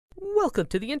Welcome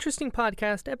to the Interesting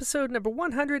Podcast, episode number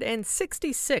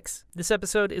 166. This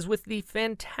episode is with the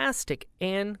fantastic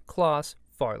Ann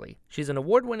Closs-Farley. She's an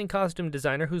award-winning costume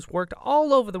designer who's worked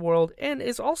all over the world and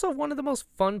is also one of the most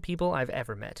fun people I've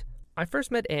ever met. I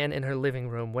first met Ann in her living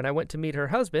room when I went to meet her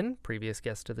husband, previous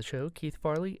guest of the show, Keith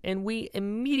Farley, and we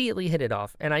immediately hit it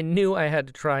off, and I knew I had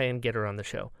to try and get her on the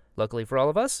show. Luckily for all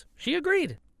of us, she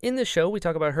agreed. In this show, we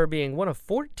talk about her being one of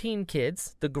 14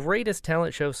 kids, the greatest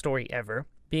talent show story ever,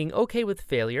 being okay with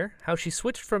failure, how she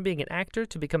switched from being an actor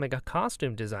to becoming a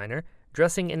costume designer,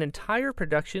 dressing an entire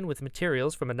production with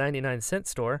materials from a 99-cent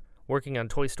store, working on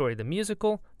Toy Story the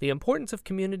Musical, the importance of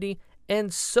community,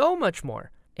 and so much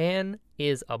more. Ann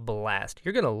is a blast.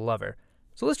 You're going to love her.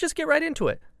 So let's just get right into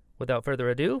it. Without further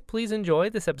ado, please enjoy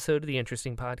this episode of the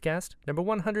Interesting Podcast, number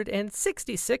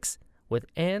 166, with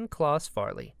Ann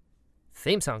Closs-Farley.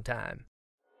 Theme song time.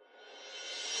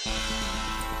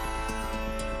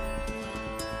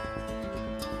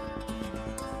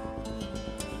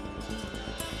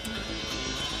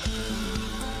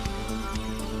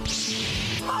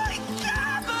 My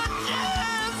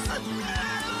cabbages!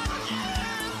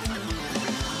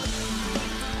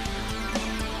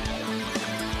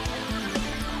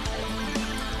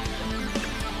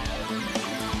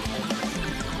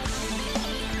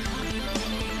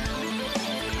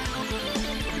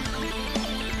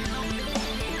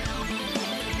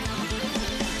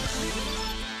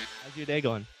 How's your day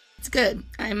going? It's good.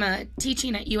 I'm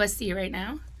teaching at USC right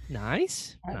now,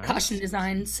 Nice. costume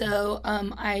design. So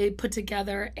I put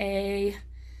together a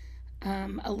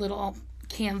little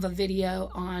Canva video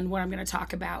on what I'm going to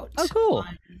talk about. Oh, cool.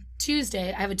 On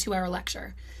Tuesday, I have a 2-hour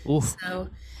lecture. Oof. So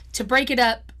to break it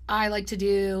up, I'm going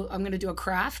to do a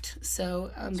craft.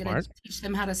 So I'm going Smart. to teach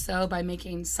them how to sew by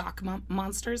making sock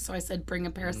monsters. So I said, bring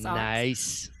a pair of socks.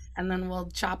 Nice. And then we'll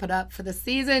chop it up for the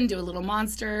season, do a little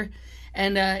monster,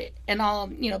 and I'll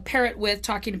pair it with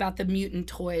talking about the mutant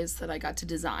toys that I got to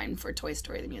design for Toy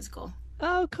Story the Musical,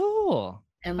 Oh, cool.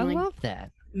 and I like love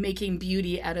that. making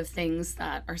beauty out of things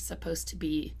that are supposed to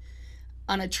be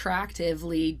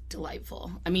unattractively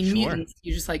delightful. I mean, Sure. mutants.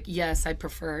 You're just like, yes, I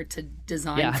prefer to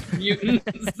design Yeah. for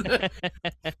mutants.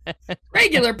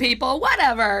 Regular people,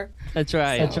 whatever. That's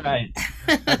right. So-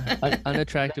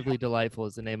 Unattractively Delightful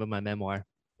is the name of my memoir.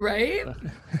 Right?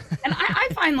 And I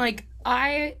find like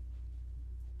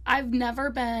I've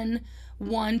never been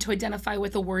one to identify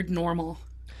with the word normal.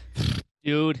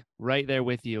 Dude, right there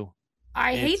with you.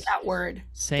 I hate It's that word. There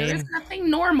Same. is nothing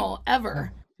normal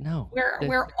ever. No.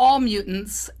 We're all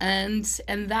mutants, and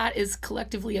that is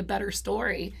collectively a better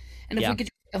story. And if Yeah. we could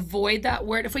avoid that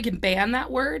word, if we can ban that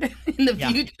word in the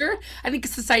Yeah. future, I think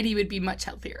society would be much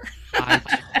healthier. I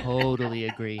totally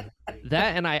agree.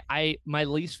 That and I my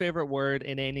least favorite word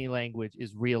in any language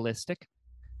is realistic,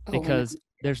 Oh my because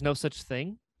there's no such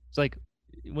thing. It's like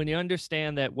when you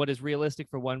understand that what is realistic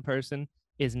for one person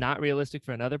is not realistic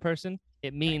for another person,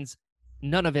 it means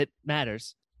none of it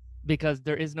matters because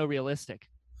there is no realistic.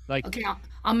 Like, Okay,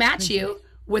 I'll match you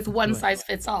with one Do it. size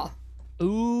fits all.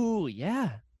 ooh,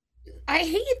 yeah. I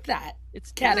hate that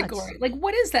It's category. nuts. Like,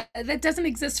 what is that? That doesn't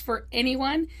exist for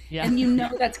anyone. Yeah. And you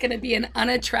know that's going to be an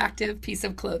unattractive piece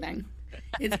of clothing.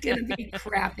 It's going to be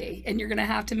crappy, and you're going to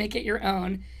have to make it your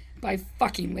own by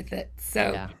fucking with it.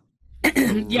 So, Yeah.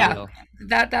 yeah, Real.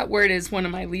 that word is one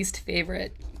of my least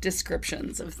favorite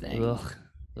descriptions of things. Ugh.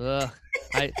 Ugh.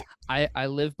 I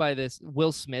live by this.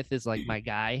 Will Smith is like my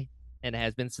guy and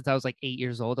has been since I was like 8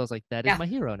 years old. I was like, that is Yeah. my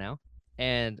hero now.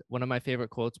 And one of my favorite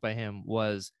quotes by him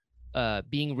was,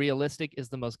 being realistic is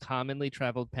the most commonly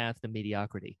traveled path to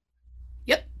mediocrity.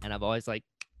 Yep. And I've always like,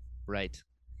 right.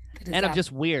 That is And I'm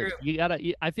just weird.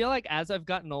 true. I feel like as I've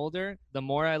gotten older, the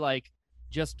more I like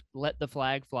just let the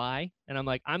flag fly. And I'm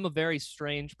like, I'm a very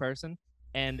strange person.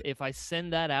 And if I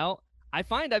send that out, I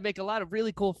find I make a lot of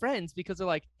really cool friends because they're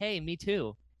like, hey, me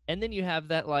too. And then you have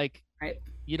that, like, Right.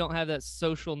 you don't have that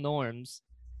social norms,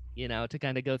 to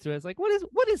kind of go through. It's like,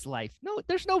 what is life? No,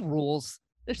 there's no rules.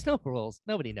 There's no rules.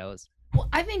 Nobody knows. Well,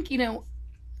 I think,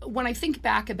 when I think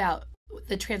back about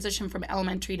the transition from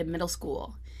elementary to middle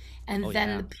school, and Oh, then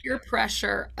yeah. the peer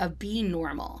pressure of being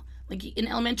normal. Like in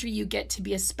elementary, you get to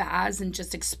be a spaz and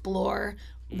just explore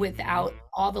without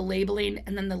all the labeling.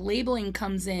 And then the labeling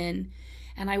comes in,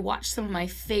 and I watch some of my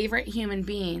favorite human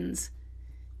beings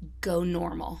go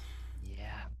normal.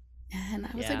 Yeah. And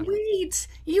I was Yeah. like, wait,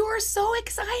 you were so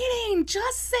exciting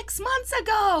just 6 months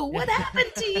ago. What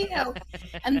happened to you?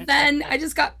 And then I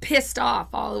just got pissed off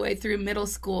all the way through middle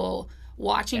school,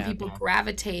 watching Yeah, people man.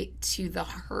 gravitate to the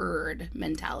herd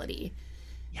mentality.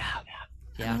 Yeah.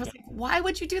 And I was like, why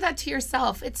would you do that to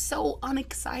yourself? It's so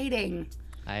unexciting.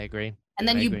 I agree. And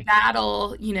then I you agree.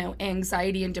 battle,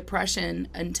 anxiety and depression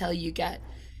until you get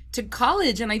to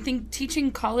college. And I think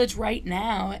teaching college right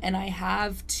now, and I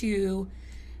have two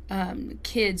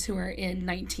kids who are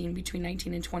between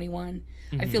 19 and 21.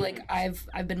 I feel like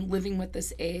I've been living with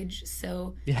this age.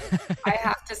 So Yeah. I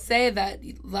have to say that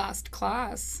last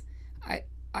class, I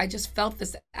I just felt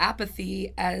this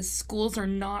apathy as schools are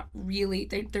not really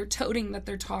they're toting that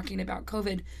they're talking about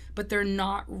COVID, but they're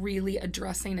not really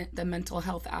addressing the mental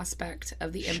health aspect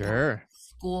of the impact Sure. of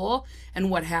school and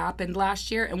what happened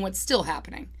last year and what's still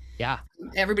happening. Yeah.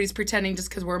 Everybody's pretending just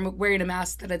because we're wearing a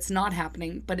mask that it's not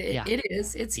happening, but Yeah. it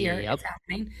is. It's here. Yep. It's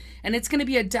happening, and it's going to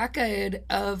be a decade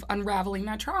of unraveling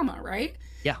that trauma, right?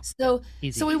 Yeah. So,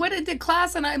 Easy. so we went into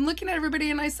class, and I'm looking at everybody,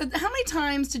 and I said, "How many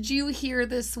times did you hear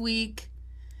this week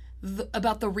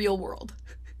about the real world?"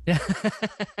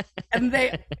 And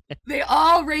they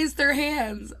all raised their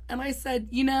hands, and I said,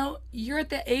 you're at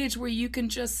the age where you can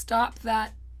just stop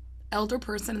that elder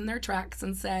person in their tracks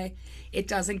and say, it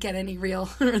doesn't get any realer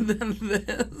than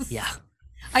this. Yeah.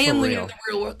 I am for living real. in the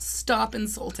real world. Stop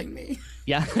insulting me.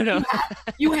 Yeah. No.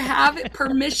 You have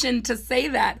permission to say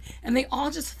that. And they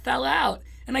all just fell out.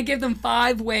 And I gave them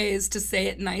 5 ways to say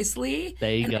it nicely.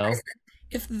 There you And go. I said,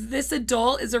 if this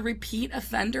adult is a repeat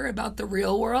offender about the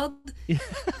real world,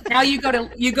 now you go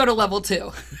to level 2.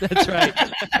 That's right.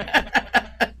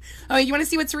 Oh, you want to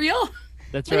see what's real?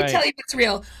 That's Let right. me tell you what's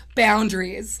real.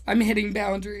 Boundaries. I'm hitting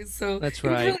boundaries. So That's it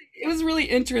was right. really, it was really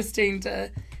interesting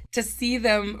to see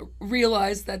them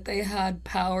realize that they had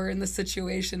power in the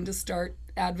situation to start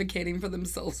advocating for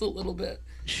themselves a little bit.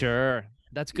 Sure.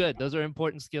 That's good. Those are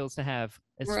important skills to have,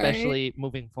 especially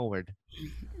moving forward.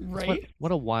 Right?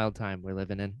 What a wild time we're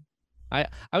living in. I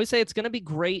would say it's going to be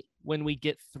great when we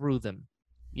get through them.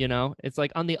 It's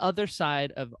like on the other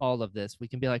side of all of this, we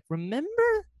can be like, remember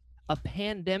a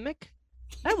pandemic?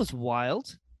 That was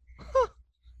wild. Huh.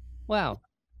 Wow.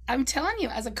 I'm telling you,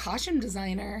 as a costume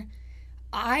designer,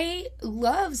 I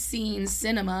love seeing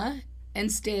cinema and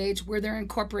stage where they're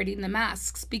incorporating the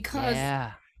masks because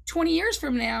Yeah. 20 years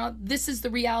from now, this is the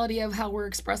reality of how we're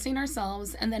expressing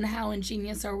ourselves, and then how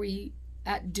ingenious are we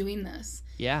at doing this.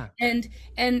 Yeah. And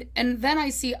then I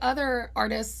see other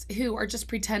artists who are just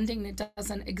pretending it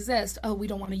doesn't exist. Oh, we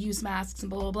don't want to use masks and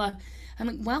blah blah blah. I'm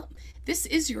like, well, this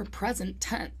is your present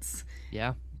tense.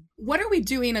 Yeah. What are we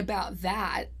doing about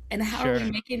that? And how are Sure.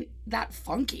 we making that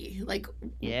funky? Like,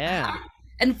 Yeah.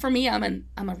 and for me, I'm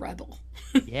a rebel.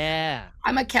 Yeah.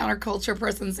 I'm a counterculture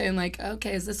person saying like,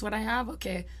 okay, is this what I have?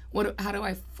 Okay, how do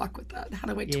I fuck with that? How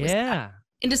do I twist that Yeah.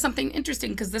 into something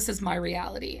interesting? Because this is my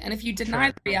reality. And if you deny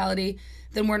Sure. the reality,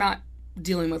 then we're not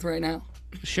dealing with right now.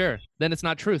 Sure. Then it's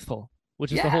not truthful,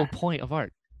 which is the Yeah. whole point of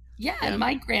art. Yeah, Yeah. and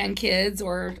my grandkids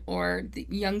or the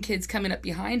young kids coming up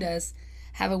behind us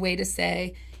have a way to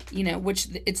say, which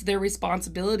it's their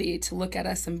responsibility to look at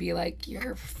us and be like,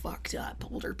 you're fucked up,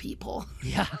 older people.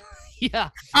 Yeah. Yeah.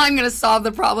 I'm going to solve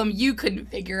the problem you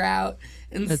couldn't figure out.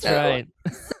 And That's so right.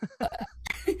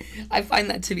 I find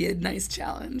that to be a nice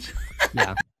challenge.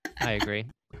 Yeah. I agree.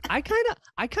 I kind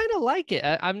of like it.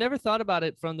 I've never thought about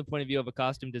it from the point of view of a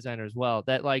costume designer as well,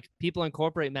 that like people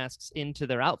incorporate masks into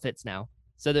their outfits now.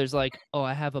 So there's like, oh,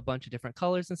 I have a bunch of different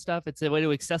colors and stuff. It's a way to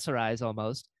accessorize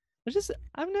almost.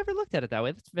 I've never looked at it that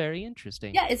way. That's very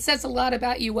interesting. Yeah, it says a lot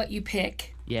about you what you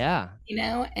pick. Yeah.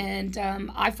 And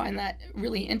I find that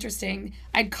really interesting.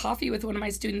 I had coffee with one of my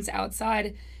students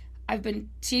outside. I've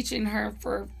been teaching her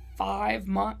for 5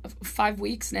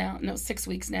 weeks now. No, 6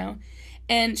 weeks now.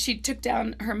 And she took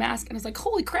down her mask and I was like,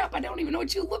 holy crap, I don't even know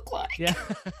what you look like. Yeah.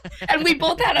 And we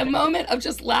both had a moment of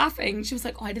just laughing. She was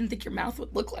like, oh, I didn't think your mouth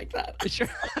would look like that. Sure.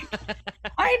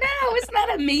 I know. Isn't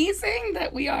that amazing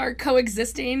that we are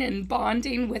coexisting and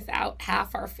bonding without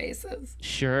half our faces?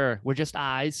 Sure. We're just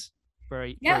eyes for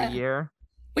a year.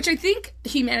 Which I think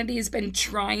humanity has been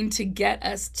trying to get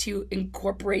us to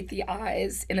incorporate the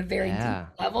eyes in a very deep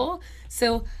level.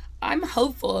 So I'm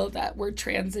hopeful that we're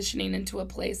transitioning into a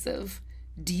place of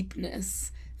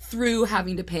deepness through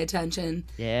having to pay attention.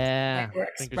 Yeah. We're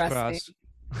Fingers expressing.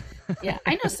 crossed. Yeah,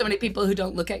 I know so many people who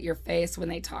don't look at your face when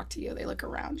they talk to you. They look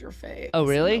around your face. Oh,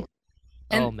 really?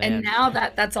 And, Oh, man. and now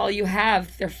that's all you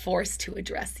have, they're forced to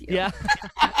address you. Yeah.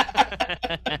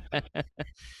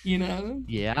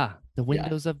 Yeah. The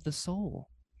windows of the soul.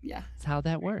 Yeah. That's how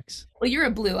that works. Well, you're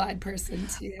a blue-eyed person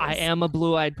too. I am a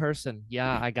blue-eyed person.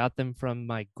 Yeah, I got them from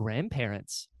my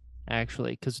grandparents,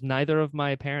 actually, because neither of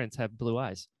my parents have blue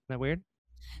eyes. Isn't that weird?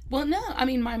 Well, no. I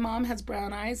mean, my mom has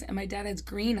brown eyes and my dad has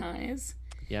green eyes.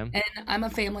 Yeah. And I'm a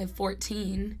family of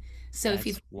 14. So if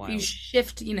you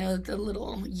shift, the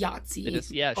little Yahtzee.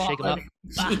 Shake them up.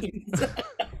 genes.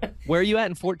 Where are you at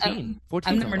in 14?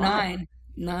 14 I'm number 9.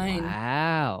 9.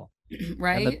 Wow.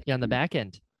 Right? On the back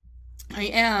end. I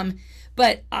am.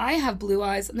 But I have blue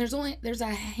eyes, and there's a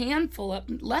handful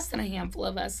of less than a handful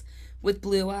of us with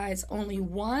blue eyes. Only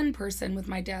one person with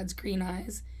my dad's green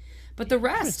eyes. But the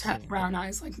rest have brown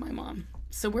eyes like my mom.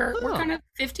 So we're kind of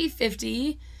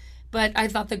 50-50. But I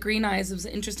thought the green eyes was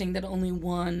interesting that only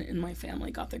one in my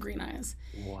family got the green eyes.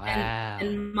 Wow.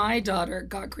 And my daughter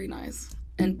got green eyes.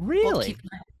 And really?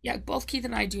 Both Keith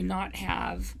and I do not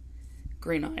have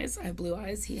green eyes. I have blue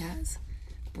eyes. He has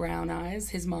brown eyes.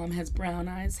 His mom has brown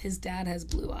eyes. His dad has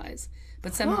blue eyes.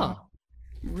 But somehow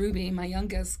Ruby, my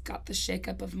youngest, got the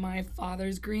shakeup of my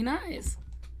father's green eyes.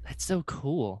 That's so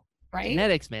cool. Right?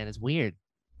 Genetics, man, is weird.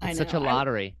 It's such a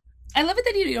lottery. I love it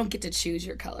that you don't get to choose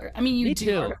your color. I mean, you do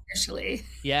too. artificially.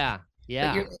 Yeah.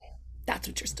 But that's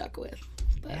what you're stuck with.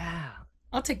 But yeah.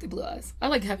 I'll take the blue eyes. I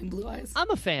like having blue eyes. I'm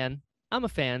a fan.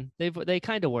 They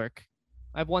kind of work.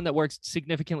 I have one that works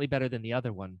significantly better than the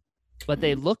other one, but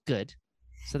they look good.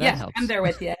 So that helps. I'm there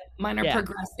with you. Mine are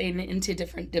progressing into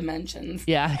different dimensions.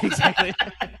 Yeah, exactly.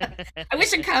 I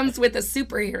wish it comes with a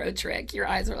superhero trick. Your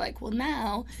eyes are like, well,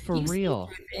 now for you real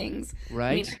see through things.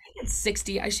 Right? I mean, I think at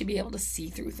 60, I should be able to see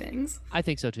through things. I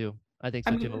think so too. But at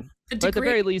the degree,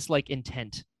 very least, like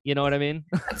intent. You know what I mean?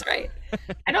 That's right.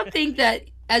 I don't think that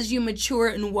as you mature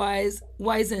and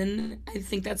wisen, I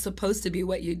think that's supposed to be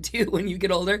what you do when you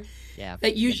get older. Yeah.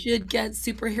 That you should get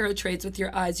superhero traits with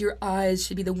your eyes. Your eyes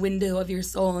should be the window of your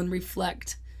soul and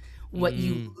reflect what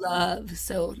you love.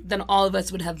 So then all of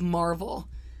us would have Marvel.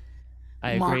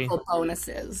 I agree. Marvel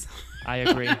bonuses. I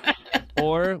agree.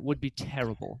 Or would be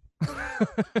terrible.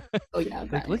 Oh yeah.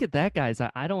 Like, look at that, guys.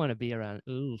 I don't want to be around.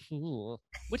 Ooh.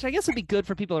 Which I guess would be good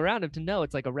for people around him to know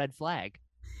it's like a red flag.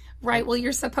 Right. Well,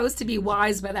 you're supposed to be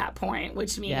wise by that point,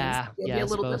 which means you'll be a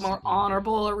little bit more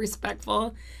honorable or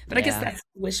respectful. But I guess that's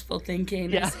wishful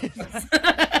thinking. Yeah.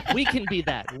 We can be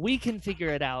that. We can figure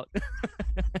it out.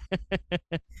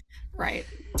 Right.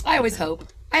 I always hope.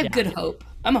 I have good hope.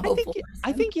 I'm a hopeful person.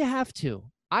 I think you have to.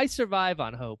 I survive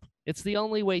on hope. It's the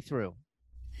only way through.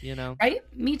 You know? Right?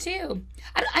 Me too.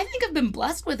 I think I've been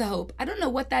blessed with hope. I don't know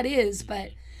what that is,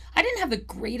 but I didn't have the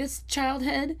greatest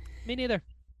childhood. Me neither.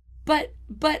 But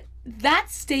that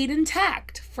stayed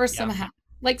intact for somehow.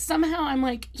 Like somehow I'm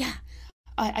like,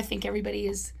 I think everybody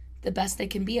is the best they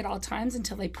can be at all times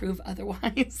until they prove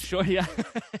otherwise. Sure, yeah.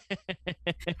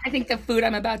 I think the food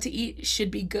I'm about to eat should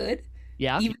be good.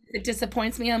 Yeah. Even if it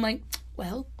disappoints me, I'm like,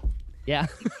 well, yeah.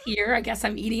 Here, I guess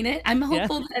I'm eating it. I'm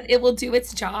hopeful that it will do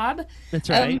its job. That's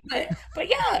right. But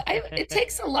yeah, it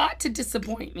takes a lot to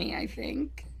disappoint me, I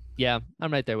think. Yeah,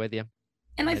 I'm right there with you.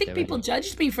 And I think people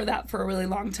judged me for that for a really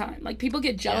long time. Like people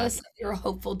get jealous of your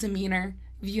hopeful demeanor.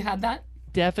 Have you had that?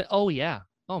 Definitely. Oh yeah.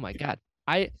 Oh my God.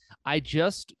 I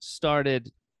just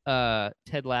started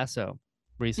Ted Lasso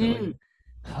recently.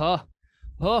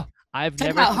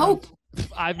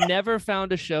 I've never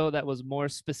found a show that was more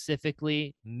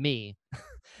specifically me.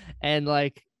 And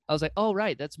like I was like, oh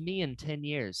right, that's me in 10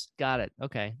 years. Got it.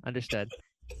 Okay, understood.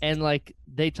 And like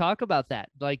they talk about that,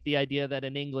 like the idea that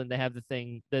in England they have the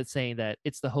thing that's saying that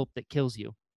it's the hope that kills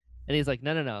you. And he's like,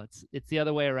 no, it's the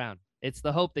other way around. It's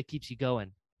the hope that keeps you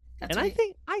going. That's right.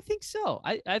 I think so.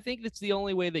 I think that's the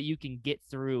only way that you can get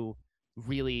through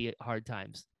really hard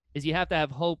times is you have to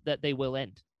have hope that they will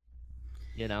end.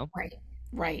 You know?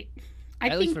 Right.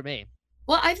 At least for me.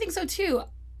 Well, I think so too.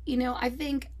 You know, I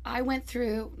think I went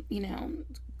through,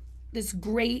 this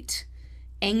great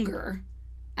anger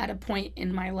at a point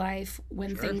in my life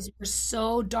when things were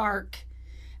so dark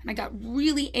and I got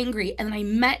really angry and I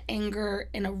met anger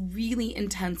in a really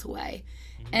intense way.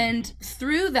 And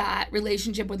through that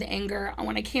relationship with the anger,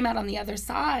 when I came out on the other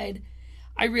side,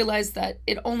 I realized that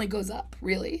it only goes up,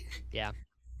 really. Yeah.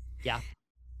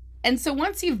 And so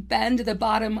once you've been to the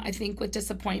bottom, I think with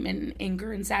disappointment and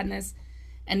anger and sadness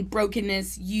and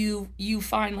brokenness, you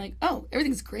find like, oh,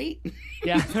 everything's great.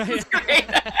 Yeah.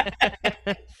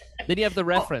 Then you have the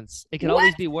reference. It can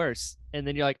always be worse. And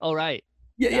then you're like, oh, right.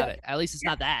 Yeah. At least it's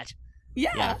not that.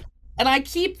 Yeah. And I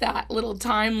keep that little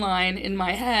timeline in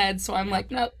my head. So I'm like,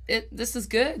 no, this is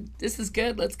good. This is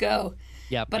good. Let's go.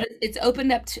 Yeah. But it's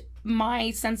opened up to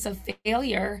my sense of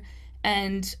failure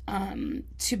and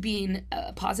to being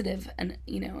positive. And,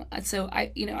 so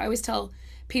I always tell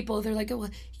people, they're like, oh, well,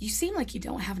 you seem like you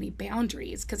don't have any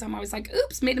boundaries. Because I'm always like,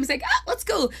 oops, made a mistake. Let's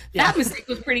go. That mistake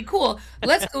was pretty cool.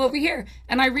 Let's go over here.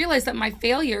 And I realized that my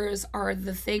failures are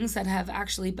the things that have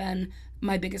actually been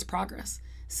my biggest progress.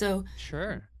 So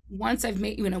sure. Once I've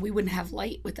made, we wouldn't have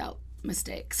light without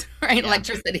mistakes, right? Yeah.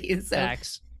 Electricity. So,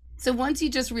 facts. So once you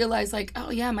just realize like, oh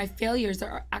yeah, my failures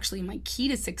are actually my key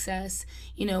to success.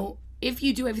 If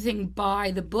you do everything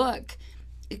by the book,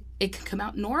 it can come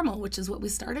out normal, which is what we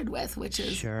started with, which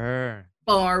is Sure.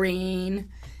 boring.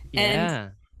 And Yeah.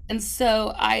 and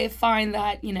so I find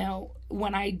that,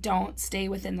 when I don't stay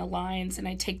within the lines and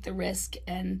I take the risk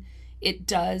and it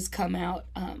does come out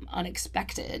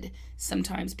unexpected.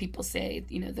 Sometimes people say,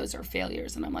 those are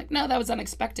failures. And I'm like, no, that was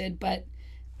unexpected. But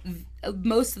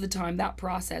most of the time, that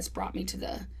process brought me to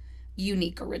the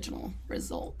unique original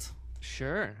result.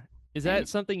 Sure. Is that Right.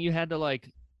 something you had to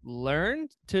like learn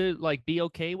to like be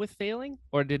okay with failing,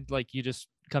 or did like you just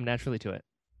come naturally to it?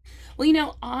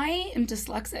 Well, I am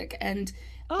dyslexic, and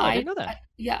Oh, I didn't know that.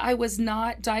 yeah, I was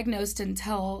not diagnosed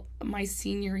until my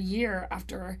senior year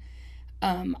after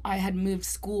I had moved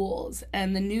schools,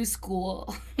 and the new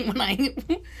school when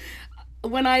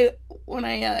I when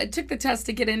I took the test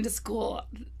to get into school,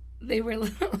 they were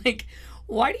like,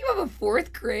 "Why do you have a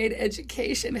fourth grade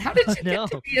education? How did Oh you get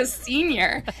to no. be a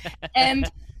senior?" And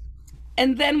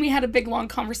and then we had a big long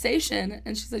conversation,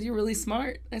 and she said, "You're really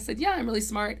smart." I said, "Yeah, I'm really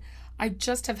smart. I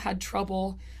just have had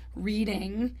trouble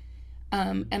reading,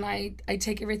 and I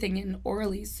take everything in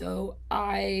orally. So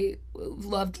I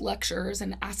loved lectures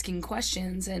and asking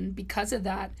questions, and because of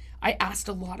that, I asked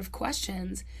a lot of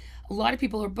questions. A lot of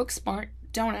people are book smart,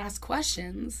 don't ask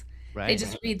questions. They Right.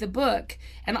 just read the book,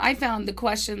 and I found the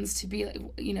questions to be,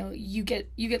 you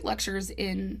get lectures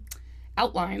in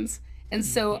outlines, and Mhm.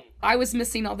 so I was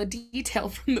missing all the detail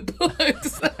from the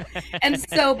books. And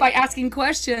so by asking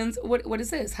questions, what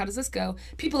is this? How does this go?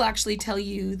 People actually tell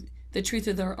you the truth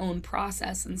of their own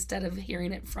process instead of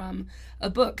hearing it from a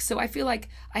book. So I feel like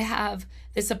I have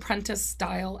this apprentice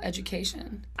style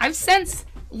education. I've since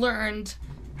learned,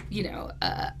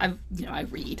 I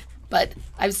read, but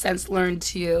I've since learned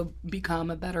to become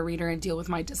a better reader and deal with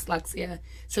my dyslexia.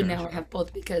 So Sure. now I have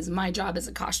both, because my job as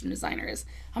a costume designer is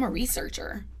I'm a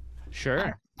researcher. I,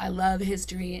 Sure. I love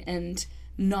history and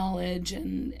knowledge,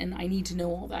 and I need to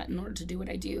know all that in order to do what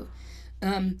I do.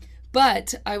 Um,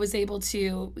 but I was able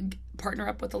to partner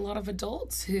up with a lot of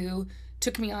adults who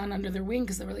took me on under their wing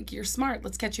because they were like, "You're smart.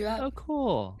 Let's catch you up Oh,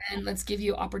 cool. and let's give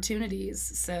you opportunities."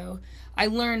 So I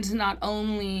learned not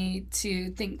only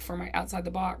to think for my outside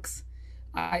the box,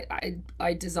 I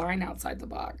design outside the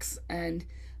box, and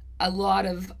a lot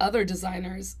of other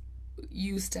designers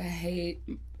used to hate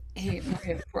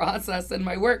my process and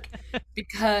my work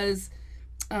because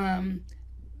um,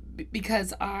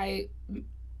 because I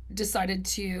decided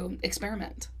to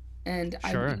experiment, and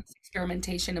I Sure. use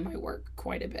experimentation in my work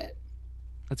quite a bit.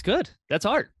 That's good. That's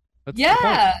art. That's the point.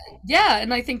 Yeah, yeah,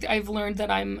 and I think I've learned that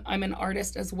I'm an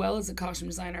artist as well as a costume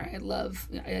designer.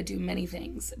 I do many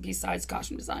things besides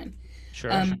costume design.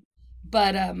 Sure. Um,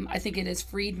 but I think it has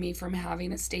freed me from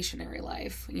having a stationary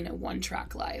life, one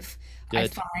track life. I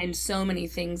Good. find so many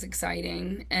things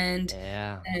exciting, and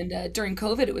Yeah. during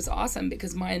COVID, it was awesome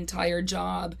because my entire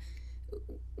job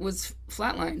was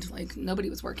flatlined, like nobody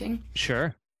was working.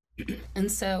 Sure.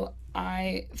 And so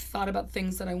I thought about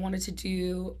things that I wanted to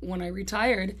do when I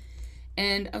retired,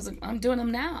 and I was like, I'm doing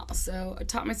them now. So I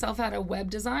taught myself how to web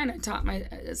design.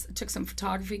 Took some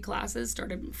photography classes,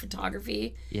 started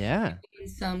photography, Yeah.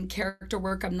 some character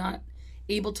work I'm not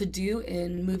able to do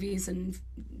in movies and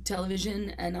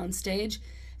television and on stage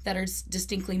that are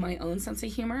distinctly my own sense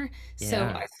of humor. So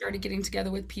Yeah. I started getting together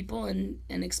with people and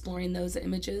exploring those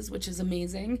images, which is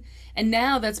amazing. And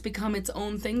now that's become its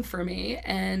own thing for me,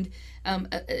 and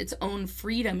its own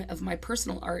freedom of my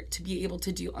personal art to be able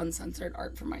to do uncensored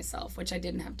art for myself, which I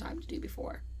didn't have time to do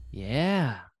before.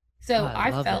 Yeah. Oh, So I I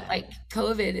love felt that. like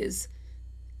COVID is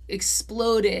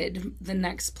exploded the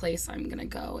next place I'm going to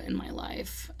go in my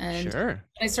life. And Sure.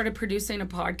 I started producing a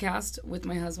podcast with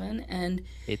my husband, and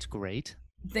It's great.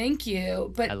 thank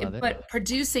you. I love it. But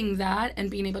producing that and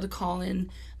being able to call in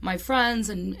my friends,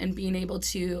 and being able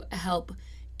to help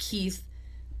Keith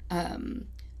um,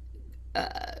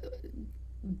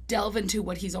 delve into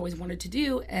what he's always wanted to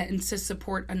do and to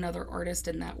support another artist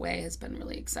in that way has been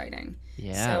really exciting. So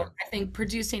Yeah. I think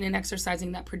producing and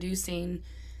exercising that producing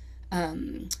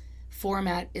um,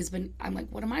 format has been. I'm like,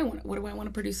 what do I want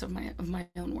to produce of my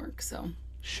own work? So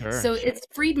Sure. so it's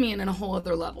freed me in a whole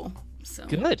other level. So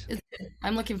Good. it's good.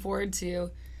 I'm looking forward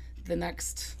to the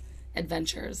next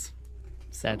adventures.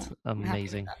 So That's I'm happy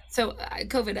with amazing. that. So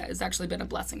COVID has actually been a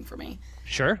blessing for me.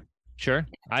 Sure. Sure.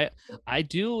 I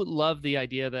do love the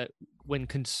idea that when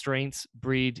constraints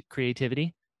breed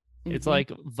creativity, it's Hmm.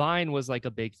 like Vine was like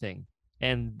a big thing.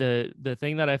 And the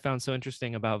thing that I found so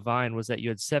interesting about Vine was that you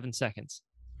had 7 seconds.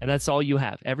 And that's all you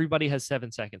have. Everybody has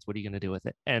 7 seconds. What are you going to do with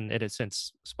it? And it has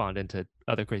since spawned into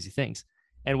other crazy things.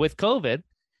 And with COVID,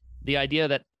 the idea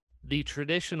that the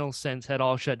traditional sense had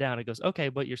all shut down. It goes, okay,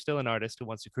 but you're still an artist who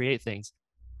wants to create things.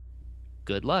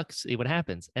 good luck, see what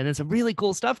happens. And then some really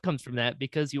cool stuff comes from that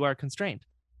because you are constrained,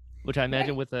 which I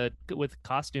imagine Right. with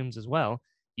costumes as well.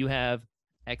 You have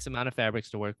X amount of fabrics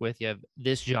to work with. You have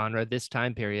this genre, this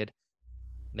time period.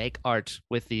 Make art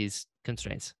with these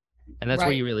constraints. And that's where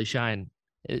Right. you really shine,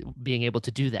 being able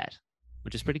to do that,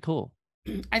 which is pretty cool.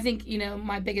 I think,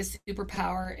 my biggest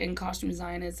superpower in costume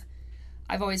design is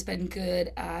I've always been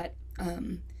good at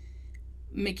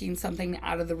making something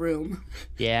out of the room,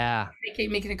 Yeah.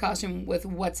 making a costume with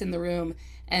what's in the room,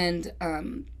 and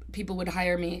people would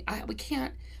hire me. We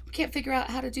can't figure out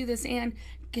how to do this, Anne.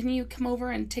 Can you come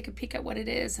over and take a peek at what it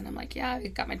is? And I'm like, yeah, I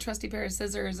got my trusty pair of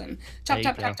scissors and There chop, you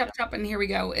chop, chop, go. chop, chop, and here we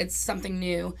go. It's something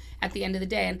new at the end of the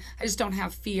day, and I just don't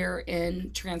have fear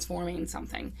in transforming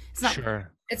something. It's not.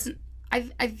 Sure. It's.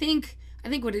 I think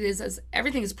what it is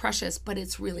everything is precious, but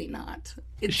it's really not.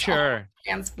 It's all Sure.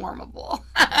 transformable.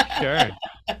 Sure.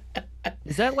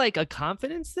 Is that like a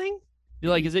confidence thing?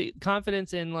 You're like, is it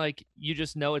confidence in like you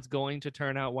just know it's going to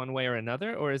turn out one way or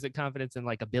another, or is it confidence in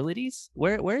like abilities?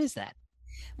 Where is that?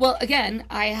 Well, again,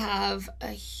 I have a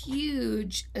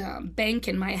huge bank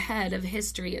in my head of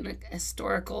history and a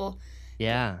historical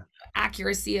Yeah.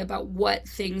 accuracy about what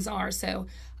things are. So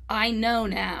I know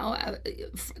now,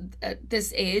 at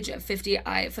this age, at 50,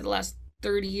 for the last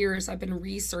 30 years, I've been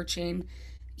researching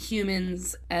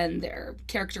humans and their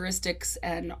characteristics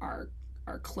and our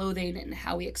clothing and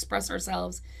how we express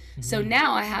ourselves. So Mhm.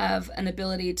 now I have an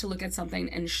ability to look at something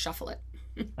and shuffle it.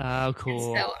 Oh, And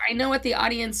cool. so I know what the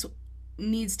audience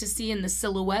needs to see in the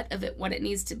silhouette of it, what it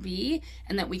needs to be,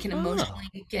 and that we can Oh,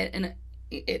 emotionally get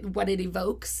what it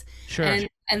evokes, sure.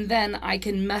 and then I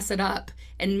can mess it up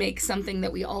and make something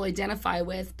that we all identify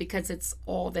with because it's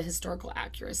all the historical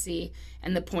accuracy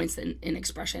and the points in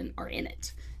expression are in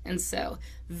it. And so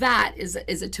that is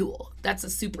a tool. That's a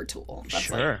super tool. That's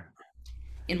like Sure.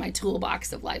 in my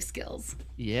toolbox of life skills.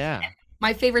 Yeah.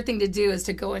 My favorite thing to do is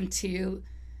to go into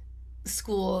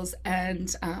schools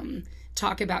and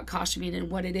talk about costuming and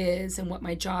what it is and what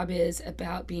my job is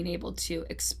about being able to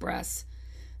express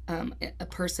a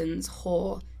person's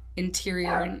whole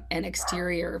interior and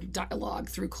exterior dialogue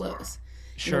through clothes.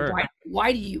 Sure.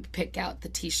 Why do you pick out the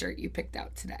t-shirt you picked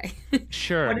out today? What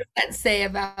Sure. does that say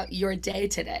about your day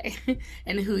today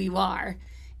and who you are?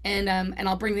 And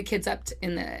I'll bring the kids up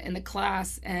in the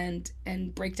class and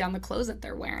break down the clothes that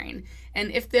they're wearing.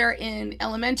 And if they're in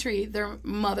elementary, their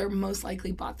mother most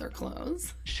likely bought their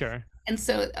clothes. Sure. And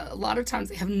so a lot of times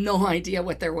they have no idea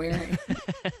what they're wearing.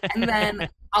 And then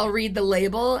I'll read the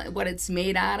label, what it's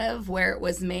made out of, where it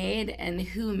was made, and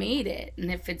who made it.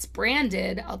 And if it's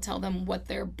branded, I'll tell them what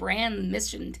their brand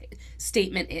mission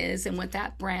statement is and what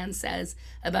that brand says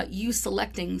about you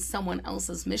selecting someone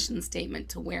else's mission statement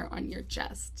to wear on your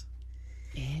chest.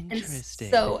 And Interesting.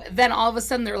 so then all of a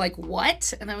sudden they're like,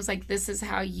 what? And I was like, this is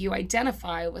how you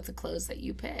identify with the clothes that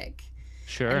you pick.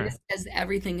 And Sure. this says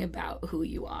everything about who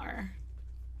you are.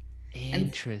 And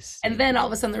Interesting. then all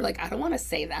of a sudden they're like, I don't want to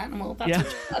say that. And well, Yeah.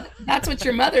 that's what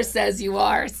your mother says you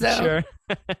are. So, Sure.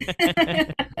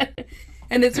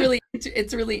 and it's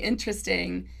really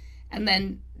interesting. And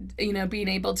then, being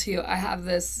able to, I have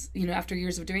this, after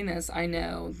years of doing this, I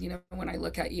know, when I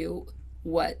look at you,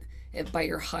 what, if by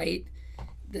your height,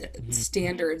 the Mhm.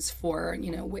 standards for,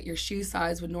 what your shoe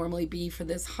size would normally be for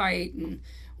this height, and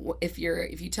if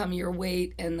you tell me your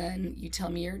weight and then you tell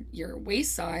me your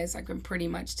waist size, I can pretty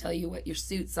much tell you what your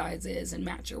suit size is and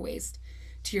match your waist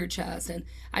to your chest. And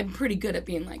I'm pretty good at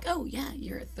being like, oh yeah,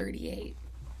 you're a 38,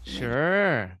 like,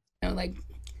 Sure. like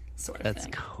sort of That's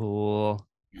thing. cool.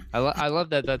 I love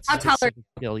that. That's How tall just are such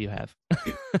a skill you have.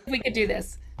 if we could do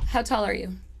this? How tall are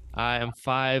you? I am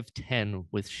 5'10"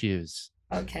 with shoes.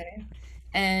 Okay.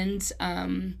 And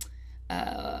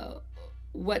uh,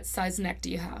 what size neck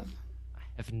do you have? I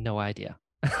have no idea.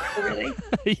 Oh, really?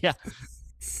 Yeah,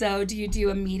 So do you do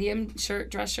a medium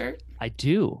dress shirt? I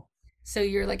do. So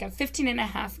you're like a 15 and a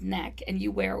half neck and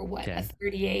you wear what, a Okay.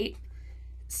 38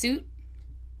 suit?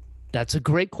 That's a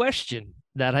great question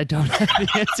that I don't have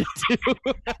the answer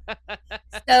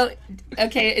to. So,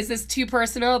 okay, is this too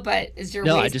personal, but is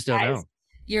No, I just don't know.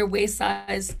 your waist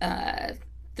size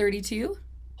 32?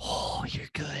 Oh, you're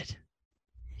good.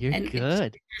 You're And is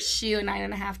good. your shoe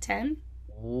 9.5, 10?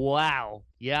 Wow.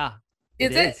 Yeah,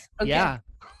 it Is it? is. Okay. Yeah.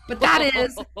 But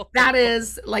that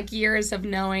is like years of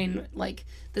knowing like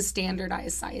the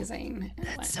standardized sizing and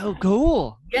That's so whatnot.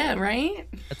 cool. Yeah, right?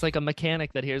 It's like a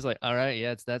mechanic that here's like, all right,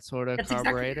 yeah, it's that sort of That's exactly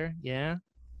it. carburetor. Yeah.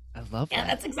 I love Yeah, that.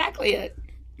 that's exactly it.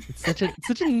 It's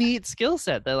such a neat skill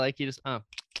set that like you just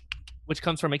which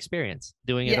comes from experience,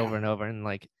 doing it Yeah. over and over and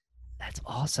like that's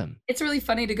awesome. It's really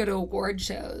funny to go to award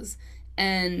shows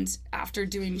And after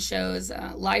doing shows,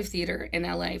 live theater in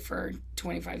LA for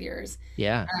 25 years,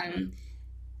 Yeah.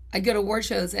 I go to award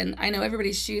shows and I know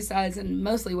everybody's shoe size and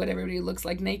mostly what everybody looks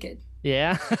like naked.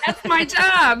 Yeah. That's my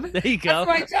job. There you go.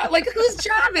 That's my job. Like, whose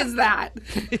job is that?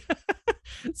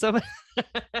 So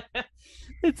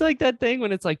it's like that thing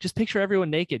when it's like, just picture everyone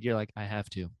naked. You're like, I have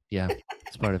to. Yeah,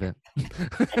 it's part of it.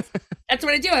 That's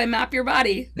what I do. I map your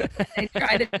body. I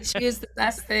try to choose the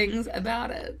best things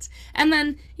about it. And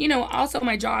then, also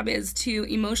my job is to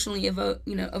emotionally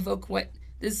evoke what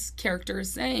this character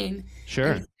is saying.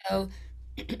 Sure. And so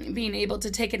being able to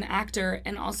take an actor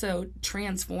and also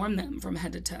transform them from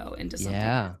head to toe into something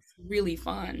that's really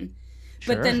fun.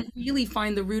 Sure. But then really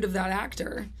find the root of that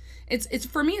actor. It's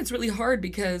for me, it's really hard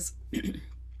because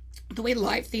the way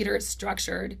live theater is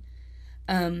structured,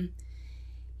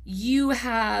 you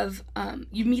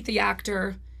meet the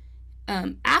actor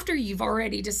after you've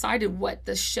already decided what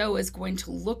the show is going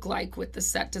to look like with the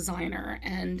set designer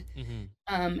and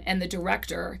the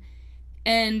director,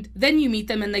 and then you meet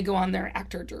them and they go on their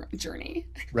actor journey.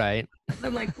 Right.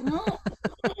 I'm like, well,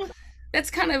 that's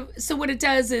kind of, so what it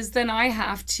does is then I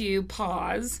have to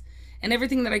pause and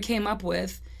everything that I came up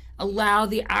with, allow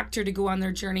the actor to go on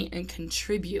their journey and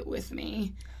contribute with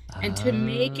me and to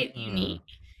make it unique.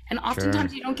 And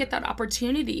oftentimes you don't get that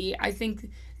opportunity. I think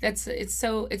it's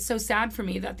so sad for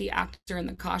me that the actor and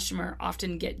the costumer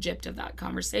often get gypped of that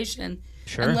conversation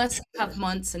unless you have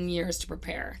months and years to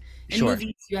prepare. In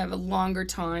movies, you have a longer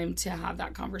time to have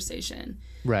that conversation.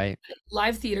 Right.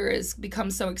 Live theater has become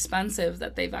so expensive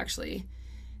that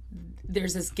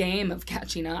there's this game of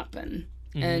catching up and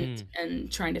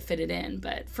trying to fit it in.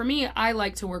 But for me, I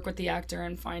like to work with the actor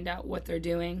and find out what they're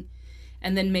doing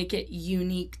and then make it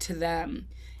unique to them.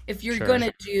 If you're going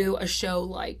to do a show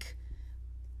like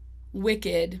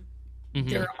Wicked,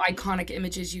 there are iconic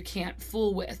images you can't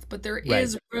fool with, but there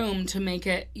is room to make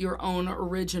it your own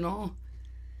original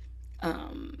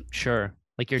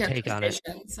like your take on it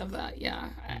of that.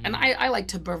 And I like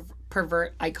to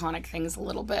pervert iconic things a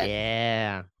little bit.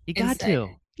 You got to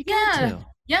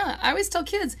I always tell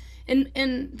kids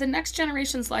in the next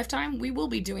generation's lifetime we will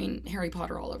be doing Harry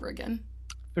Potter all over again,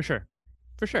 for sure.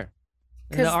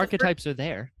 And the archetypes are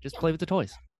there, just play with the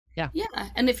toys.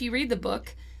 And if you read the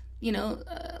book,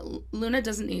 Luna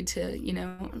doesn't need to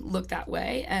look that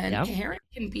way, and Harry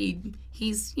can be,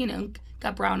 he's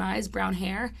got brown eyes, brown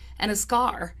hair, and a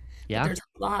scar. But there's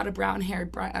a lot of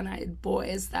brown-haired, brown-eyed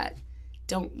boys that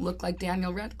don't look like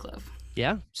Daniel Radcliffe.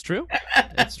 It's true.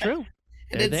 It's true.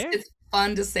 It's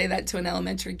fun to say that to an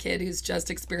elementary kid who's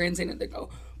just experiencing it. They go,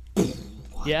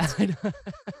 what?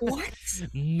 What?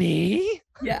 Me?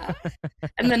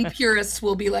 And then purists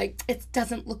will be like, it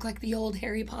doesn't look like the old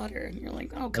Harry Potter. And you're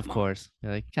like, oh, come on. Of course.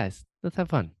 You're like, guys, let's have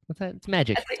fun. It's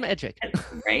magic. It's magic.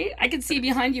 Right? I can see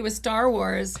behind you with Star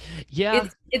Wars.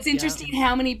 It's interesting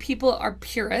how many people are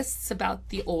purists about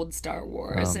the old Star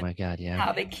Wars. Oh, my God,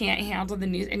 how they can't handle the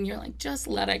news. And you're like, just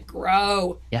let it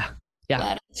grow.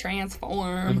 Let it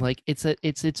transform. I'm like,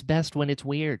 it's best when it's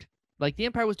weird. Like, the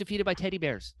Empire was defeated by teddy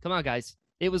bears. Come on, guys.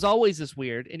 It was always this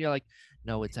weird. And you're like,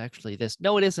 no, it's actually this.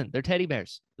 No, it isn't. They're teddy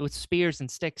bears with spears and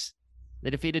sticks.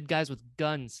 They defeated guys with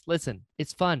guns. Listen,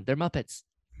 it's fun. They're Muppets.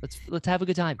 Let's have a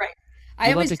good time. Right.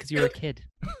 I loved it because you're a kid.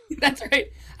 That's right.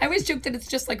 I always joke that it's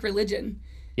just like religion.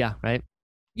 Yeah, right.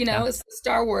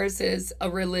 Star Wars is a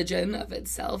religion of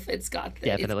itself. It's got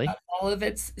all of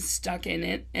it's stuck in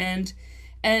it. And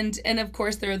of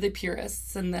course there are the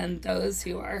purists and then those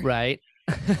who are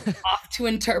off to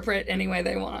interpret any way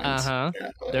they want.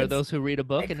 There are those who read a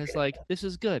book and it's like, this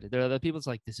is good. There are other people, it's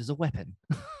like, this is a weapon.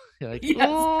 You're like,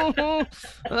 oh,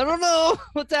 I don't know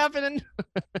what's happening.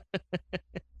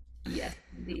 Yes,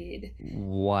 indeed.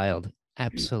 Wild.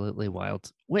 Absolutely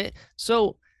wild. Wait,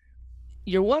 so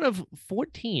you're one of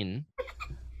 14.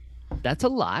 That's a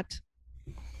lot.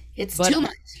 It's too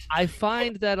much. I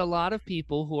find that a lot of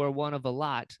people who are one of a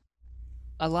lot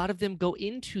of them go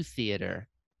into theater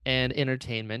and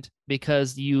entertainment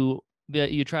because you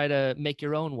try to make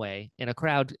your own way in a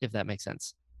crowd, if that makes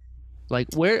sense. Like,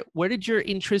 where did your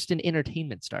interest in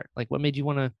entertainment start? Like, what made you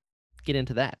want to get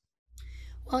into that?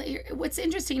 Well, what's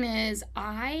interesting is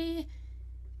I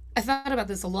thought about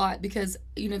this a lot because,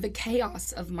 the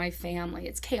chaos of my family,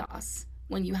 it's chaos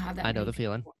when you have that. I know the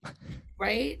feeling.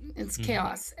 Right? It's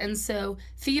chaos. And so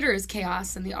theater is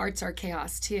chaos and the arts are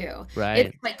chaos too. Right.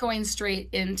 It's like going straight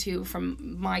into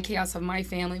from my chaos of my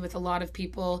family with a lot of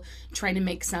people trying to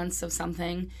make sense of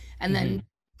something. And then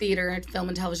theater and film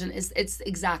and television it's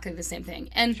exactly the same thing.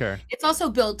 And it's also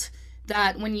built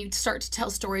that when you start to tell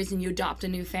stories and you adopt a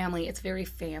new family, it's very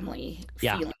family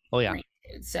feeling.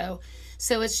 So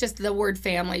it's just the word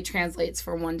family translates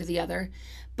from one to the other.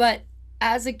 But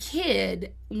as a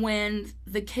kid, when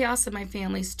the chaos of my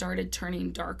family started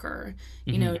turning darker,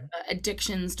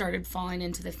 addiction started falling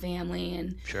into the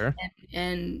family, Sure.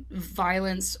 and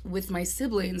violence with my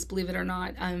siblings, believe it or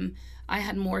not. I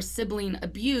had more sibling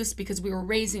abuse because we were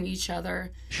raising each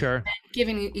other, Sure.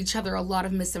 giving each other a lot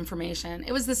of misinformation.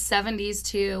 It was the 70s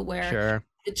too, where Sure.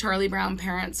 the Charlie Brown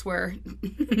parents were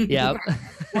Yep.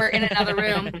 were in another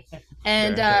room,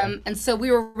 and Sure. and so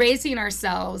we were raising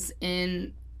ourselves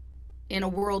in a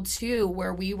world too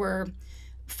where we were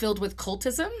filled with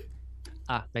cultism.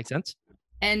 Makes sense.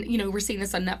 And we're seeing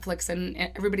this on Netflix, and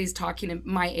everybody's talking,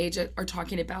 my age are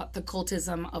talking about the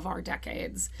cultism of our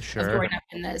decades of Sure. growing up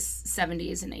in the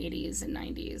 70s and 80s and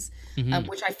 90s,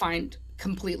 which I find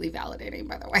completely validating,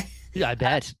 by the way. Yeah, I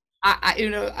bet.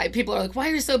 People are like, why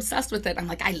are you so obsessed with it? I'm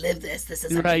like, I live this. This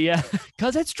is Right, yeah.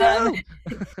 Because it's true.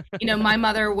 my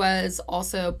mother was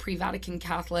also pre-Vatican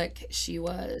Catholic. She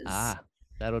was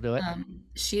that'll do it.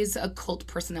 she's a cult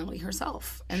personality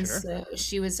herself, and Sure. so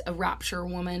she was a rapture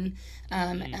woman.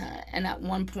 And at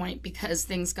one point, because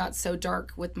things got so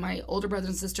dark with my older brothers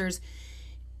and sisters,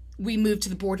 we moved to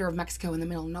the border of Mexico in the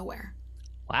middle of nowhere.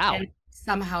 Wow. And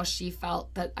somehow she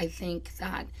felt that, I think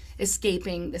that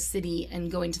escaping the city and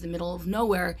going to the middle of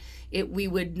nowhere, we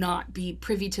would not be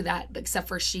privy to that, except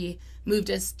for she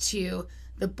moved us to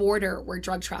the border where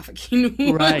drug trafficking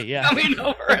was Right, yeah. coming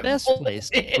over. The and best pulled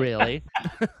place, it. really.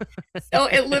 So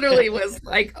it literally was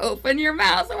like, open your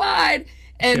mouth wide.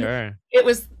 And Sure. it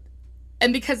was,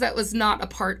 and because that was not a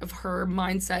part of her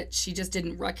mindset, she just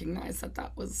didn't recognize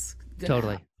that was gonna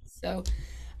Totally. happen. So,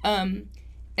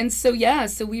 and so, yeah,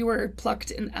 so we were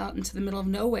plucked out into the middle of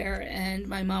nowhere, and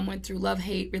my mom went through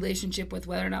love-hate relationship with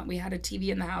whether or not we had a TV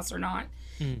in the house or not.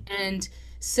 And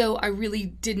so I really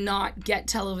did not get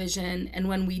television, and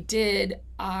when we did,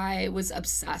 I was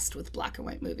obsessed with black and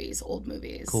white movies, old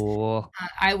movies. Cool.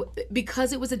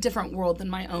 Because it was a different world than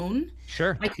my own,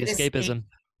 Sure. I could Escapism. escape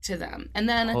to them. And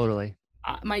then Totally.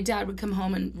 my dad would come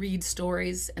home and read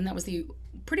stories, and that was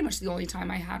pretty much the only time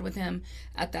I had with him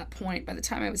at that point. By the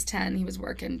time I was 10, he was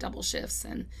working double shifts,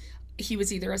 and he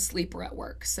was either asleep or at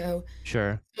work. So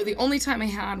Sure. the only time I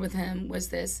had with him was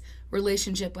this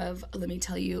relationship of, let me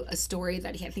tell you a story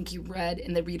that I think you read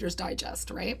in the Reader's Digest,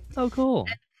 right? Oh, cool.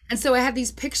 And so I had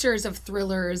these pictures of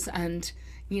thrillers and,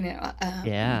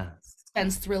 Yeah.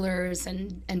 suspense thrillers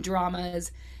and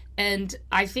dramas. And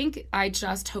I think I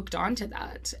just hooked onto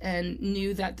that and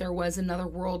knew that there was another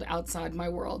world outside my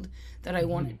world that I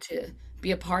wanted to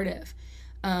be a part of.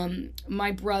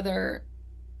 My brother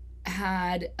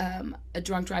had a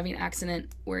drunk driving accident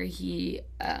where he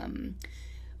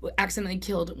accidentally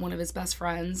killed one of his best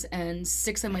friends, and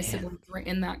 6 of my siblings were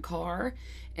in that car,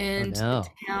 and no. the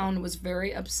town was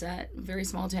very upset, very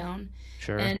small town,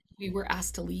 Sure. and we were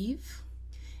asked to leave.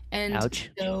 And Ouch.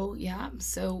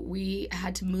 so we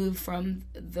had to move from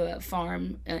the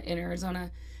farm in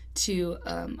Arizona to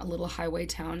a little highway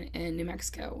town in New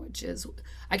Mexico, which is,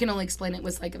 I can only explain it,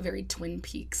 was like a very Twin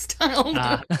Peaks style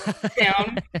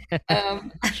town.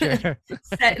 Sure.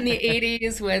 Set in the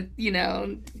 80s with,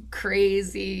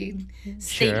 crazy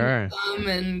Sure. Satanism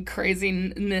and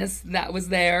craziness that was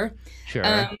there. Sure.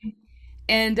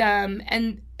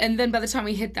 And then by the time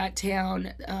we hit that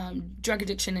town, drug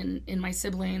addiction in my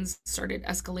siblings started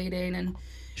escalating, and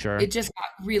Sure. it just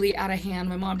got really out of hand.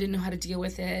 My mom didn't know how to deal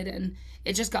with it, and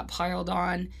it just got piled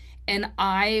on. And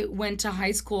I went to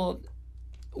high school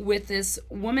with this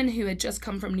woman who had just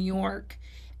come from New York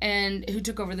and who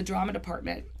took over the drama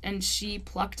department. And she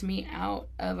plucked me out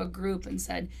of a group and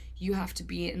said, you have to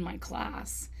be in my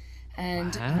class.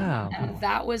 And, Wow. and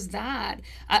that was that.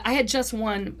 I had just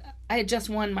won my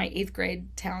 8th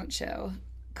grade talent show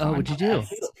Oh, what'd you do?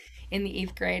 contest in the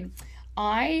 8th grade.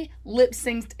 I lip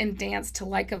synced and danced to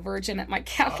Like a Virgin at my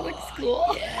Catholic school.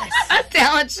 Yes. A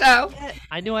talent show.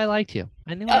 I knew I liked you.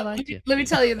 I knew I liked you. Let me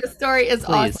tell you, this story is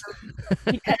Please. awesome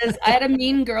because I had a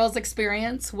Mean Girls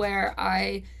experience where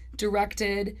I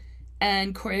directed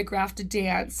and choreographed a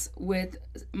dance with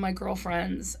my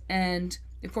girlfriends, and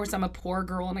of course I'm a poor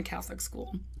girl in a Catholic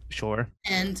school, Sure.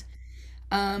 and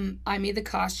I made the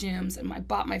costumes, and I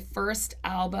bought my first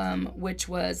album, which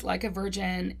was Like a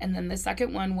Virgin, and then the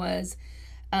second one was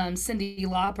Cyndi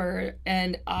Lauper,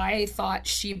 and I thought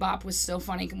She Bop was so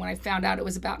funny when I found out it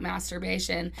was about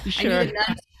masturbation. Sure.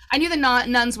 I knew the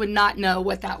nuns would not know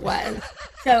what that was.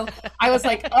 So I was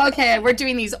like, okay, we're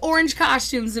doing these orange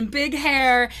costumes and big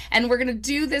hair, and we're going to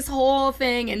do this whole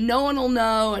thing, and no one will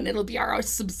know, and it'll be our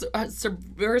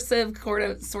subversive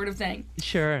sort of thing.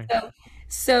 Sure.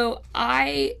 So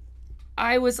I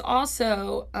I was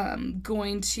also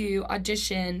going to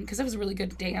audition because I was a really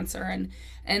good dancer,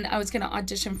 and I was going to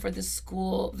audition for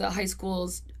the high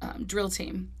school's drill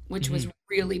team, which was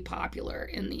really popular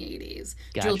in the 80s.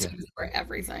 Drill Gotcha. teams were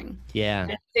everything. Yeah.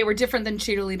 And they were different than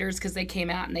cheerleaders because they came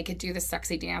out and they could do the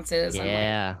sexy dances and like,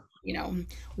 Yeah.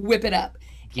 whip it up.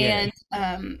 Yeah.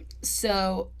 And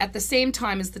so at the same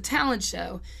time as the talent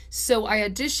show, so I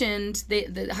auditioned.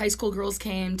 The high school girls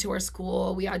came to our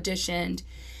school. We auditioned,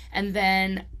 and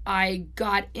then I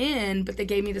got in, but they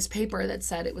gave me this paper that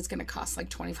said it was going to cost like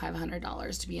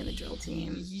 $2,500 to be in the drill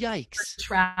team, Yikes.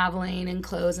 traveling and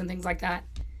clothes and things like that.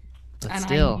 But And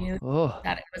still. I knew Oh.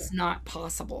 that it was not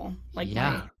possible. Like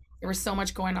Yeah. there was so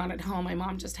much going on at home. My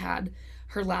mom just had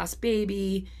her last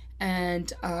baby,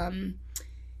 and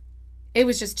it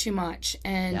was just too much.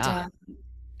 Yeah.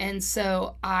 And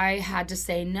so I had to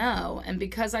say no. And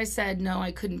because I said no,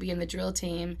 I couldn't be in the drill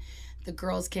team, the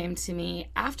girls came to me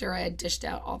after I had dished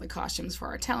out all the costumes for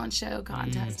our talent show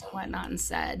contest and whatnot and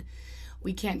said,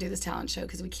 we can't do this talent show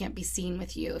because we can't be seen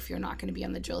with you if you're not going to be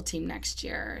on the drill team next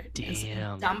year. And so they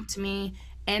Damn. dumped me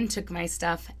and took my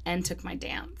stuff and took my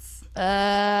dance.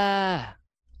 Yikes.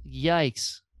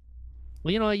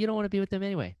 Well, you know what? You don't want to be with them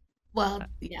anyway. Well,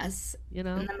 yes. You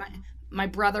know? And then my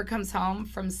brother comes home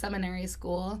from seminary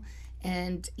school,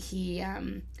 and he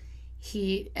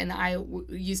and I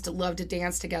used to love to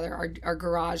dance together. Our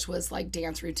garage was like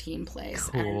dance routine place.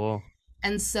 Cool.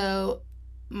 And so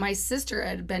my sister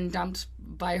had been dumped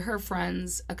by her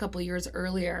friends a couple years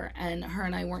earlier, and her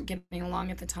and I weren't getting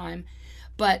along at the time.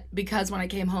 But because when I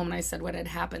came home and I said what had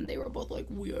happened, they were both like,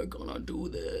 we are gonna do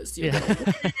this. You're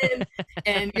gonna win,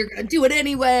 and you're gonna do it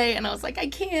anyway. And I was like, I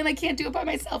can't do it by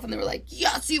myself. And they were like,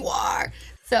 yes, you are.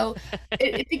 So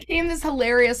it became this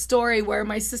hilarious story where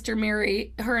my sister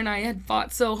Mary, her and I had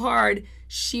fought so hard.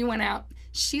 She went out.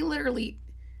 She literally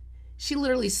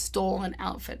stole an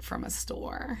outfit from a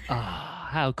store. Oh,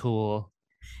 how cool.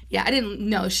 Yeah, I didn't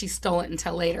know she stole it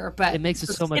until later, but It makes it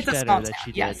so much it's a better small that town,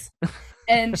 she did. yes.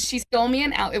 And she stole me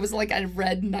an out. It was like a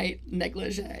red night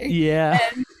negligee. Yeah.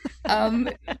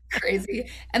 And, crazy.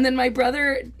 And then my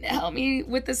brother helped me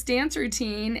with this dance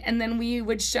routine, and then we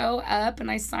would show up, and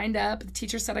I signed up. The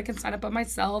teacher said I could sign up by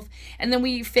myself, and then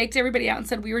we faked everybody out and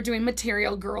said we were doing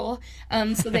Material Girl.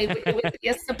 So it would be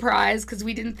a surprise because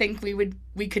we didn't think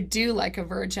we could do Like a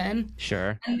Virgin.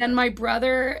 Sure. And then my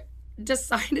brother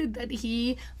decided that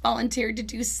he volunteered to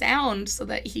do sound so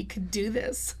that he could do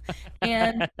this.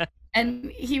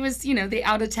 And he was, the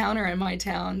out-of-towner in my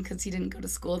town because he didn't go to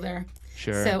school there.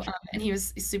 Sure. So, and he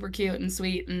was super cute and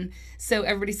sweet. And so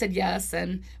everybody said yes.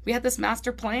 And we had this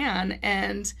master plan.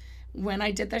 And when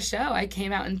I did the show, I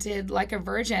came out and did Like a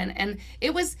Virgin. And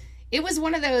it was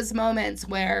one of those moments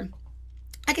where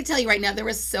I could tell you right now, there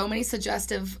was so many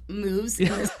suggestive moves in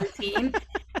this routine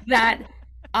that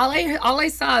all I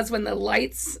saw is when the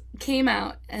lights came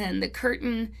out and the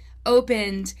curtain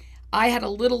opened, I had a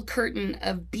little curtain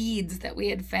of beads that we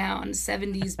had found,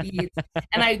 70s beads.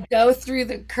 And I go through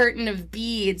the curtain of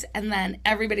beads, and then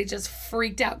everybody just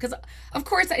freaked out. Because, of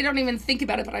course, I don't even think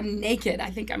about it, but I'm naked. I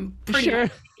think I'm pretty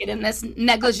naked in this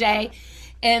negligee.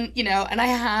 And, and I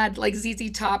had, like,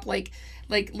 ZZ Top, like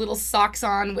little socks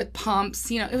on with pumps.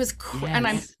 It was and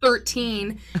I'm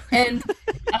 13. And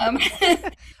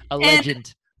a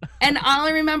legend. And all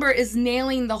I remember is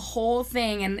nailing the whole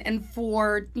thing. And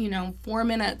for, 4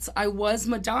 minutes, I was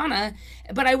Madonna.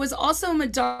 But I was also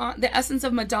Madonna, the essence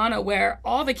of Madonna, where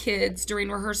all the kids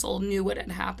during rehearsal knew what had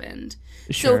happened.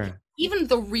 Sure. So even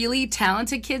the really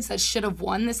talented kids that should have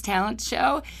won this talent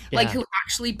show, like who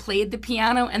actually played the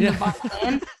piano and the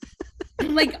violin,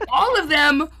 like all of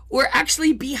them were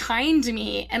actually behind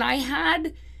me. And I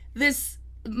had this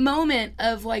moment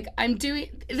of like,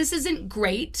 this isn't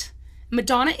great.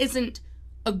 Madonna isn't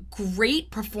a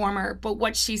great performer, but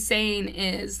what she's saying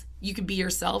is you can be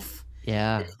yourself.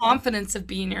 Yeah. The confidence of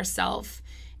being yourself.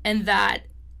 And that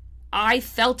I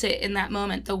felt it in that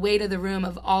moment, the weight of the room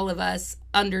of all of us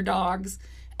underdogs.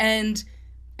 And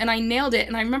I nailed it.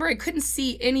 And I remember I couldn't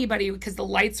see anybody because the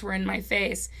lights were in my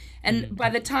face. And by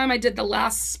the time I did the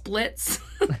last splits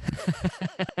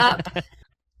up,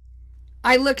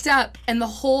 I looked up and the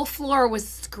whole floor was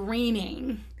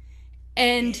screaming.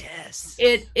 And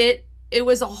it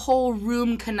was a whole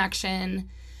room connection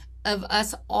of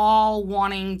us all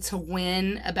wanting to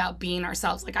win about being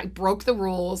ourselves. Like I broke the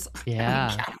rules.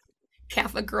 Yeah.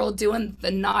 Catholic girl doing the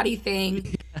naughty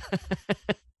thing.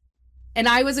 And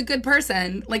I was a good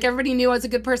person. Like everybody knew I was a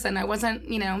good person. I wasn't,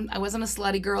 I wasn't a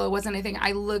slutty girl. It wasn't anything.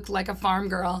 I looked like a farm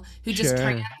girl who just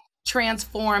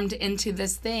transformed into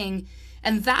this thing.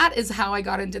 And that is how I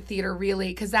got into theater, really,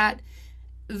 because that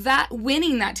that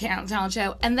winning that talent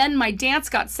show, and then my dance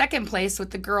got second place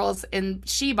with the girls in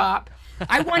She-Bop.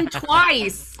 I won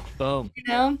twice. Boom. You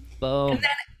know? Boom.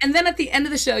 And then at the end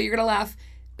of the show, you're going to laugh.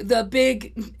 The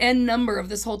big end number of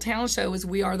this whole talent show was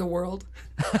We Are the World.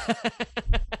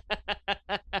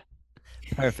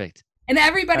 Perfect. And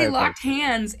everybody locked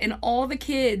hands, and all the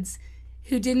kids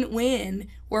who didn't win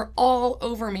were all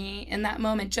over me in that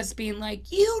moment, just being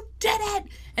like, you did it.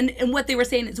 And what they were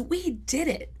saying is, we did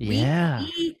it. Yeah.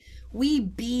 We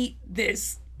beat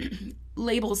this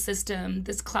label system,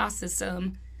 this class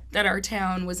system that our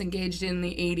town was engaged in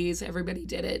the 80s. Everybody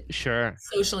did it. Sure.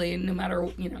 Socially, no matter,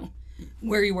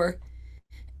 where you were.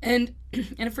 And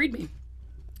it freed me.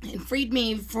 It freed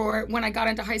me for when I got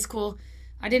into high school.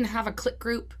 I didn't have a clique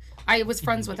group. I was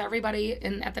friends with everybody,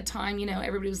 and at the time,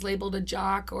 everybody was labeled a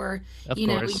jock, or Of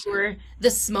course. you were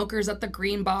the smokers at the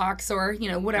green box, or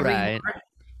whatever Right. you were.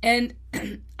 And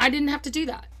I didn't have to do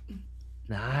that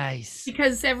Nice.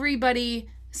 because everybody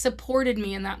supported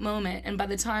me in that moment. And by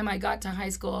the time I got to high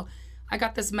school, I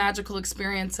got this magical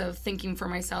experience of thinking for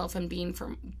myself and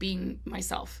being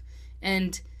myself.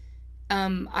 And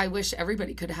I wish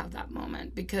everybody could have that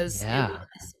moment, because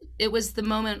it was the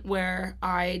moment where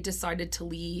I decided to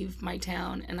leave my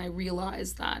town, and I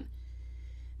realized that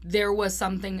there was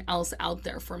something else out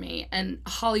there for me. And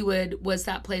Hollywood was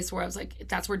that place where I was like, if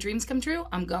that's where dreams come true,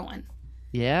 I'm going.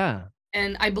 Yeah.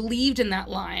 And I believed in that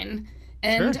line.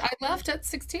 And Sure. I left at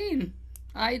 16.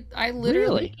 I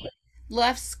literally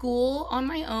left school on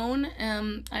my own.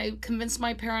 I convinced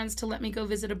my parents to let me go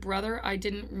visit a brother I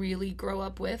didn't really grow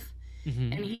up with.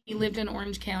 Mm-hmm. And he lived in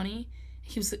Orange County.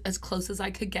 He was as close as I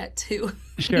could get to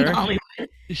Sure. Hollywood.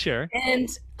 Sure.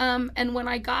 And when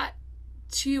I got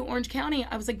to Orange County,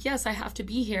 I was like, yes, I have to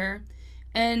be here.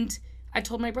 And I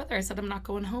told my brother, I said, I'm not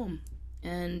going home.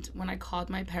 And when I called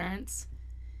my parents,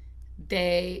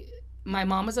 my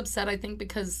mom was upset, I think,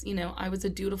 because, I was a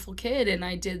dutiful kid, and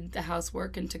I did the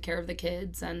housework and took care of the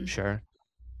kids and Sure.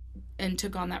 and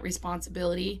took on that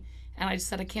responsibility. And I just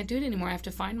said, I can't do it anymore. I have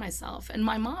to find myself. And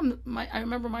my mom, I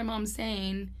remember my mom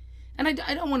saying, and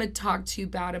I don't want to talk too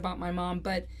bad about my mom,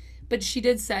 but she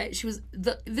did say,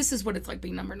 this is what it's like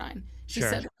being number 9. She Sure.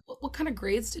 said, what kind of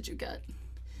grades did you get?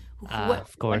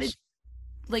 Of course.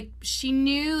 She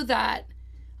knew that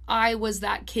I was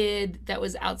that kid that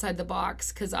was outside the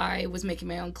box because I was making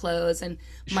my own clothes, and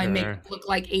my Sure. makeup looked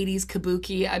like 80s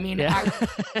kabuki. I mean, Yeah.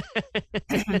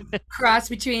 I cross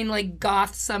between like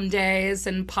goth some days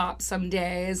and pop some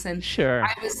days, and Sure.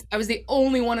 I was the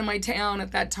only one in my town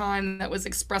at that time that was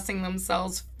expressing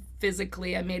themselves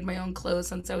physically. I made my own clothes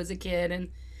since I was a kid,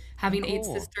 and having 8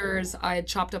 Cool. sisters, I had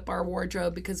chopped up our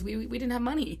wardrobe because we didn't have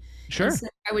money. Sure. And so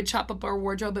I would chop up our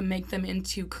wardrobe and make them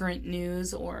into current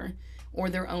news or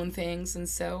their own things. And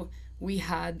so we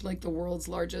had like the world's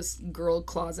largest girl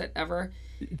closet ever.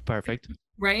 Perfect.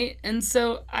 Right. And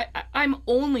so I'm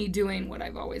only doing what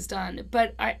I've always done.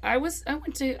 But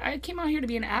I came out here to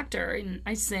be an actor, and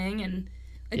I sing and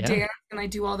I Yeah. dance and I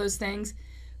do all those things.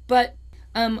 But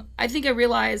I think I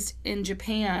realized in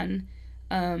Japan,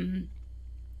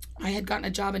 I had gotten a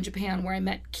job in Japan where I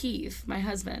met Keith, my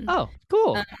husband. Oh,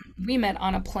 cool. We met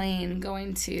on a plane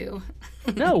going to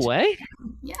No way.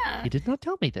 Yeah. You did not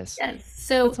tell me this. Yes.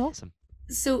 So That's awesome.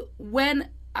 So when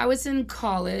I was in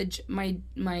college, my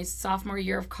sophomore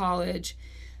year of college,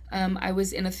 I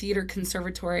was in a theater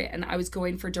conservatory, and I was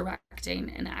going for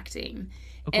directing and acting.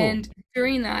 Oh, cool. And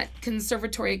during that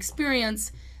conservatory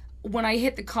experience, when I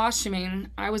hit the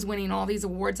costuming, I was winning all these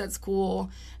awards at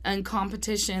school and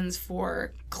competitions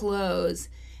for clothes.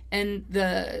 And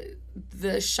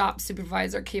the shop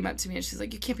supervisor came up to me, and she's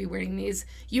like, you can't be wearing these.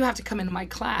 You have to come into my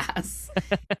class.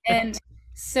 And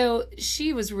so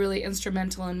she was really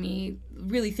instrumental in me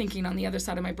really thinking on the other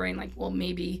side of my brain, like, well,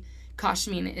 maybe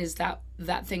costuming is that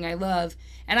thing I love.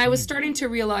 And I was starting to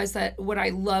realize that what I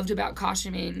loved about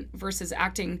costuming versus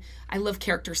acting, I love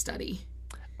character study.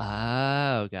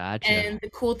 Oh, gotcha. And the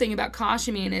cool thing about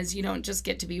costuming is you don't just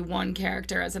get to be one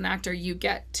character as an actor. You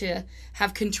get to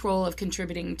have control of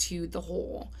contributing to the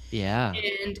whole. Yeah.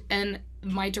 And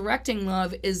my directing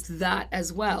love is that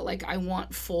as well. Like, I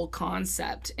want full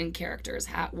concept in characters.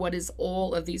 What is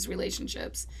all of these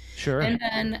relationships? Sure. And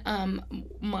then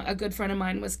a good friend of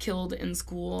mine was killed in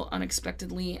school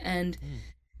unexpectedly, and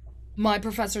my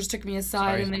professors took me aside.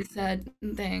 Sorry. And they said,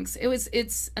 thanks.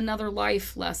 It's another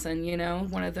life lesson,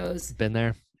 one of those Been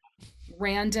there.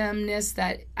 randomness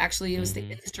that actually was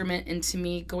the instrument into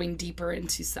me going deeper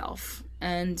into self.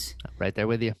 And Right there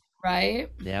with you. right.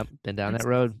 Yep. Been down that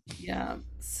road. Yeah.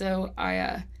 So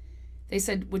they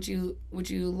said, would you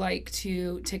like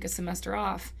to take a semester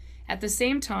off? At the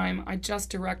same time, I just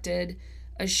directed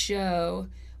a show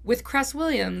with Cress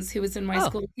Williams, who was in my Oh,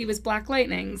 school. He was Black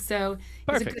Lightning, so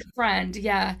he's a good perfect. friend.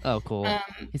 Yeah. Oh, cool.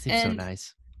 He seems so And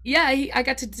nice. yeah, I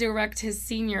got to direct his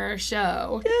senior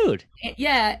show. Dude.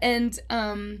 Yeah, and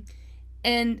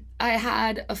I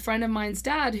had a friend of mine's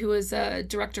dad who was a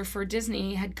director for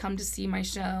Disney had come to see my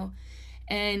show,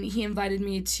 and he invited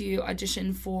me to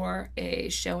audition for a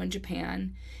show in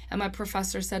Japan. And my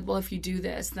professor said, "Well, if you do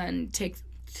this, then take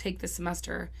the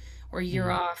semester or a year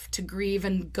off to grieve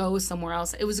and go somewhere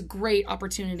else." It was a great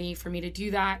opportunity for me to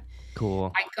do that.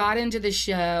 Cool. I got into the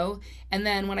show, and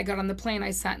then when I got on the plane,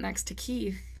 I sat next to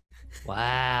Keith,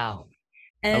 Wow.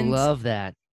 I and love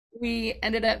that. we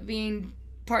ended up being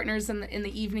partners in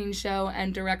the evening show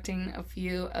and directing a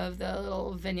few of the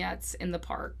little vignettes in the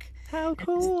park. How His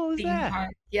cool is theme that?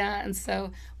 park. Yeah, and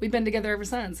so we've been together ever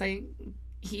since.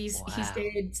 He Wow.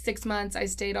 stayed 6 months. I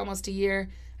stayed almost a year.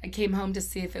 I came home to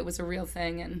see if it was a real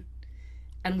thing,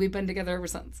 and we've been together ever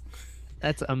since.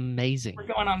 That's amazing. We're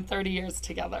going on 30 years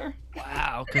together.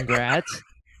 Wow. Congrats.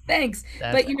 Thanks.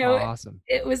 That's But awesome.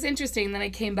 it was interesting. Then I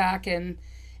came back and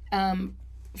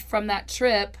from that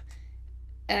trip,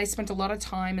 and I spent a lot of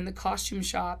time in the costume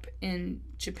shop in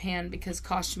Japan because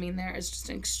costuming there is just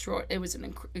it was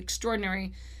an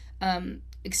extraordinary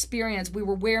experience. We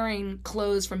were wearing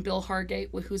clothes from Bill Hargate,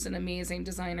 who's an amazing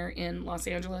designer in Los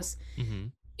Angeles,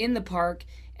 in the park,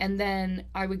 and then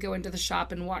I would go into the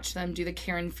shop and watch them do the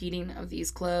care and feeding of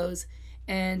these clothes,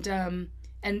 and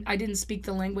I didn't speak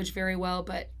the language very well,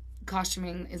 but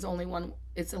costuming is only one.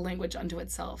 It's a language unto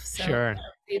itself. So Sure. I was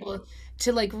able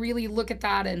to like really look at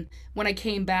that. And when I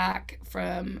came back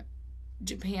from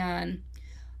Japan,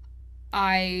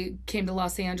 I came to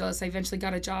Los Angeles. I eventually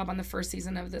got a job on the first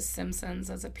season of The Simpsons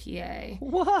as a PA.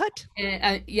 What?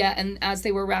 And yeah, and as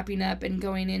they were wrapping up and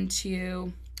going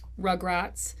into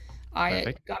Rugrats, I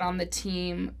Perfect. got on the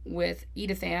team with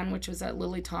Edith Ann, which was a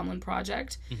Lily Tomlin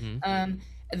project. Mm-hmm.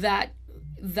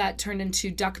 That turned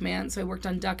into Duckman, so I worked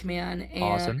on Duckman, and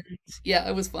Awesome. yeah,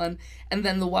 it was fun. And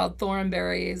then the Wild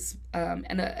Thornberries, and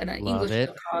an Love English it.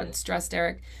 show called Stressed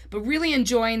Eric. But really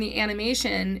enjoying the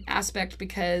animation aspect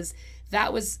because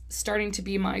that was starting to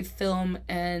be my film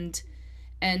and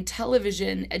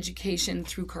television education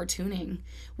through cartooning,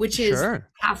 which is Sure.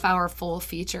 half-hour full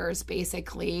features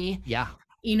basically. Yeah.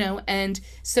 And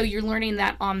so you're learning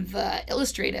that on the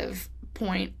illustrative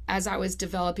point as I was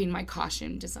developing my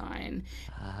costume design.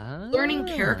 Learning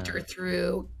character Ah.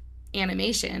 through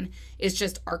animation is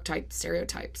just archetype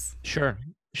stereotypes Sure.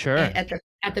 Sure.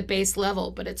 at the base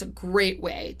level, but it's a great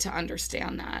way to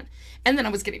understand that. And then I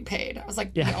was getting paid. I was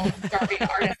like the Yeah. only starving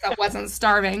artist that wasn't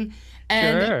starving.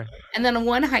 And Sure. and then on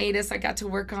one hiatus, I got to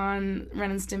work on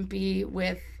Ren and Stimpy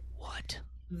with What?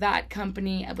 that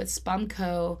company with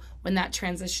Spumco when that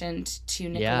transitioned to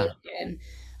Yeah. Nickelodeon.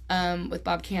 With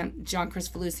Bob Camp, John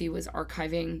Cristofalusi was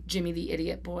archiving Jimmy the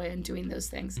Idiot Boy and doing those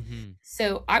things. Mm-hmm.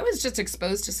 So I was just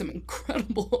exposed to some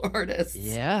incredible artists.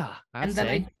 Yeah. And I'd then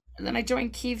say. I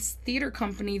joined Keith's theater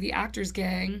company, the Actors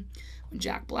Gang, when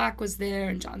Jack Black was there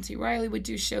and John C. Reilly would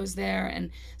do shows there.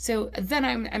 And so then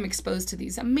I'm exposed to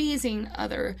these amazing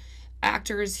other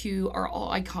actors who are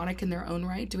all iconic in their own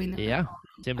right, doing their Yeah. own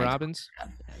Tim iconic Robbins, stuff.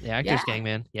 the Actors Yeah, Gang,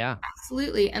 man. Yeah.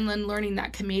 absolutely. And then learning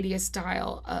that commedia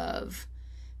style of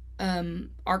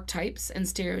archetypes and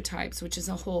stereotypes, which is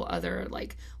a whole other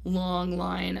like long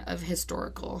line of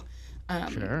historical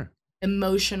Sure.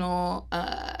 emotional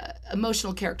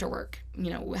character work,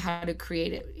 how to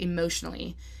create it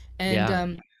emotionally. And Yeah.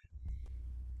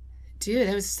 dude,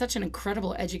 that was such an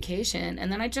incredible education.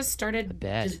 And then I just I started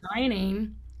bet.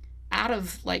 designing out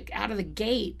of the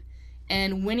gate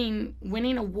and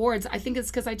winning awards. I think it's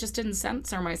because I just didn't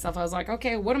censor myself. I was like,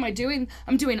 okay, what am I doing?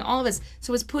 I'm doing all this.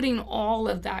 So I was putting all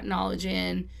of that knowledge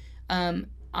in on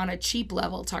a cheap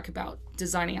level. Talk about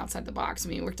designing outside the box. I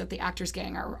mean, we worked at the Actors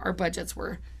Gang. Our budgets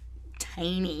were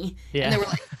tiny. Yeah. And they were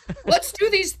like, let's do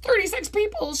these 36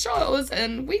 people shows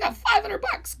and we got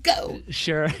 $500. Go.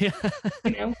 Sure. Yeah.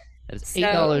 You know? That's So-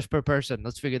 $8 per person.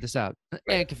 Let's figure this out.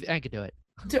 I could do it.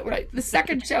 Right. The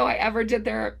second show I ever did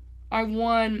there, I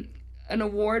won an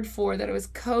award for that I was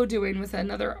co-doing with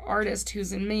another artist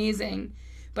who's amazing.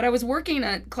 But I was working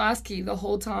at Klasky the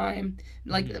whole time,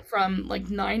 like from like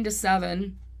 9 to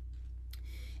 7.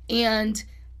 And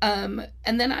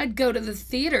then I'd go to the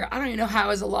theater. I don't even know how I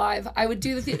was alive. I would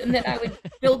do the theater and then I would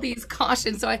build these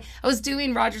costumes. So I was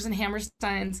doing Rodgers and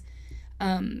Hammerstein's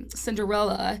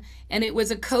Cinderella, and it was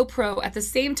a co-pro at the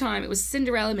same time. It was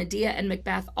Cinderella, Medea, and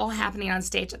Macbeth all happening on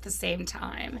stage at the same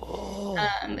time. Oh.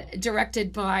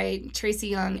 Directed by Tracy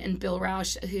Young and Bill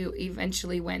Rausch, who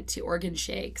eventually went to Organ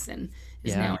Shakes and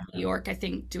is Yeah. now in New York, I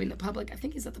think, doing the Public. I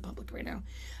think he's at the Public right now.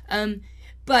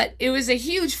 But it was a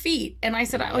huge feat, and I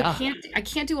said, Yeah. I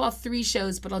can't do all 3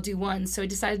 shows, but I'll do one. So I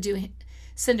decided to do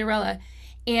Cinderella,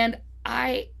 and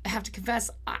I have to confess,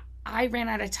 I ran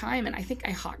out of time, and I think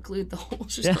I hot glued the whole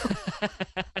show.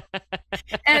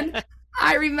 And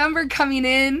I remember coming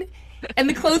in, and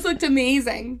the clothes looked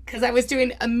amazing because I was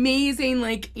doing amazing,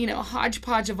 like, you know,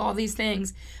 hodgepodge of all these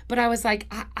things. But I was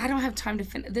like, I don't have time to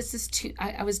finish. This is too.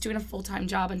 I was doing a full-time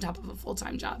job on top of a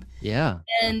full-time job. Yeah.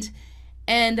 And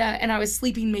I was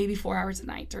sleeping maybe 4 hours a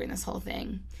night during this whole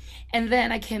thing. And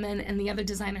then I came in, and the other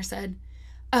designer said,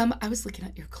 I was looking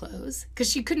at your clothes, because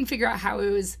she couldn't figure out how it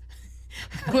was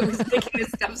making this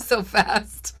stuff so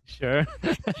fast. Sure.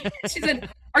 She said,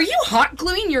 are you hot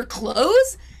gluing your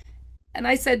clothes? And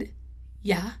I said,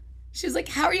 yeah. She was like,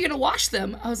 how are you going to wash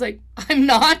them? I was like, I'm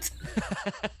not.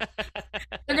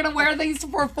 They're going to wear things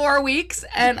for 4 weeks,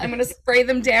 and I'm going to spray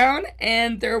them down,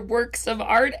 and they're works of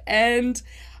art, and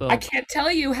I can't tell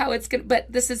you how it's going to,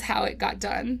 but this is how it got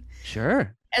done.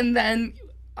 Sure. And then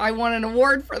I won an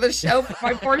award for the show, for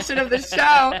my portion of the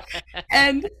show.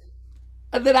 And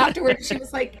then afterwards, she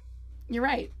was like, you're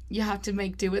right. You have to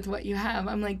make do with what you have.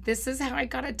 I'm like, this is how I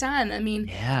got it done. I mean,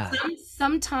 Yeah.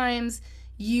 sometimes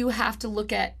you have to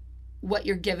look at what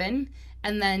you're given,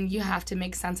 and then you have to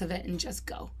make sense of it and just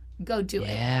go do it.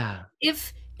 Yeah.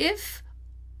 If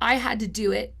I had to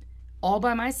do it all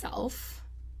by myself,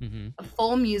 a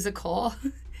full musical,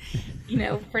 you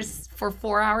know, for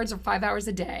 4 hours or 5 hours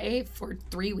a day for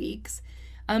 3 weeks,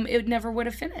 it never would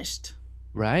have finished.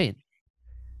 Right.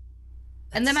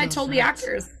 And then That's I so told the nuts.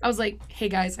 actors, I was like, hey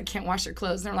guys, I can't wash your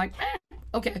clothes. And they're like,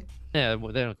 okay. Yeah,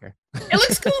 well, they don't care. It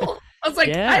looks cool. I was like,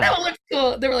 Yeah. I know it looks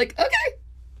cool. They were like, okay.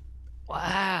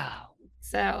 Wow.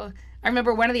 So I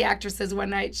remember one of the actresses one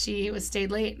night, she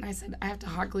stayed late, and I said, I have to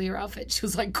hot glue your outfit. She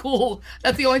was like, cool.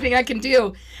 That's the only thing I can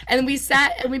do. And we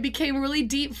sat and we became really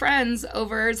deep friends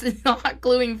over hot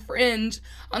gluing fringe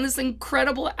on this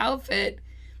incredible outfit.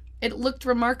 It looked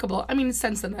remarkable. I mean,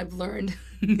 since then I've learned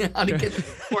how to get the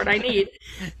support I need.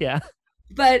 Yeah.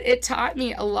 But it taught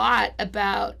me a lot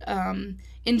about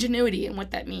ingenuity and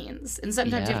what that means. And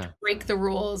sometimes you have to break the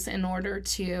rules in order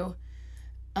to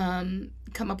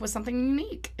come up with something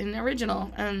unique and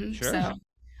original. And Sure. so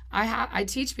I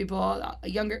teach people,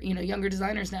 younger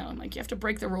designers now. I'm like, you have to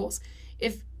break the rules.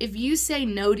 If you say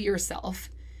no to yourself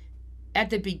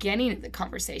at the beginning of the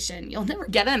conversation, you'll never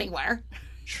get anywhere.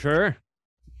 Sure.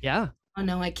 Yeah. Oh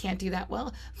no, I can't do that.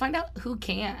 Well, find out who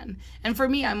can. And for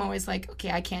me, I'm always like,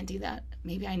 okay, I can't do that.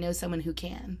 Maybe I know someone who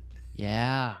can.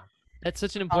 Yeah. That's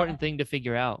such an important thing to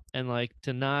figure out, and like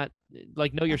to not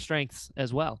like know your strengths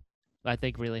as well. I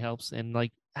think really helps. And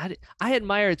like I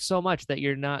admire it so much that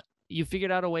you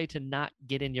figured out a way to not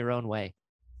get in your own way.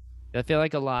 I feel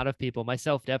like a lot of people,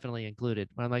 myself definitely included,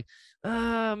 when I'm like,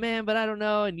 oh man, but I don't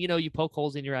know. And you poke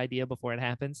holes in your idea before it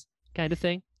happens, kind of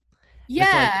thing.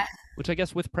 Yeah. Which I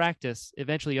guess with practice,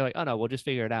 eventually you're like, oh no, we'll just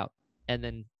figure it out. And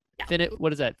then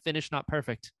what is that? Finish not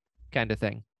perfect kind of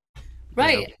thing.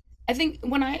 Right. You know? I think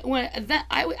when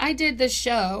I did this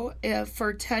show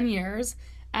for 10 years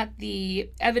at the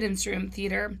Evidence Room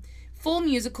Theater, full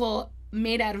musical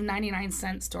made out of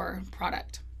 99-cent store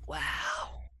product.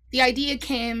 Wow. The idea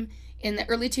came in the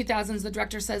early 2000s. The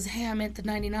director says, hey, I'm at the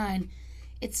 99.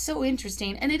 It's so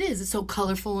interesting, and it is. It's so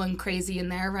colorful and crazy in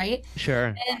there, right?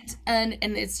 Sure. And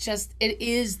it's just, it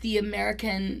is the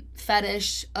American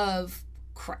fetish of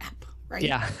crap, right?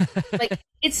 Yeah. Like,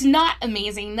 it's not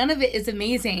amazing. None of it is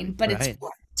amazing, but it's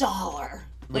for $1.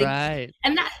 Like, right.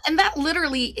 And that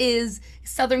literally is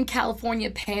Southern California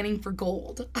panning for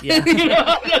gold. Yeah.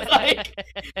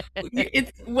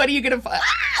 What are you gonna find?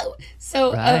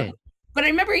 So, right. but I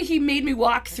remember he made me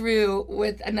walk through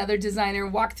with another designer,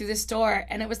 walk through the store,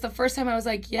 and it was the first time I was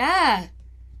like, yeah.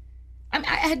 I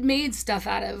had made stuff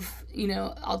out of,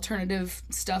 alternative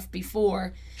stuff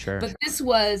before. Sure. But this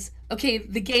was, okay,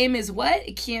 the game is what?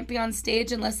 It can't be on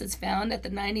stage unless it's found at the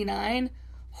 99.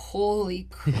 Holy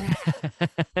crap.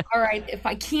 All right, if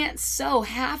I can't sew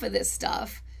half of this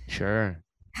stuff. Sure.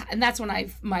 And that's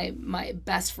when my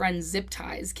best friend zip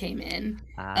ties came in.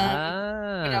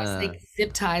 I was like,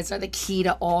 zip ties are the key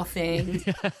to all things.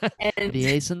 And the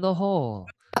ace in the hole.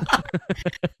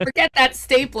 Forget that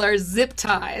stapler. Zip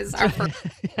ties are for.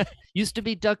 Used to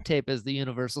be duct tape as the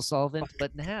universal solvent,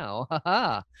 but now,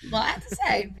 haha. Well, I have to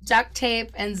say, duct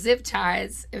tape and zip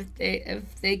ties,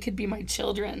 if they could be my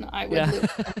children, I would live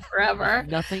with them forever.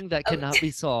 Nothing that cannot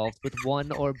be solved with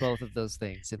one or both of those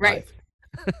things in right. life.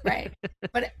 Right.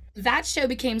 But that show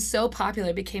became so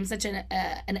popular, became such an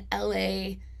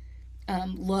LA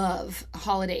love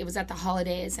holiday. It was at the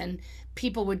holidays, and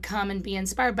people would come and be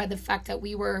inspired by the fact that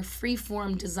we were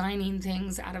freeform designing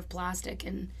things out of plastic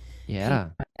and Yeah.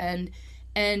 And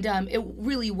it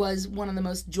really was one of the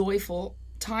most joyful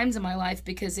times in my life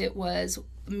because it was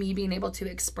me being able to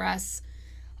express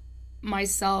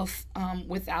myself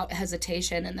without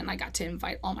hesitation. And then I got to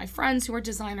invite all my friends who are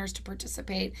designers to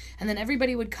participate, and then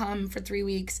everybody would come for 3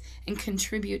 weeks and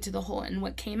contribute to the whole, and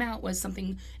what came out was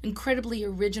something incredibly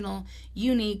original,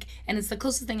 unique, and it's the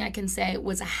closest thing I can say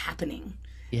was a happening.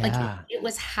 Like Yeah. it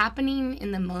was happening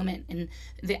in the moment, and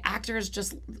the actors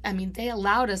just, I mean, they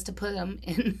allowed us to put them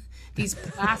in these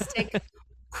plastic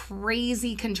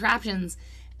crazy contraptions,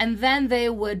 and then they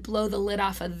would blow the lid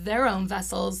off of their own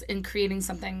vessels in creating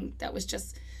something that was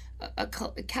just a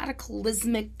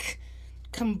cataclysmic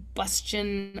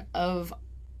combustion of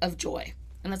joy.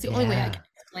 And that's the only way I can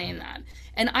explain that.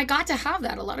 And I got to have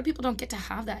that. A lot of people don't get to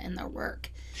have that in their work.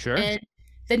 Sure. And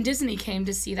then Disney came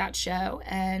to see that show,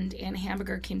 and Ann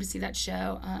Hamburger came to see that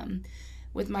show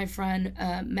with my friend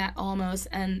Matt Almos,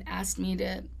 and asked me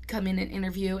to come in and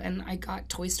interview, and I got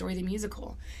Toy Story the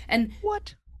musical. And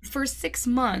What? for 6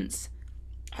 months,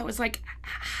 I was like,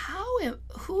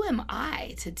 who am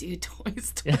I to do Toy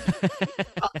Story?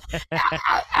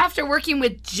 After working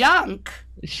with junk.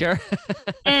 Sure.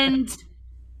 And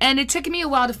it took me a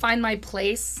while to find my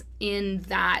place in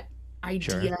that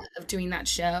idea of doing that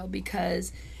show,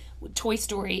 because Toy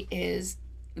Story is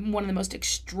one of the most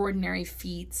extraordinary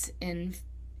feats in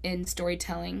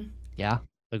storytelling. Yeah,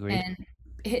 agreed. And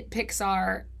hit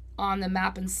Pixar on the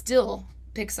map, and still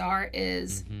Pixar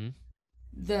is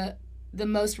the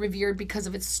most revered because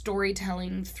of its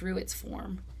storytelling through its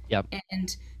form. Yep.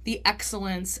 And the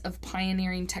excellence of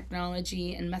pioneering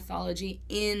technology and mythology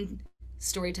in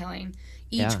storytelling.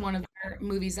 Each one of their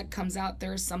movies that comes out,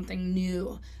 there's something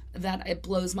new that it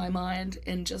blows my mind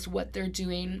in just what they're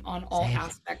doing on all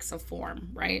aspects of form,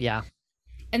 right? Yeah.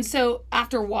 And so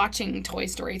after watching Toy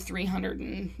Story 300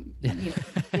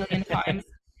 million times,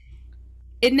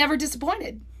 it never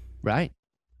disappointed. Right.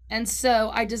 And so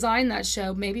I designed that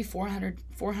show, maybe 400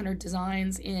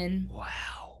 designs in. Wow.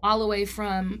 All the way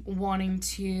from wanting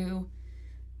to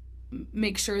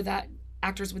make sure that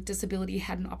actors with disability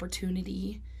had an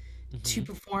opportunity to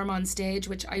perform on stage,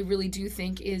 which I really do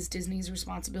think is Disney's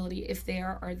responsibility. If they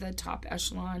are the top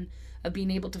echelon of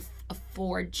being able to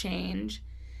afford change,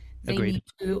 they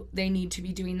need to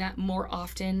be doing that more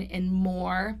often and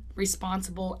more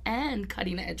responsible and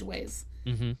cutting edge ways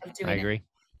of doing it. I agree.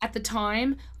 At the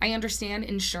time, I understand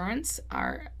insurance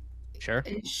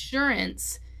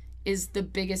is the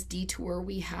biggest detour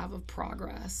we have of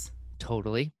progress.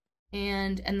 Totally.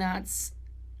 And that's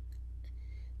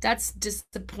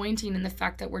disappointing in the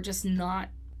fact that we're just not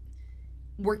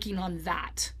working on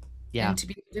that. Yeah. And to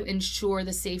be able to ensure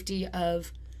the safety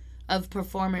of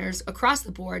performers across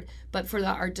the board, but for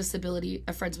that our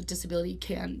friends with disability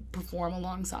can perform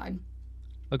alongside.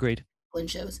 Agreed. In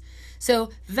shows. So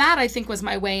that, I think, was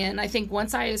my way in. I think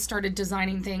once I started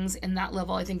designing things in that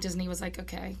level, I think Disney was like,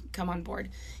 okay, come on board.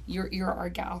 You're our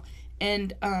gal.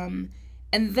 And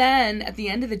then at the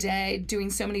end of the day, doing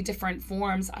so many different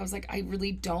forms, I was like, I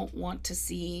really don't want to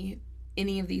see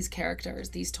any of these characters,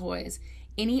 these toys,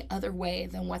 any other way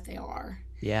than what they are.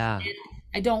 Yeah. And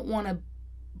I don't want to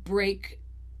break,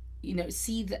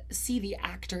 see the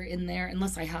actor in there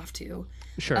unless I have to.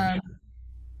 Sure.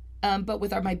 But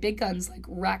with my big guns like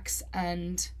Rex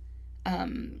and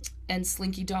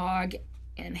Slinky Dog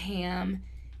and Ham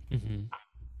and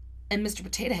Mr.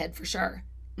 Potato Head for sure.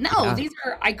 No, these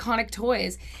are iconic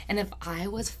toys. And if I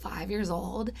was 5 years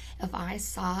old, if I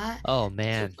saw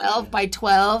 12 by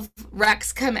 12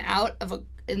 Rex come out of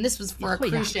and this was for a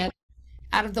cruise ship,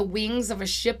 out of the wings of a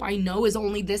ship I know is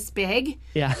only this big.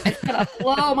 Yeah. It's gonna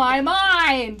blow my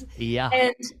mind. Yeah.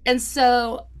 And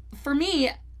so for me,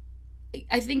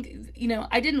 I think,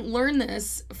 I didn't learn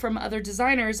this from other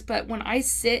designers, but when I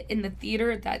sit in the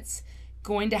theater that's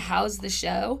going to house the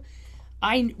show,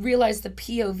 I realize the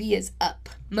POV is up.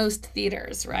 Most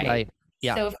theaters, right? Right.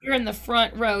 Yeah. So if you're in the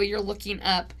front row, you're looking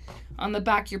up. On the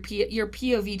back, your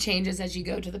POV changes as you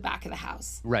go to the back of the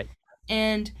house. Right.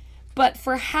 But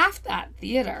for half that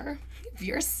theater, if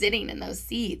you're sitting in those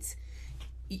seats,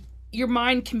 your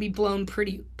mind can be blown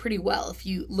pretty well if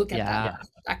you look at that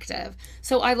perspective.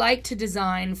 So I like to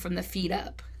design from the feet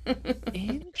up.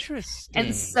 Interesting.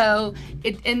 And so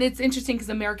it's interesting because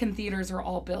American theaters are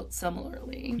all built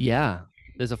similarly. Yeah,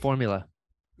 there's a formula.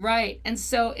 Right. And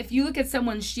so if you look at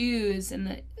someone's shoes,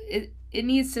 and it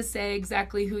needs to say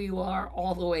exactly who you are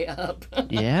all the way up.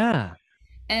 Yeah.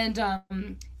 And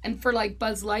for like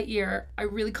Buzz Lightyear, I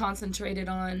really concentrated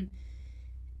on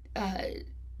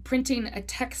printing a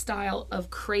textile of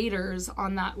craters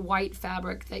on that white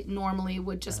fabric that normally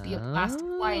would just be a plastic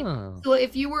white. So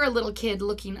if you were a little kid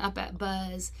looking up at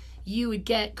Buzz, you would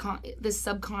get this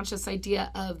subconscious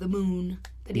idea of the moon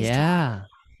that he's talking. Yeah.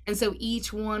 And so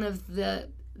each one of the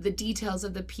details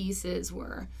of the pieces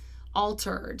were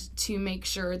altered to make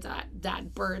sure that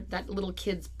that little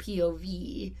kid's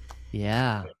POV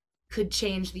Yeah. could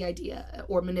change the idea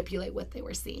or manipulate what they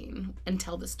were seeing and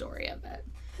tell the story of it.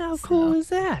 How cool is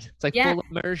that? It's like Yeah. full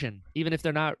immersion, even if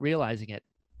they're not realizing it.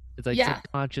 It's like Yeah.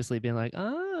 subconsciously being like,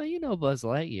 oh, you know Buzz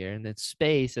Lightyear, and then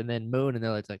space, and then moon, and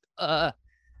they're like,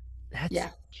 that's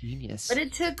Yeah. genius. But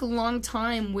it took a long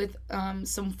time with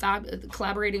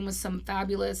collaborating with some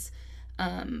fabulous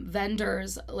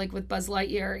vendors. Like with Buzz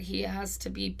Lightyear, he has to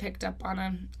be picked up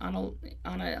on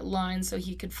a line so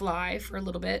he could fly for a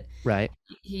little bit. Right.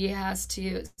 He has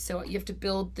to, so you have to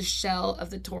build the shell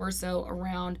of the torso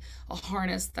around a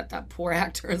harness that poor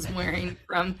actor is wearing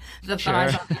from the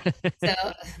thighs. So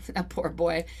that poor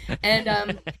boy.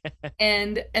 And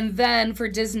then for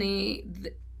Disney,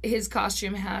 his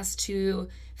costume has to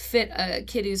fit a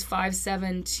kid who's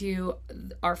 5'7" to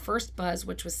our first Buzz,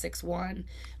 which was 6'1",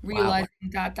 realizing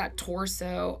that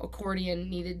torso accordion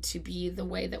needed to be the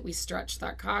way that we stretched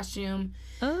that costume.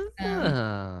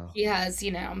 He has,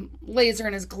 laser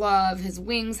in his glove. His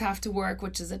wings have to work,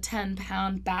 which is a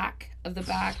 10-pound back of the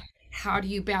back. How do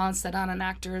you balance that on an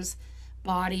actor's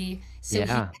body? So he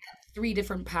had 3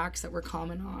 different packs that were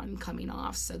coming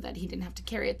off so that he didn't have to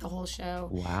carry it the whole show.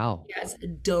 Wow. He has a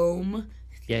dome.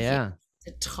 Yeah.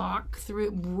 To talk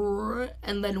through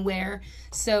and then wear.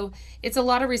 So it's a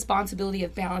lot of responsibility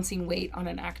of balancing weight on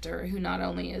an actor who not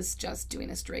only is just doing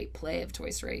a straight play of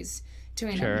Toy Story, he's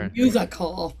doing a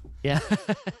musical. Yeah.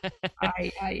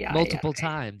 Multiple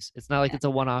times. It's not like it's a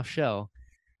one-off show.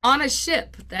 On a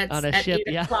ship that's on a at ship,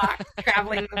 8 o'clock,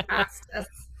 traveling the fastest.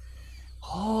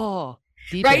 Oh,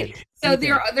 right? So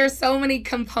there's so many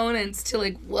components to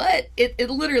like what? It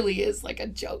literally is like a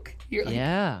joke. You're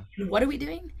like, what are we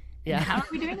doing? And how are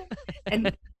we doing it?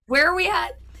 And where are we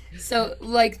at? So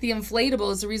like the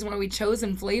inflatables, the reason why we chose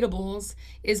inflatables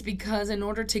is because in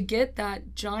order to get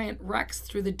that giant Rex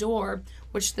through the door,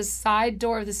 which the side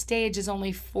door of the stage is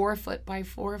only 4 foot by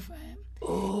 4 foot.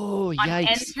 Oh, on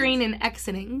yikes. Entering and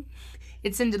exiting,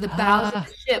 it's into the bows of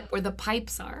the ship where the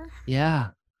pipes are. Yeah.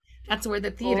 That's where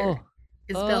the theater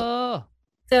is built.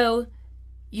 So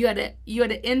you had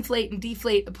to inflate and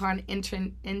deflate upon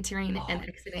entering and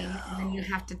exiting, and then you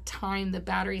have to time the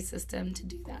battery system to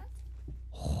do that.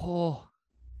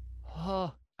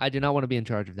 I do not want to be in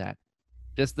charge of that.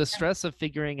 Just the stress of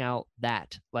figuring out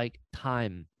that, like,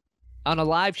 time on a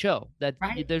live show. That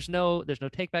there's no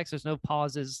takebacks, there's no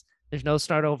pauses, there's no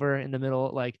start over in the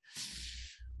middle. Like,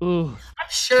 ooh. I'm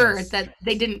sure that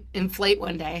they didn't inflate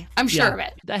one day. I'm sure of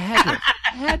it. That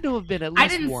had to have been at least I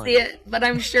didn't see it, but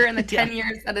I'm sure in the 10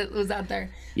 years that it was out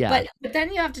there. Yeah. But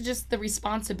then you have to just the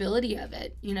responsibility of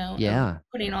it, of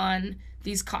putting on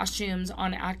these costumes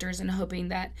on actors and hoping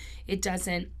that it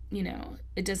doesn't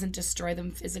destroy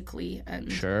them physically and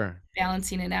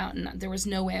balancing it out. And there was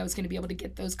no way I was going to be able to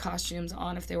get those costumes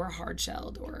on if they were hard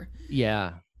shelled or.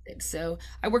 Yeah. So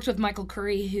I worked with Michael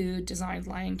Curry, who designed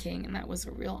Lion King, and that was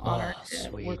a real honor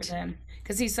to work with him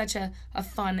because he's such a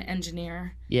fun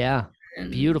engineer. Yeah. And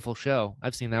beautiful show.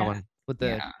 I've seen that one with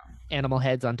the animal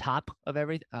heads on top of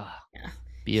everything. Oh,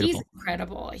 beautiful. He's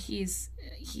incredible. He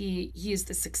is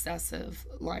the success of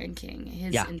Lion King.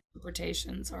 His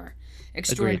interpretations are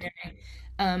extraordinary.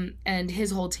 And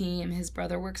his whole team, his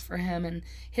brother works for him, and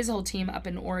his whole team up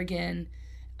in Oregon,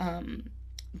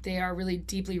 they are really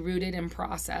deeply rooted in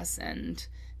process and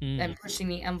pushing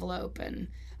the envelope, and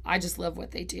I just love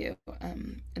what they do.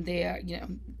 And they are,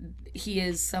 he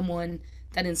is someone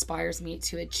that inspires me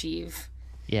to achieve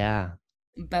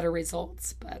better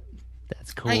results. But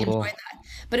that's cool. I enjoy that.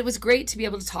 But it was great to be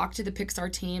able to talk to the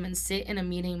Pixar team and sit in a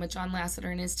meeting with John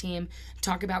Lasseter and his team,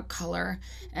 talk about color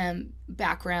and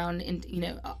background.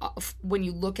 And when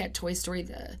you look at Toy Story,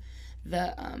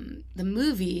 the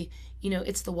movie,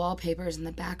 it's the wallpapers and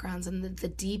the backgrounds and the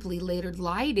deeply layered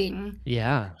lighting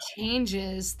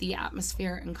changes the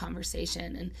atmosphere and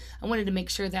conversation. And I wanted to make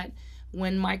sure that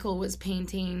when Michael was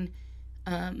painting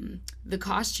the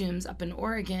costumes up in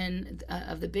Oregon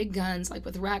of the big guns, like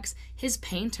with Rex, his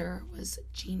painter was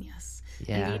genius. And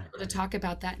being able to talk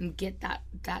about that and get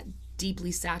that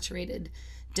deeply saturated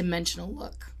dimensional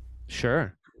look.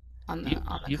 Sure. On the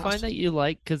you find that you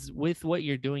like, because with what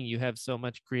you're doing, you have so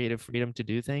much creative freedom to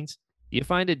do things. Do you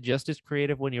find it just as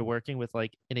creative when you're working with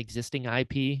like an existing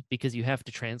IP because you have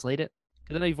to translate it?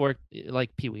 Because I know you've worked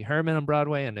like Pee Wee Herman on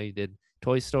Broadway. I know you did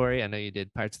Toy Story. I know you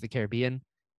did Pirates of the Caribbean.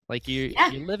 Like you're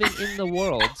living in the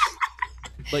worlds,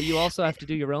 but you also have to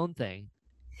do your own thing.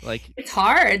 Like, It's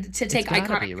hard to it's take gotta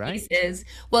be, iconic right? pieces.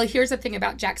 Well, here's the thing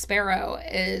about Jack Sparrow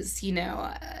is,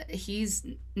 he's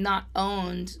not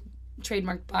owned,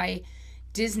 trademarked by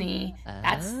Disney.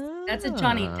 That's a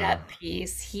Johnny Depp Ah,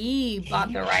 piece. He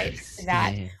bought the rights to that,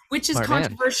 interesting. which is Smart man.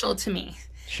 controversial to me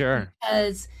Sure.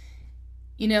 because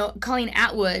Colleen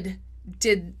Atwood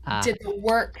Ah, did the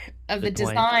work of the good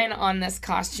point. design on this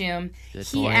costume. Good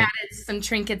He point. added some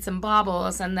trinkets and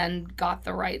baubles and then got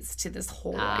the rights to this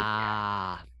whole idea.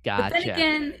 Ah, But then gotcha.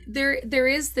 again, there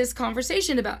is this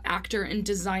conversation about actor and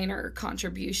designer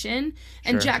contribution,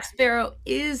 and Sure. Jack Sparrow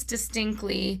is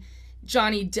distinctly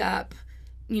Johnny Depp,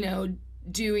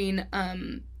 doing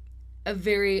a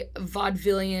very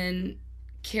vaudevillian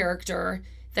character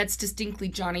that's distinctly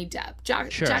Johnny Depp.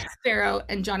 Sure. Jack Sparrow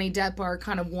and Johnny Depp are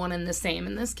kind of one and the same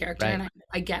in this character, Right. and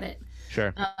I get it.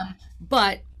 Sure.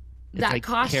 But It's that like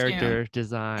costume, character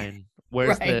design.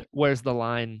 Where's right? the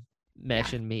line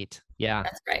mesh Yeah. and meet? Yeah,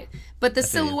 That's right. But the I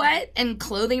feel you. silhouette and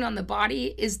clothing on the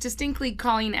body is distinctly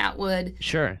Colleen Atwood.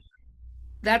 Sure.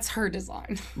 That's her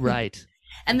design. Right.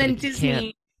 And I feel then like you can't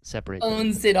Disney separate them.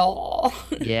 owns it all.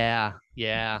 Yeah,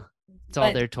 yeah. It's all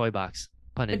But their toy box,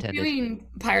 pun but intended. doing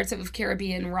Pirates of the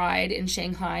Caribbean Ride in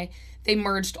Shanghai, they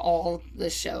merged all the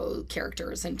show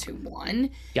characters into one.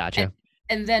 Gotcha.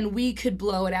 And then we could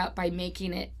blow it out by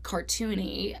making it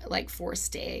cartoony, like for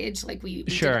stage. Like we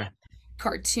did Sure. a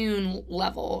cartoon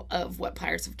level of what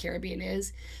Pirates of the Caribbean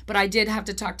is. But I did have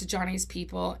to talk to Johnny's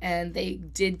people, and they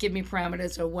did give me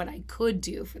parameters of what I could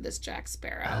do for this Jack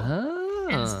Sparrow.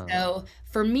 And Oh. so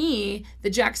for me, the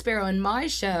Jack Sparrow in my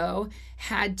show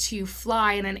had to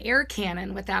fly in an air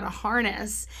cannon without a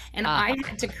harness. And Ah. I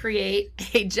had to create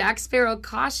a Jack Sparrow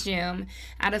costume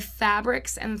out of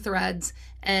fabrics and threads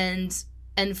and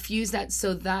fuse that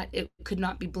so that it could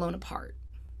not be blown apart.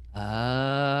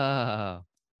 Oh.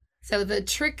 So the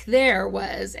trick there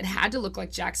was it had to look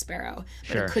like Jack Sparrow,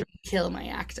 but Sure. it couldn't kill my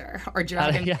actor or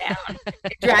drag him Yeah. down,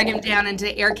 drag him down into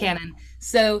the air cannon.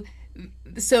 So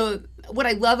what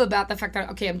I love about the fact that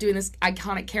okay, I'm doing this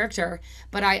iconic character,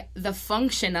 but the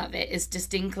function of it is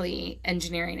distinctly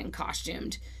engineering and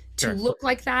costumed to Sure. look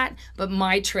like that. But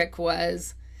my trick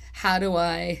was how do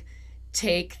I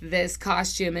take this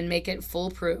costume and make it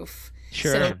foolproof?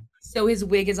 Sure. So his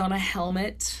wig is on a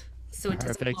helmet, so it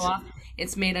doesn't Perfect. blow off.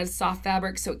 It's made out of soft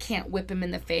fabric, so it can't whip him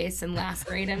in the face and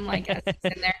lacerate him like as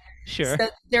he's in there. Sure. So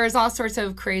there's all sorts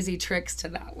of crazy tricks to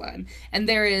that one. And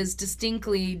there is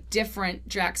distinctly different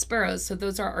Jack Sparrows. So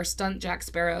those are our stunt Jack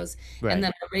Sparrows. Right. And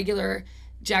then a regular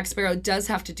Jack Sparrow does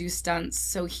have to do stunts.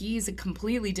 So he's a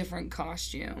completely different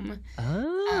costume.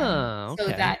 Oh, So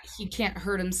okay. that he can't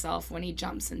hurt himself when he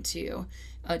jumps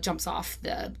off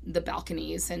the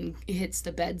balconies and hits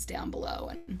the beds down below.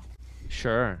 And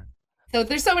Sure. so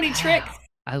there's so many tricks.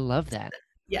 I love that.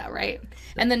 Yeah, right.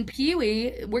 And then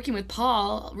Pee-wee, working with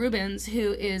Paul Rubens,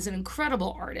 who is an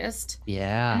incredible artist,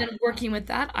 Yeah. and then working with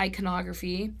that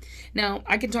iconography. Now,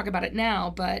 I can talk about it now,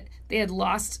 but they had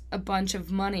lost a bunch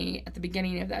of money at the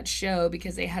beginning of that show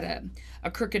because they had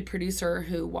a crooked producer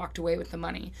who walked away with the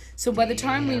money. So by the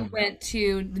time we went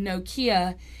to the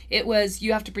Nokia, it was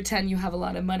you have to pretend you have a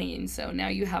lot of money, and so now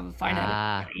you have a finite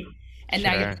amount of money. And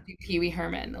now you have Sure. to do Pee Wee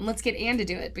Herman. And let's get Ann to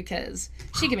do it because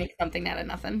she can make something out of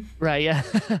nothing. Right, yeah.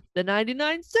 The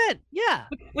 99¢. Yeah.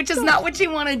 Which is not what you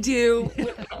want to do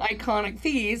with an iconic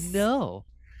piece No.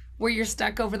 where you're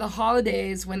stuck over the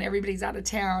holidays when everybody's out of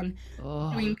town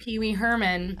Oh. doing Pee Wee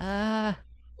Herman Ah.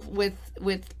 with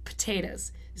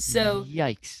potatoes. So,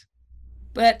 Yikes.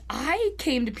 but I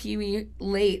came to Pee Wee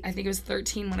late. I think it was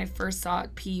 13 when I first saw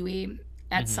Pee Wee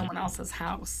at someone else's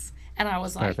house. And I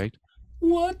was like, Perfect.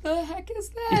 what the heck is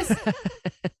this?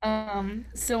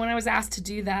 So when I was asked to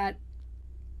do that,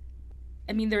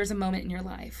 I mean, there's a moment in your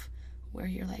life where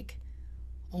you're like,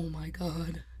 oh my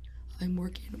God, I'm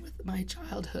working with my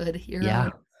childhood hero. Yeah.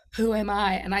 Who am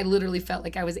I? And I literally felt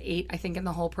like I was 8, I think, in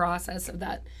the whole process of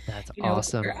that. That's You know,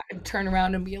 awesome. where I'd turn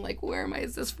around and be like, where am I?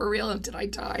 Is this for real? Did I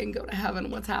die and go to heaven?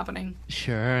 What's happening?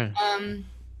 Sure.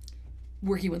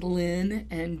 Working with Lynn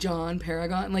and John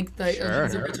Paragon, like these Sure.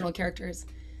 original characters.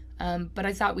 But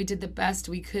I thought we did the best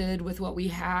we could with what we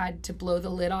had to blow the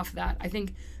lid off that. I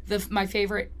think my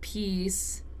favorite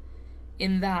piece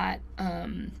in that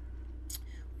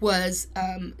was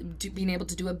being able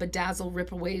to do a bedazzle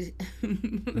rip away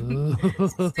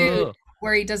suit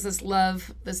where he does this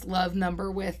love number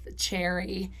with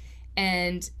Cherry,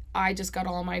 and I just got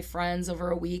all my friends over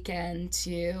a weekend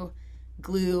to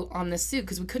glue on the suit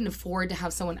because we couldn't afford to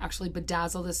have someone actually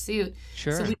bedazzle the suit.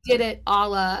 Sure. So we did it a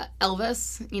la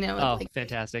Elvis, Oh, like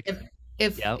fantastic.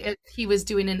 if Yep. he was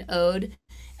doing an ode.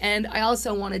 And I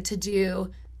also wanted to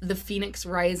do the Phoenix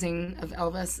Rising of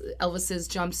Elvis's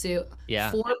jumpsuit Yeah.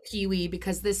 for Pee Wee,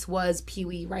 because this was Pee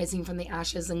Wee rising from the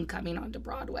ashes and coming onto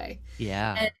Broadway.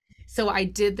 Yeah. And so I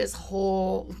did this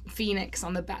whole Phoenix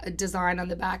on the back, design on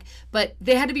the back, but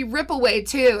they had to be rip away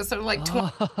too. So like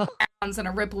 20 Oh, pounds and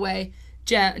a rip away,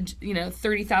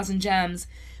 30,000 gems.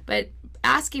 But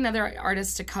asking other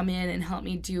artists to come in and help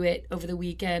me do it over the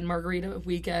weekend, Margarita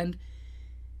weekend,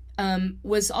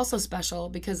 was also special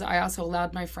because I also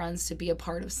allowed my friends to be a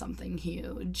part of something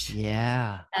huge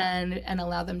yeah. and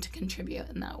allow them to contribute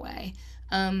in that way.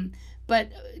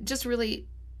 But just really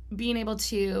being able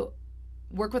to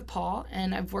work with Paul,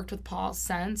 and I've worked with Paul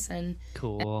since, and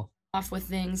Cool. off with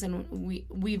things, and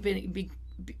we've been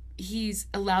he's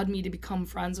allowed me to become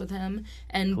friends with him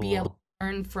and be able to Cool.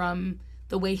 learn from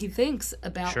the way he thinks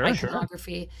about Sure.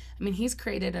 iconography. I mean, he's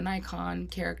created an icon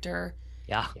character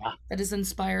Yeah. that has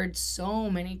inspired so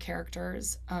many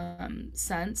characters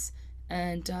since,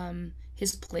 and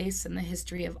his place in the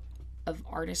history of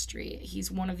artistry. He's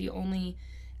one of the only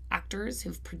actors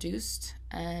who've produced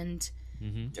and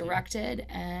directed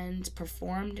and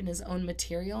performed in his own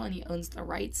material, and he owns the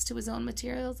rights to his own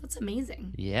materials. That's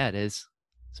amazing. Yeah, it is.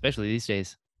 Especially these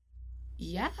days.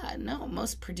 Yeah, no,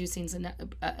 most producings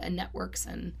and networks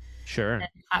and Sure.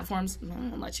 platforms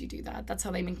won't let you do that. That's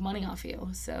how they make money off you.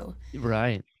 So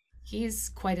Right. he's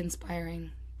quite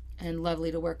inspiring and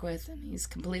lovely to work with, and he's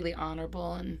completely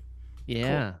honorable and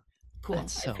Yeah. cool.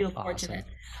 That's I so feel awesome. fortunate.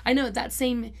 I know that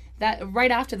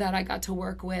right after that, I got to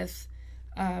work with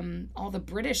all the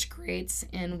British greats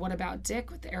in What About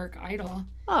Dick with Eric Idle.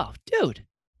 Oh, dude.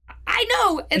 I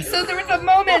know. And so there was a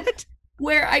moment What?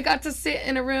 where I got to sit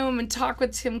in a room and talk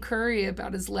with Tim Curry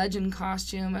about his legend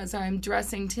costume as I'm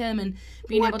dressing Tim, and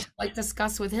being able to like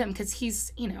discuss with him, because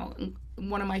he's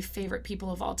one of my favorite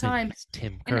people of all time. It's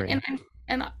Tim And Curry.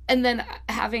 and then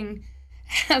having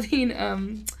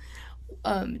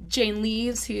Jane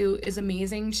Leaves, who is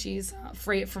amazing. She's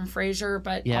from Frasier,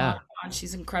 but Yeah. God,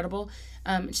 she's incredible.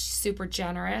 She's super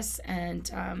generous,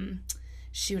 and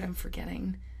shoot, I'm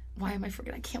forgetting. Why am I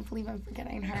forgetting? I can't believe I'm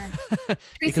forgetting her. Because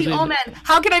Tracy we've- Ullman.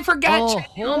 How can I forget Oh,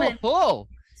 Tracy Ullman? oh,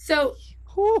 So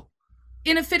oh.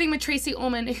 in a fitting with Tracy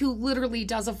Ullman, who literally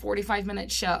does a 45-minute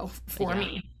show for Yeah.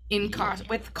 me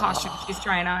with costumes she's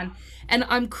trying on, and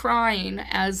I'm crying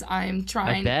as I'm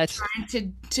trying bet.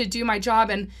 to do my job,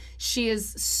 and she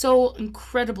is so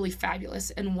incredibly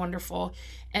fabulous and wonderful,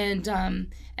 and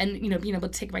being able to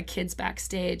take my kids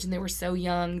backstage, and they were so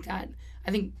young that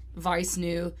I think Vice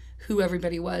knew who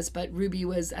everybody was, but Ruby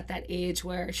was at that age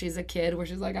where she's a kid, where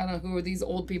she's like, I don't know who these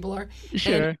old people are.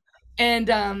 Sure. And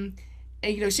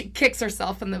she kicks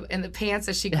herself in the pants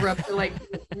as she grew up to like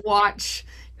watch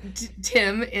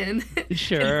Tim in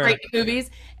Sure. great movies,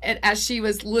 and as she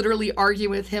was literally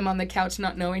arguing with him on the couch,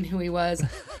 not knowing who he was,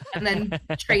 and then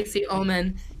Tracy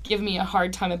Ullman give me a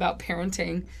hard time about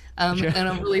parenting, Sure. and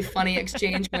a really funny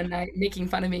exchange one night, making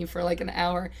fun of me for like an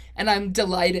hour, and I'm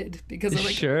delighted because I'm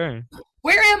like, Sure.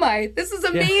 where am I? This is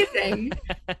amazing.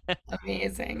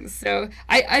 Amazing. So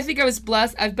I think I was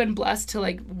blessed. I've been blessed to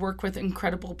like work with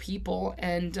incredible people,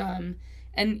 and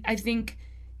I think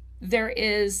there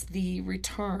is the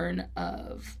return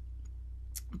of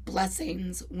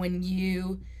blessings when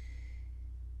you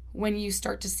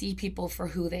start to see people for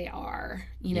who they are.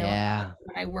 Yeah.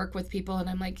 When I work with people and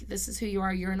I'm like, this is who you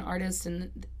are, you're an artist,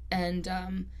 and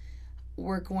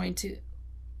we're going to,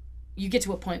 you get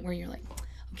to a point where you're like,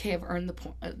 okay,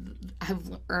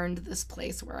 I've earned this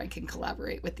place where I can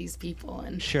collaborate with these people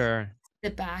and Sure.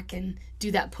 sit back and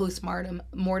do that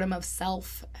mortem of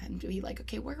self and be like,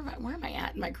 okay, where am I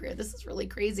at in my career? This is really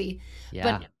crazy.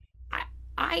 Yeah. But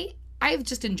I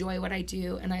just enjoy what I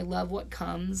do, and I love what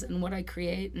comes and what I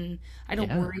create, and I don't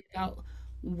Yeah. worry about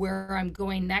where I'm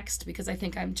going next, because I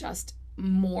think I'm just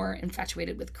more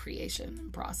infatuated with creation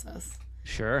and process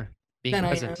Sure. Being than I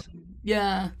am. present.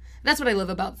 Yeah. That's what I love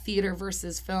about theater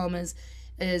versus film is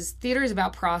theater is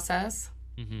about process,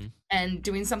 Mm-hmm. and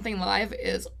doing something live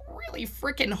is really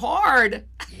freaking hard.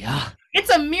 Yeah. It's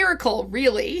a miracle,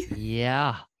 really.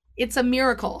 Yeah. It's a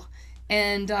miracle.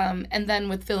 And then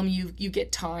with film, you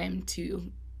get time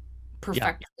to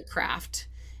perfect the craft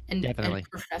and Definitely.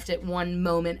 perfect it one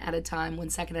moment at a time, 1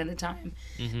 second at a time.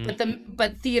 Mm-hmm.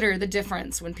 But theater, the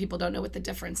difference, when people don't know what the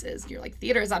difference is, you're like,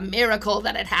 theater is a miracle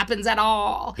that it happens at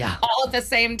all. Yeah. All at the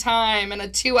same time in a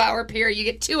 2-hour period. You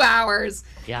get 2 hours.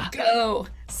 Yeah. Go.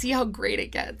 See how great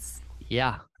it gets.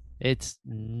 Yeah. It's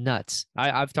nuts.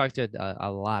 I've talked to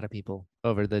a lot of people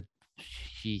over the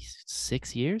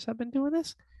 6 years I've been doing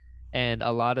this. And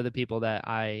a lot of the people that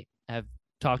I have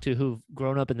talked to who've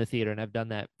grown up in the theater and have done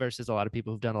that versus a lot of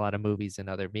people who've done a lot of movies and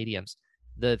other mediums,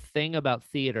 The thing about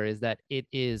theater is that it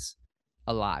is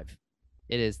alive.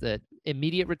 It is the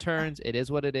immediate returns. It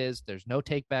is what it is. There's no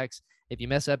takebacks. If you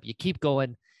mess up, you keep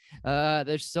going.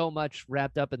 There's so much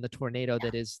wrapped up in the tornado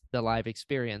that is the live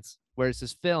experience. Whereas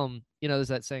this film, there's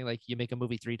that saying like you make a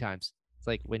movie 3 times. It's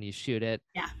like when you shoot it.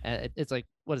 Yeah. It's like,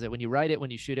 what is it? When you write it,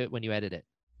 when you shoot it, when you edit it.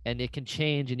 And it can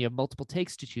change and you have multiple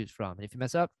takes to choose from. And if you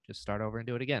mess up, just start over and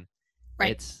do it again.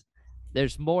 Right.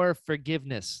 There's more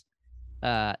forgiveness,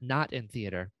 not in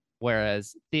theater.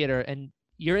 Whereas theater, and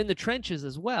you're in the trenches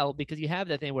as well, because you have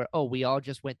that thing where, oh, we all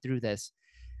just went through this.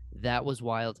 That was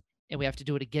wild. And we have to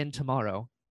do it again tomorrow.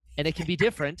 And it can be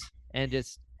different. And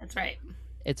that's right.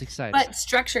 It's exciting. But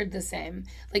structured the same.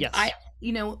 Like yes.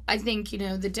 I think,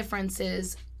 the difference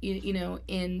is,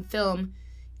 in film,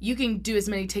 you can do as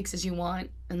many takes as you want,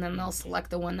 and then they'll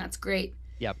select the one that's great.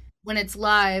 Yep. When it's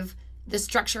live, the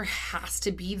structure has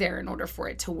to be there in order for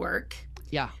it to work.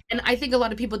 Yeah. And I think a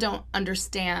lot of people don't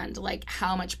understand like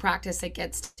how much practice it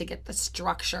gets to get the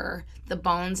structure, the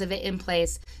bones of it in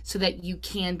place so that you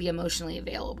can be emotionally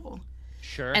available.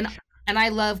 Sure. And I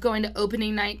love going to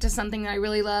opening night to something that I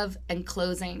really love and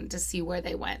closing to see where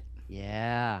they went.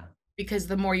 Yeah. Because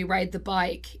the more you ride the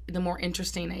bike, the more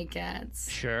interesting it gets.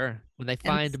 Sure. When they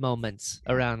find moments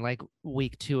around like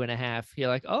week 2.5, you're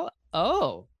like,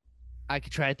 oh, I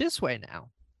could try it this way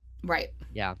now. Right.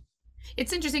 Yeah.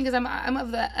 It's interesting because I'm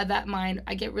of that mind.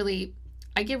 I get really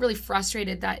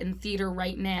frustrated that in theater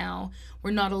right now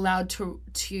we're not allowed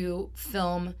to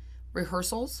film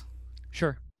rehearsals.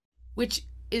 Sure. Which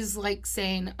is like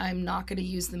saying I'm not going to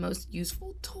use the most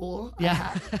useful tool I Yeah.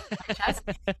 have on my chest.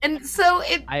 And so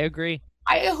I agree.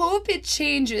 I hope it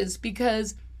changes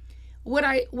because what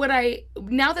I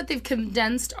now that they've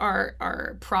condensed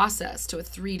our process to a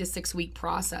 3 to 6 week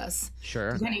process,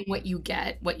 sure, depending what you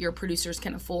get, what your producers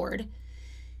can afford,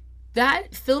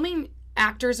 that filming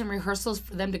actors and rehearsals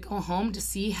for them to go home to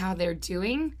see how they're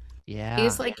doing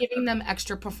is like giving them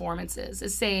extra performances.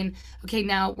 Is saying, okay,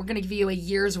 now we're going to give you a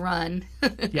year's run.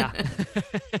 Yeah.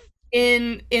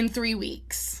 in 3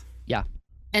 weeks. Yeah.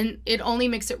 And it only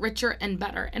makes it richer and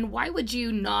better. And why would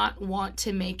you not want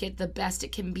to make it the best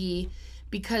it can be?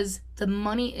 Because the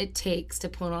money it takes to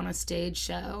put on a stage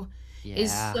show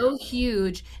is so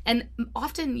huge. And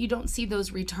often you don't see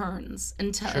those returns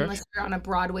unless you're on a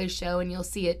Broadway show, and you'll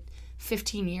see it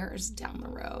 15 years down the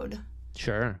road.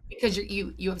 Sure. Because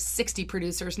you have 60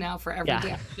 producers now for every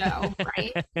damn show,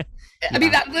 right? Yeah. I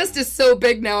mean, that list is so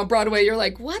big now on Broadway. You're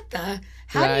like, what the?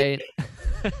 How right. do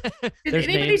you... Did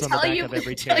anybody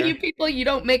tell you people you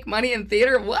don't make money in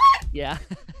theater? What? Yeah.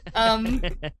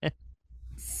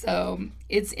 So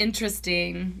it's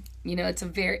interesting.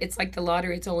 It's like the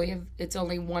lottery. It's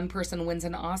only one person wins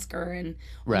an Oscar, and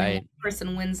one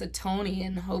person wins a Tony,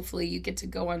 and hopefully you get to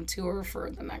go on tour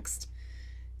for the next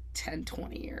 10,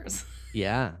 20 years.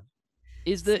 Yeah.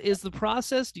 Is the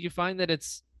process, do you find that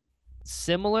it's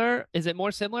similar? Is it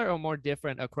more similar or more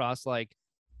different across like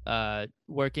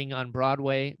working on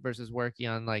Broadway versus working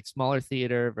on like smaller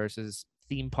theater versus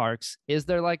theme parks? Is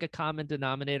there like a common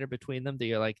denominator between them that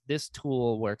you're like, this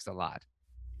tool works a lot,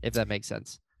 if that makes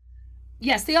sense?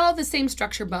 Yes, they all have the same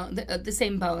structure, the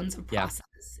same bones of process.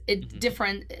 The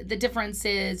difference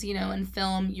is, in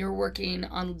film, you're working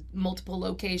on multiple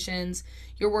locations.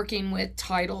 You're working with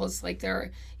titles, like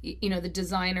the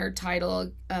designer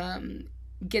title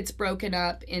gets broken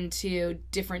up into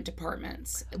different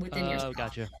departments within your staff.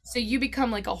 Gotcha. So you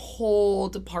become like a whole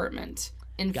department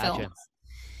in films.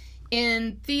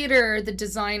 In theater, the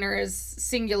designer is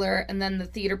singular, and then the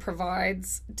theater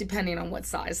provides, depending on what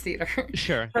size theater,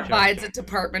 provides a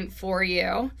department for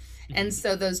you. And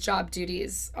so those job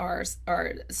duties are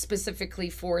specifically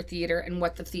for theater and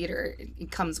what the theater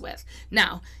comes with.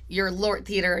 Now, your Lort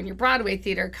Theater and your Broadway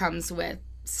theater comes with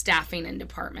staffing and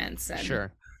departments. And,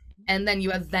 and then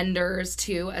you have vendors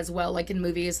too, as well, like in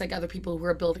movies, like other people who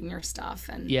are building your stuff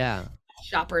and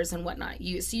shoppers and whatnot.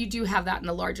 So you do have that in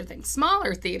the larger thing.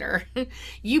 Smaller theater,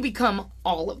 you become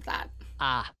all of that.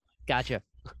 Ah, gotcha.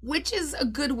 Which is a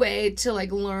good way to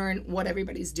like learn what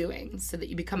everybody's doing so that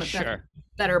you become a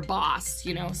better boss,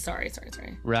 Sorry.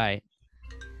 Right.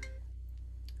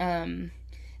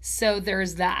 So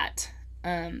there's that.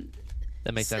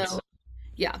 That makes sense.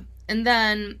 Yeah. And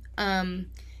then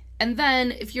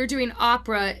if you're doing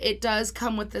opera, it does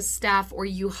come with the staff, or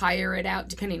you hire it out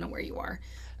depending on where you are.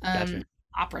 Gotcha.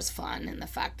 Opera's fun in the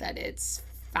fact that it's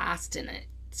fast and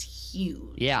it's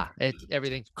huge. Yeah,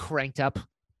 everything's cranked up.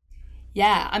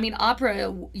 Yeah, I mean,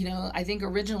 opera, I think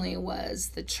originally was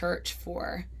the church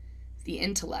for the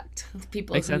intellect.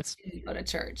 People who go to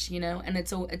church, and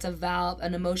it's a valve,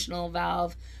 an emotional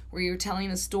valve, where you're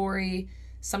telling a story,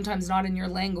 sometimes not in your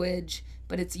language,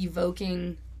 but it's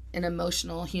evoking an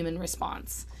emotional human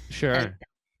response. Sure. And,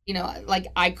 like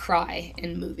I cry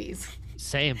in movies.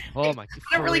 Same. Oh my.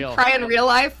 I don't really cry in real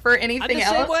life for anything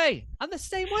else. I'm the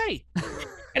same way.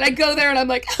 And I go there and I'm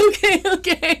like,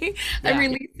 okay. Yeah. I'm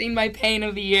releasing my pain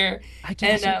of the year. I do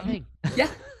the same thing. Yeah.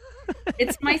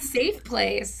 It's my safe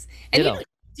place. And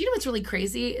you know what's really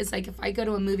crazy is like if I go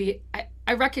to a movie,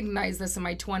 I recognize this in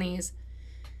my 20s.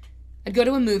 I'd go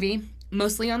to a movie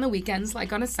mostly on the weekends,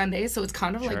 like on a Sunday, so it's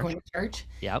kind of like going to church.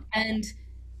 Yep. And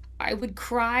I would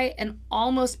cry and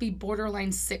almost be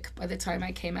borderline sick by the time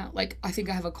I came out. Like, I think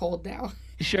I have a cold now.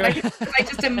 Sure. I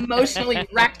just emotionally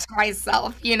wrecked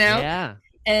myself, Yeah.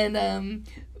 And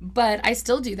but I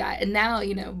still do that. And now,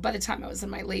 by the time I was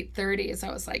in my late 30s,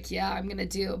 I was like, yeah, I'm going to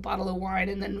do a bottle of wine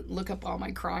and then look up all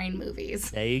my crying movies.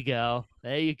 There you go.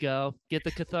 Get the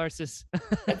catharsis.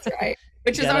 That's right.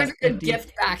 Which is always a good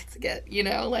gift back to get,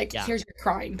 like, here's your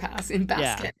crying pass in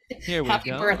basket. Yeah. Here we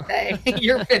Happy go. birthday.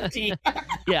 You're 50.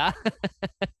 Yeah.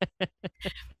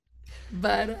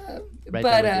 But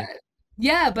I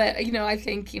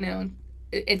think,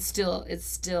 it still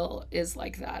is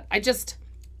like that.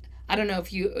 I don't know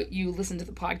if you listen to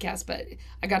the podcast, but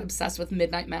I got obsessed with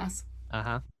Midnight Mass.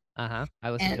 I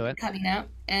listened to it coming out,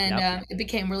 and it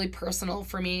became really personal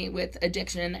for me with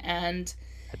addiction and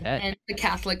the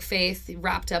Catholic faith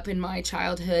wrapped up in my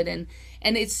childhood, and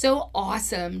it's so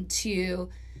awesome to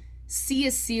see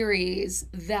a series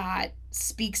that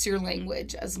speaks your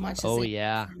language as much as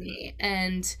it for me,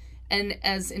 and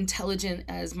as intelligent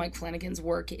as Mike Flanagan's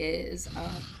work is.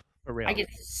 For real. I get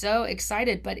so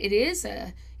excited, but it's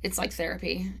like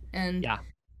therapy, and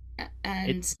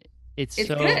it's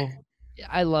so good.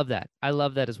 I love that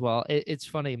as well. It's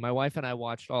funny, my wife and I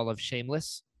watched all of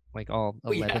Shameless, like all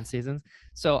 11 seasons,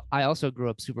 so I also grew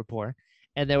up super poor,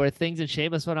 and there were things in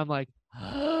Shameless when I'm like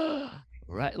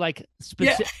right, like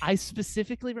I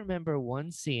specifically remember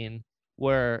one scene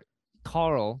where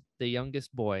Carl, the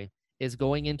youngest boy, is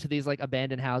going into these like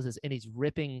abandoned houses and he's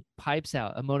ripping pipes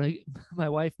out. And my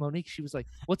wife, Monique, she was like,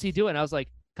 what's he doing? I was like,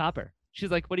 copper. She's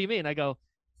like, what do you mean? I go,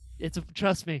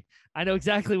 trust me, I know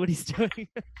exactly what he's doing.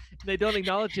 They don't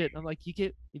acknowledge it. I'm like,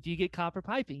 if you get copper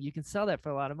piping, you can sell that for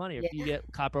a lot of money. Or if you get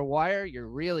copper wire, you're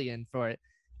really in for it.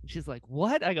 And she's like,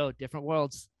 what? I go, different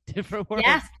worlds.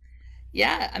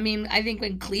 Yeah, I mean, I think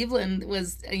when Cleveland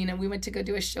was, we went to go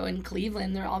do a show in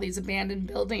Cleveland, there are all these abandoned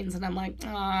buildings, and I'm like,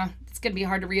 it's going to be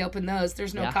hard to reopen those.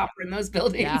 There's no copper in those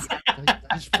buildings. Yeah,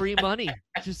 just free money,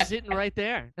 just sitting right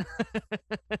there.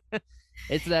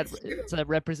 It's that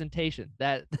representation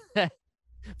that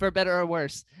for better or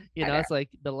worse, it's like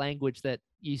the language that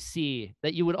you see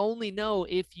that you would only know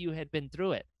if you had been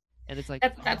through it. And it's like,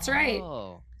 that's right.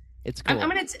 It's cool. I'm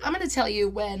gonna tell you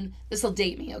when this will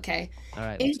date me, okay? All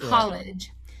right. In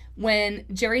college, when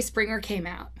Jerry Springer came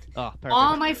out, perfect.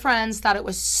 All my friends thought it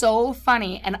was so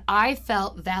funny, and I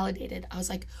felt validated. I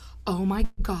was like, oh my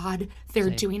God,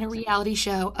 they're doing a reality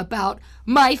show about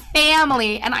my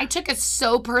family, and I took it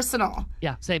so personal.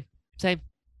 Yeah, same. I'm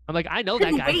like, I know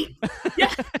that guy.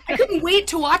 Yeah, I couldn't wait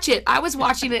to watch it. I was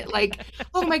watching it like,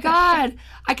 oh my God,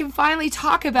 I can finally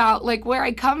talk about like where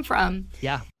I come from.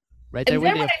 Yeah. Right there and with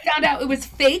then you. when I found out it was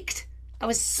faked, I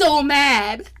was so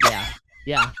mad.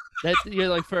 Yeah. You're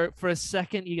like for a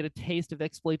second you get a taste of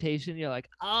exploitation. You're like,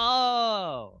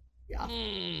 oh, yeah.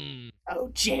 Oh,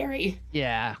 Jerry.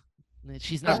 Yeah,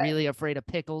 she's not really afraid of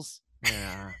pickles.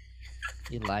 Yeah,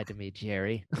 you lied to me,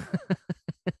 Jerry.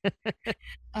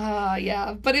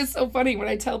 Yeah, but it's so funny when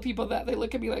I tell people that they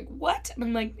look at me like, what? And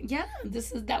I'm like, yeah,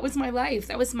 that was my life.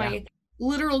 That was my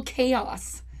literal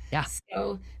chaos. Yeah.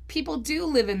 So people do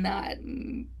live in that.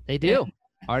 They do.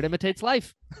 Art imitates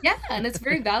life. Yeah, and it's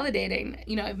very validating.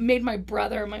 I've made my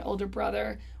older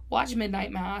brother, watch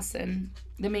Midnight Mass, and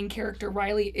the main character,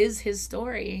 Riley, is his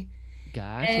story.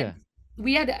 Gotcha. And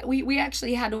we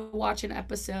actually had to watch an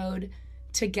episode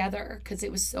together because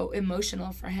it was so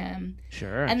emotional for him.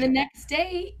 Sure. And the next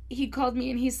day, he called me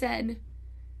and he said,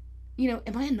 am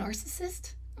I a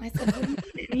narcissist? I said, what do you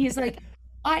mean? And he's like,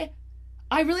 I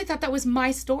really thought that was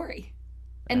my story.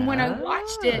 And when I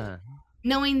watched it,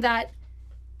 knowing that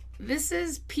this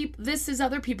is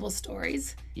other people's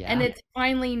stories, and it's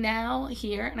finally now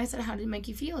here, and I said, how did it make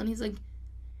you feel? And he's like,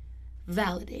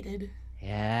 validated.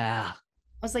 Yeah.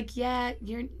 I was like, yeah,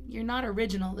 you're not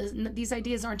original. These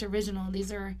ideas aren't original.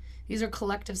 These are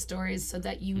collective stories, so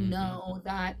that you know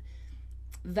that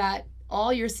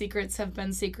all your secrets have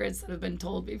been secrets that have been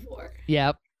told before.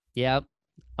 Yep.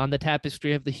 On the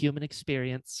tapestry of the human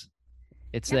experience.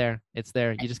 It's there.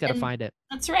 You just got to find it.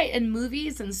 That's right. And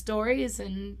movies and stories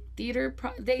and theater,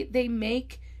 they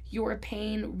make your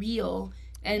pain real,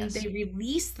 and they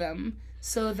release them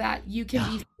so that you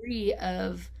can be free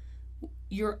of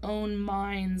your own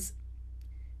mind's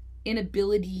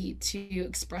inability to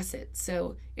express it.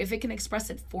 So if it can express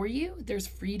it for you, there's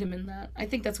freedom in that. I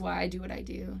think that's why I do what I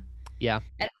do. Yeah.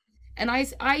 And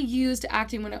I used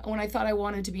acting when I thought I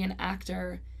wanted to be an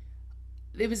actor.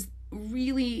 It was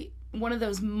really one of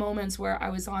those moments where I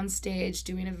was on stage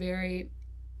doing a very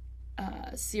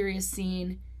serious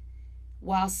scene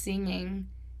while singing,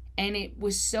 and it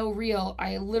was so real.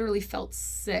 I literally felt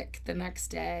sick the next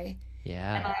day.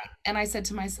 Yeah. And I said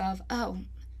to myself, "Oh,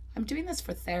 I'm doing this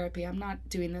for therapy. I'm not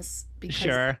doing this because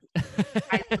Sure.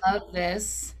 I love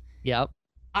this. Yep.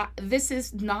 This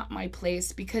is not my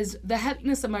place because the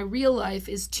heaviness of my real life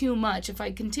is too much. If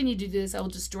I continue to do this, I will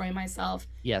destroy myself."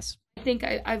 Yes. I think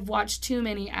I've watched too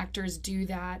many actors do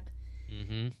that.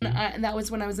 Mm-hmm. And that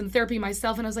was when I was in therapy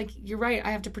myself, and I was like, you're right,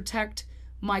 I have to protect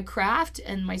my craft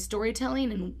and my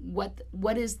storytelling and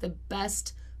what is the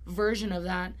best version of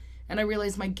that. And I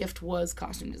realized my gift was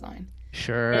costume design.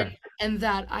 Sure. And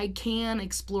that I can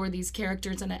explore these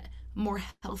characters in a more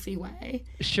healthy way.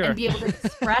 Sure. And be able to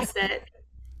express it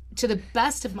to the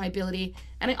best of my ability.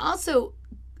 And I also,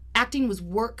 acting was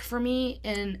work for me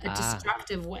in a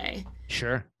destructive way.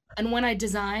 Sure. And when I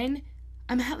design,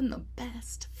 I'm having the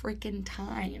best freaking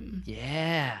time.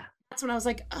 Yeah. That's when I was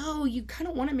like, oh, you kind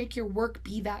of want to make your work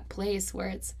be that place where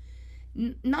it's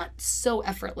not so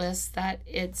effortless that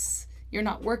you're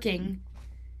not working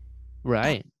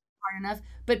Right. hard enough.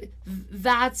 But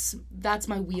that's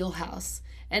my wheelhouse.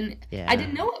 And Yeah. I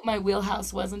didn't know what my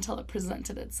wheelhouse was until it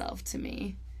presented itself to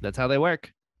me. That's how they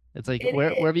work. It's like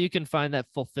wherever you can find that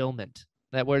fulfillment.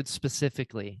 That word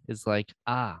specifically is like,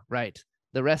 right.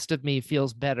 The rest of me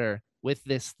feels better with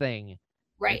this thing.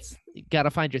 Right. You got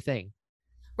to find your thing.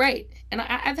 Right. And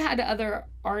I've had other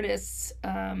artists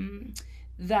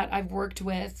that I've worked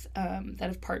with, that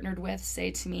have partnered with,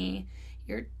 say to me,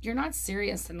 you're not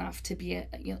serious enough to be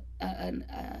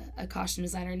a costume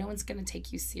designer. No one's going to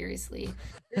take you seriously.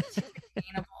 You're too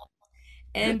attainable.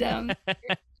 And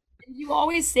you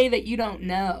always say that you don't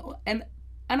know. And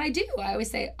I do. I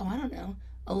always say, I don't know.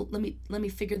 Oh, let me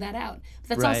figure that out.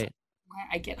 But that's also why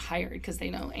I get hired, because they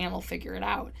know Ann will figure it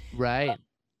out. Right.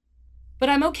 But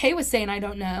I'm okay with saying I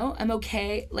don't know. I'm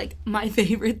okay. Like, my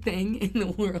favorite thing in the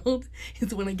world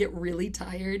is when I get really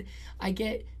tired, I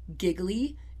get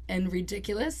giggly and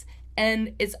ridiculous.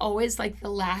 And it's always like the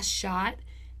last shot.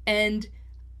 And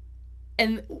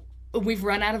we've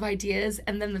run out of ideas.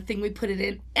 And then the thing we put it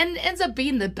in and ends up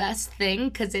being the best thing,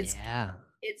 because it's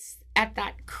at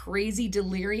that crazy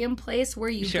delirium place where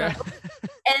you go.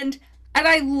 And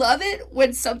I love it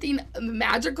when something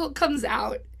magical comes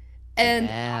out and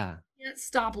I can't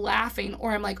stop laughing,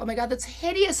 or I'm like, oh my God, that's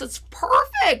hideous. It's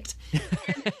perfect.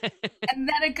 And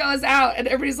then it goes out and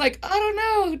everybody's like, I don't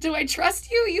know. Do I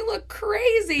trust you? You look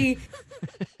crazy.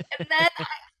 And then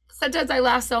sometimes I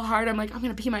laugh so hard. I'm like, I'm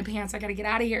going to pee my pants. I got to get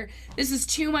out of here. This is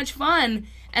too much fun.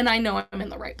 And I know I'm in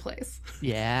the right place.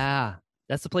 Yeah.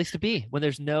 That's the place to be when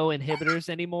there's no inhibitors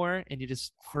anymore and you're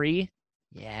just free.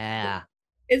 Yeah.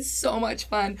 It's so much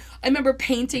fun. I remember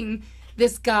painting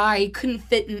this guy. He couldn't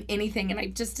fit in anything, and I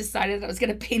just decided I was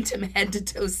going to paint him head to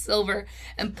toe silver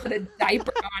and put a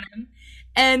diaper on him.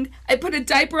 And I put a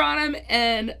diaper on him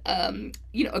and,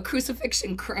 a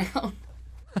crucifixion crown.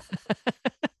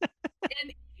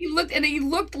 And he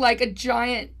looked like a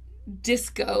giant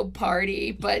disco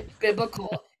party, but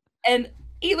biblical. And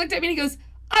he looked at me and he goes,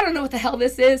 I don't know what the hell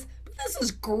this is, but this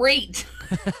is great.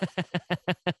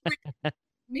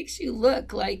 Makes you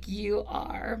look like you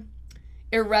are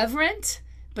irreverent,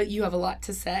 but you have a lot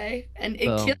to say. And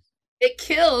it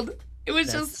killed. It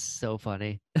was just so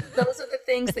funny. Those are the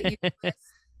things that you miss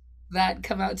that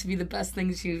come out to be the best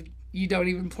things you don't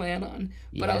even plan on.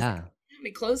 But I was like, I have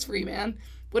any clothes for you, man.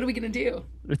 What are we gonna do?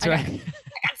 That's I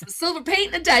got some silver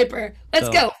paint and a diaper. Let's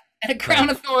go. And a crown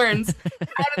of thorns.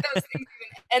 How did those things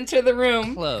even enter the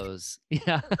room? Clothes.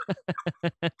 Yeah.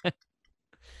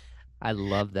 I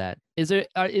love that. Is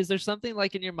there something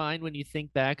like in your mind when you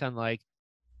think back on, like,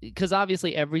 because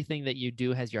obviously everything that you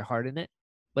do has your heart in it,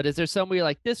 but is there somewhere you're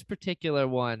like, this particular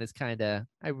one is kind of,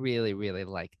 I really, really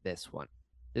like this one,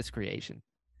 this creation?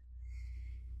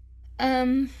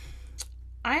 I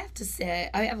have to say,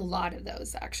 I have a lot of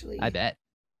those, actually. I bet.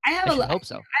 I have a lot. Hope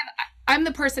so. I'm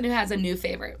the person who has a new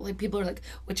favorite. Like, people are like,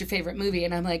 what's your favorite movie?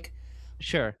 And I'm like,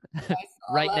 sure.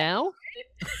 Right now?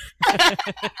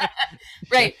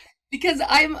 Right. Because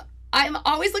I'm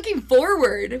always looking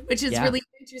forward, which is really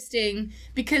interesting,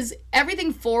 because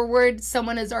everything forward,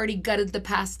 someone has already gutted the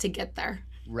past to get there.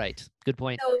 Right. Good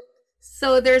point.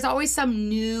 So there's always some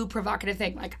new provocative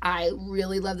thing. Like, I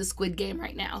really love the Squid Game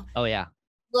right now. Oh, yeah.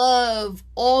 love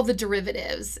all the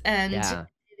derivatives, and Yeah.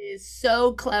 it is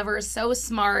so clever, so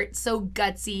smart, so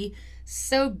gutsy,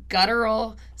 so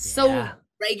guttural, so Yeah.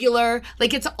 regular.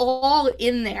 Like it's all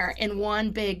in there in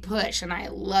one big push, and I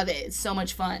love it. It's so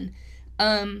much fun.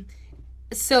 Um,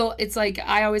 so it's like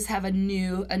I always have a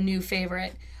new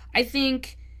favorite. I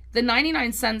think the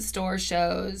 99-cent store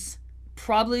shows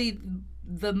probably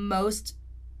the most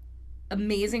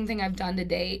amazing thing I've done to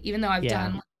date, even though I've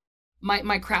Yeah. done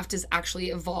my craft has actually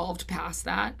evolved past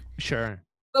that. Sure.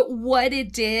 But what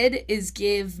it did is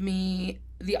give me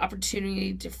the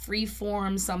opportunity to free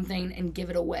form something and give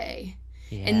it away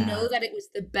and Yeah. know that it was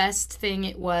the best thing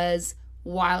it was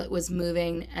while it was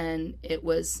moving and it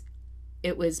was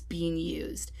being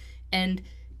used. And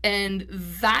and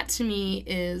that to me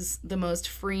is the most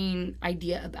freeing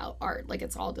idea about art. Like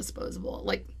it's all disposable.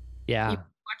 Like you Yeah.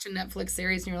 watch a Netflix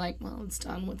series and you're like, well, it's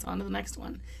done. What's on to the next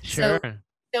one? Sure.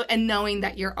 So and knowing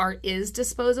that your art is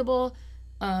disposable,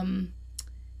 um,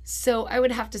 so I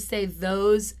would have to say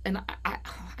those, and I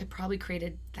probably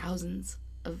created thousands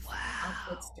of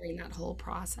outfits Wow. during that whole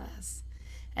process.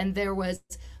 And there was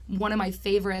one of my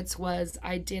favorites was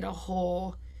I did a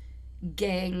whole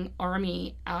gang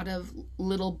army out of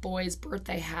little boys'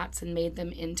 birthday hats and made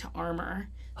them into armor.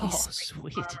 These Oh,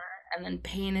 straight sweet. armor, and then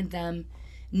painted them,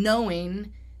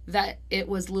 knowing that it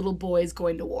was little boys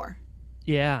going to war.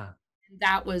 Yeah.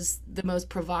 That was the most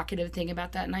provocative thing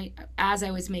about that night. As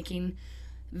I was making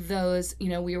those,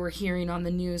 we were hearing on the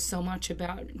news so much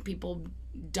about people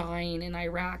dying in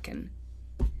Iraq, and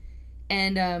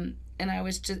I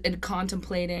was just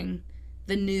contemplating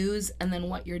the news and then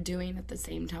what you're doing at the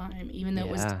same time, even though it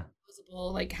was Yeah.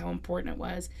 disposable, like how important it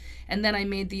was. And then I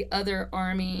made the other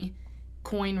army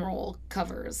coin roll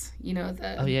covers.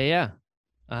 Oh, yeah, yeah.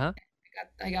 Uh-huh.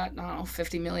 I got, I don't know,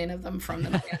 50 million of them from the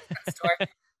 99-cent store.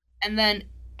 And then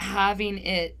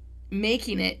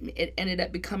making it ended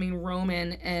up becoming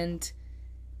Roman, and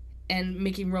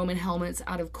making Roman helmets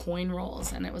out of coin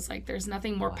rolls. And it was like, there's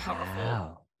nothing more powerful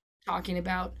Wow. talking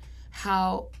about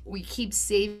how we keep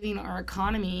saving our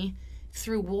economy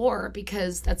through war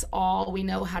because that's all we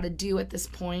know how to do at this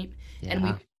point. And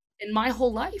Yeah. in my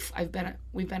whole life,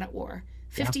 we've been at war.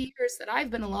 Yeah. 50 years that I've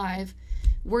been alive,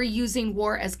 we're using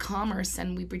war as commerce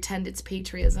and we pretend it's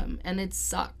patriotism, and it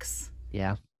sucks.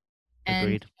 Yeah. And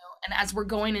Agreed. and as we're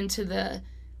going into the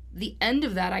end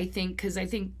of that, I think, because I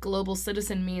think global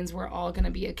citizen means we're all going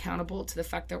to be accountable to the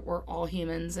fact that we're all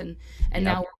humans, and Yep.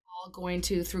 now we're all going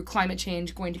to, through climate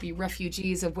change, going to be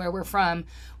refugees of where we're from.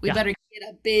 We Yeah. better get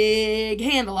a big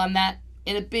handle on that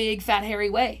in a big fat hairy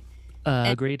way. And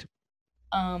Agreed.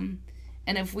 um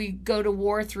and if we go to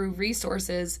war through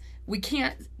resources, we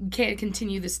can't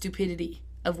continue the stupidity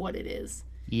of what it is.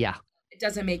 Yeah. It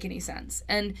doesn't make any sense.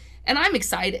 And I'm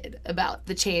excited about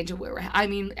the change of where we're I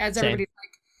mean, as Same. everybody's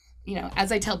like,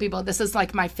 as I tell people, this is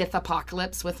like my fifth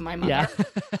apocalypse with my Yeah.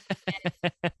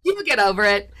 mother. You'll get over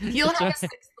it. You'll have a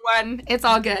sixth one. It's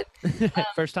all good.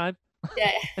 First time?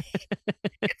 Yeah.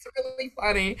 It's really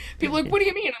funny. People are like, what do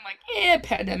you mean? I'm like,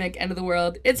 pandemic, end of the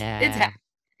world. It's Yeah. happening.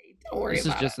 Don't worry This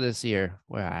is about just this year.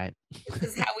 We're all right. it.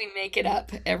 This is how we make it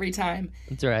up every time.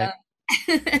 That's right.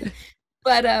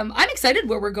 But I'm excited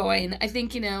where we're going. I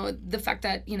think, the fact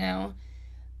that,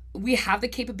 we have the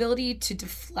capability to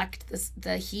deflect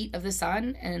the heat of the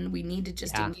sun, and we need to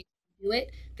just Yeah. engage to do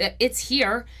it. That it's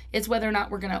here. It's whether or not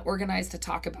we're going to organize to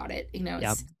talk about it. Yep.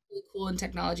 It's really cool in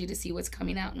technology to see what's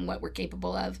coming out and what we're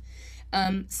capable of.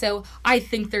 So I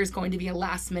think there's going to be a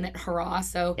last minute hurrah.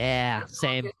 So Yeah.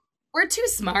 Same. we're too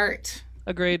smart.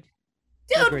 Agreed.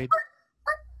 Dude, Agreed.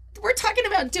 we're talking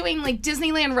about doing like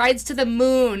Disneyland rides to the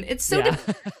moon. It's so Yeah.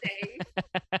 depressing.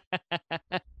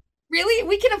 Really?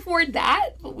 We can afford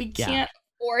that, but we Yeah. can't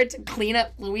afford to clean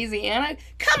up Louisiana?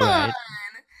 Come Right. on.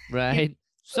 Right.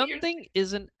 So you're- Something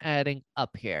isn't adding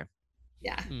up here.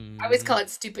 Yeah. I always Mm, call it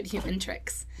stupid human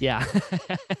tricks. yeah.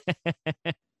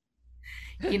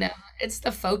 It's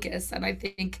the focus. And I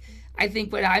think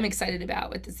what I'm excited about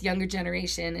with this younger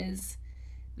generation is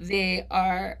they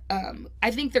are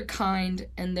I think they're kind,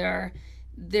 and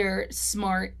they're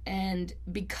smart, and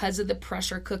because of the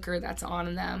pressure cooker that's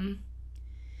on them,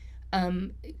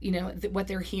 what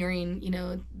they're hearing,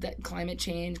 that climate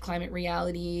change, climate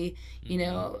reality,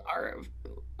 Mhm.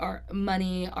 our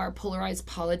money, our polarized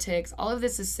politics, all of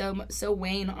this is so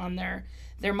weighing on their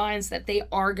minds that they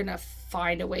are gonna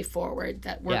find a way forward,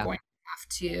 that we're Yeah. going to have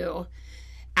to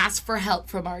ask for help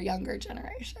from our younger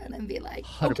generation and be like,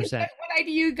 okay, 100%. what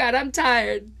idea you got? I'm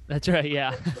tired. That's right.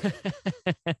 Yeah.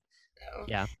 So,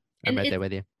 Yeah. I'm and right there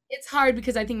with you. it's hard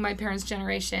because I think my parents'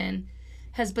 generation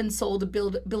has been sold a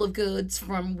bill of goods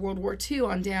from World War II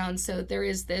on down. So there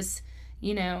is this,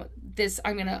 you know, this,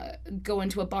 I'm gonna go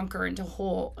into a bunker, into a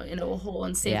hole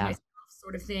and save Yeah. myself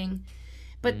sort of thing.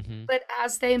 But Mm-hmm.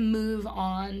 as they move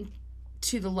on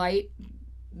to the light,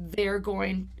 we're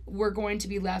going to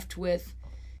be left with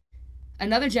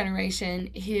another generation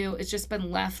who has just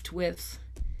been left with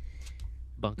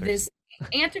Bunkers. this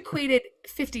antiquated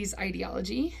 50s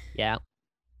ideology, Yeah.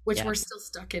 which Yeah. we're still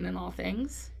stuck in all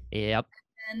things. Yep.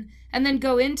 And then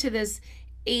go into this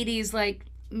 80s, like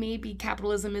maybe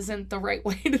capitalism isn't the right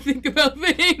way to think about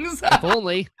things. If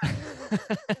only.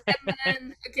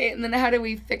 And then how do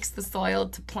we fix the soil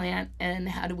to plant, and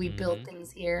how do we build Mm-hmm.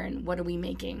 things here, and what are we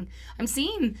making? I'm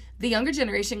seeing the younger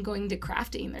generation going to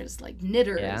crafting. There's like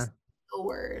knitters, Yeah.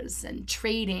 sewers, and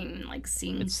trading, like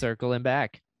seeing. It's circling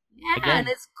back. Yeah, and Again,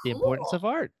 it's the importance cool. of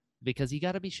art, because you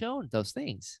got to be shown those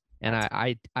things. And That's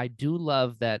I do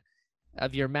love that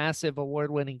of your massive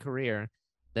award-winning career,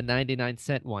 the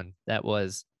 99-cent one that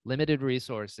was limited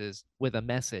resources with a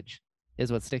message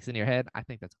is what sticks in your head. I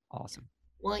think that's awesome.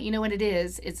 Well, you know what it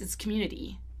is? It's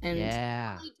community. And not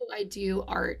Yeah. only do I do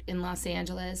art in Los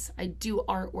Angeles, I do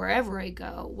art wherever I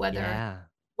go,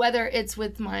 whether it's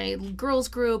with my girls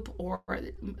group, or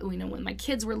when my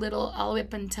kids were little, all the way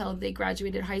up until they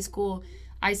graduated high school.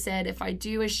 I said, if I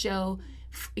do a show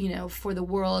for the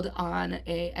world on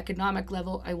a economic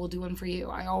level, I will do one for you.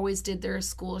 I always did their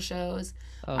school shows.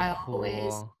 Oh, I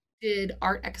always cool. did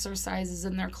art exercises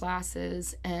in their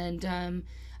classes, and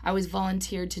I always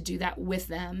volunteered to do that with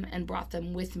them and brought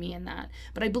them with me in that.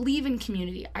 But I believe in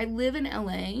community. I live in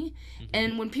LA,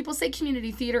 and when people say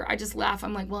community theater, I just laugh.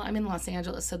 I'm like, well, I'm in Los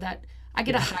Angeles, so that I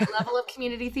get a high level of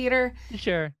community theater.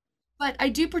 Sure. But I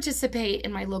do participate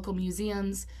in my local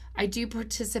museums. I do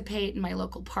participate in my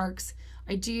local parks.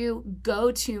 I do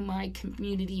go to my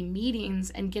community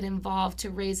meetings and get involved to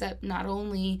raise up not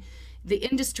only the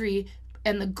industry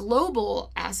and the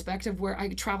global aspect of where I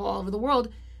travel all over the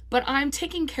world, but I'm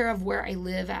taking care of where I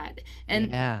live at.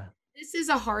 And Yeah. this is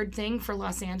a hard thing for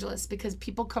Los Angeles because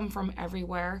people come from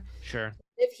everywhere, Sure.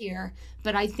 live here.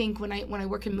 But I think when I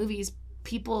work in movies,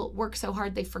 people work so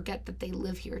hard they forget that they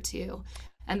live here too,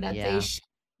 and that they Yeah. should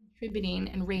be contributing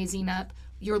and raising up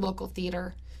your local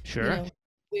theater. Sure.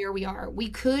 Where we are. We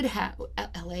could have,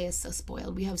 LA is so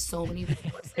spoiled. We have so many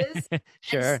resources. And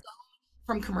Sure. so,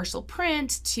 from commercial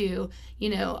print to,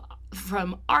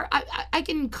 from art, I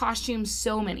can costume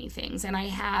so many things, and I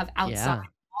have outside Yeah.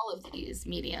 all of these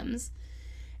mediums.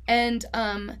 And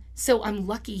so I'm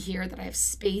lucky here that I have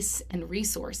space and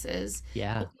resources,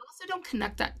 Yeah. but we also don't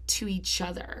connect that to each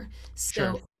other.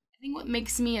 Sure. So I think what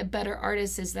makes me a better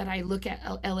artist is that I look at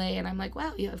LA and I'm like,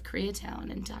 wow, you have Koreatown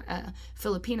and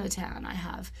Filipino town. I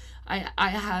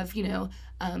have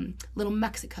Little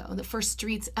Mexico, the first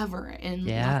streets ever in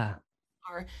Yeah.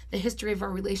 the history of our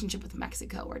relationship with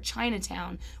Mexico, or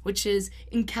Chinatown, which is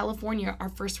in California, our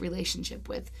first relationship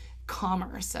with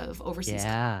commerce of overseas.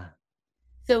 Yeah.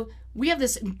 So we have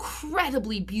this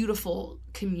incredibly beautiful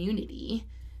community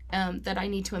that I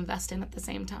need to invest in at the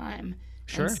same time.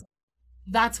 Sure. And so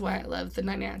that's why I love the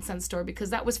 99-cent store, because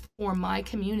that was for my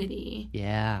community,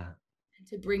 Yeah.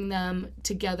 to bring them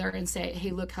together and say,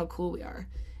 hey, look how cool we are.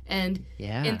 And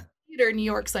Yeah. in theater, New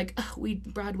York's like, oh, we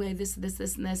Broadway, this, and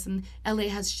this, and LA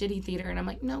has shitty theater. And I'm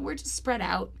like, no, we're just spread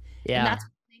out. Yeah. And that's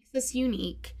what makes us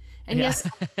unique. And Yeah. yes,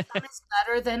 some is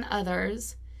better than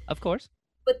others, Of course.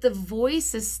 but the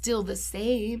voice is still the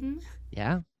same.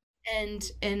 Yeah.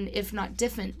 And if not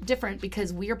different,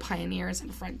 because we're pioneers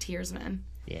and frontiersmen.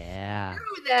 Yeah.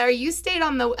 You there, you stayed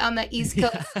on the East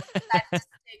Coast, had to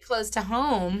stay close to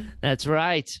home. That's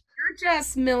right. You're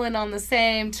just milling on the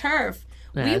same turf.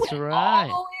 We That's went right.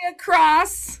 all the way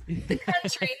across the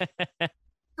country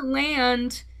to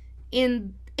land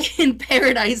in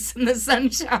paradise in the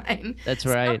sunshine. That's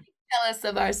So right. tell us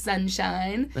of our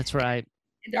sunshine That's right.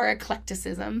 and our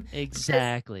eclecticism.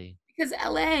 Exactly. Because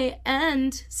LA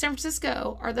and San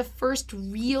Francisco are the first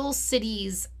real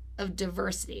cities of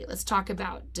diversity. Let's talk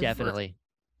about diversity. Definitely.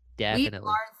 We Definitely.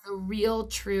 are the real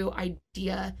true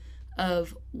idea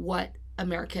of what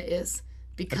America is,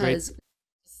 because we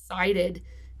decided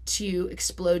to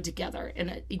explode together in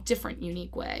a different,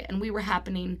 unique way. And we were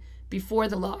happening before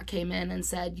the law came in and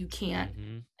said you can't.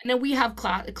 Mhm. And then we have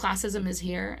classism is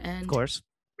here, Of and course.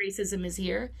 racism is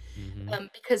here, Mhm.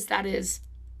 because that is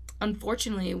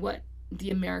unfortunately what the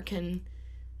American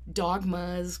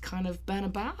dogma has kind of been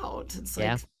about. It's like,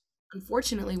 Yeah.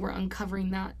 unfortunately, we're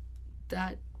uncovering that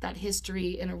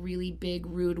history in a really big,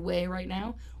 rude way right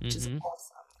now, which is Mhm.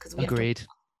 awesome, because we have to Agreed.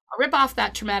 rip off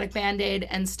that traumatic Band-Aid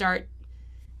and start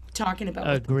talking about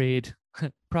what Agreed.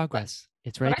 Progress.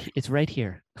 It's but right. It's right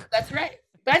here. that's right.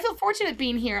 But I feel fortunate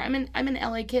being here. I'm an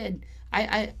LA kid.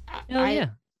 I Oh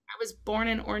yeah. I was born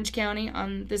in Orange County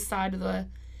on this side of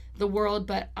the world,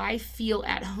 but I feel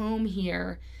at home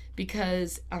here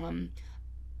because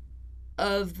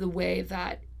of the way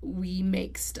that we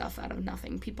make stuff out of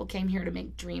nothing. People came here to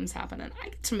make dreams happen, and I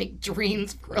get to make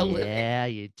dreams for a living. Yeah,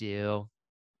 you do.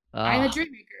 I'm a Oh,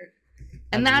 dream maker.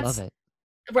 I And love that's it.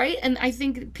 right. And I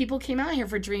think people came out here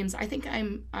for dreams. I think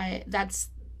I that's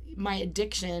my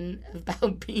addiction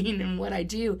about being and what I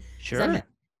do is I'm Sure.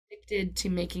 addicted to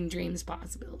making dreams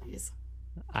possibilities.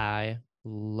 I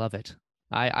love it.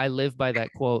 I live by that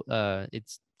quote.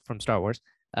 It's from Star Wars.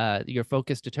 Your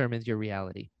focus determines your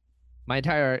reality. My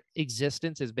entire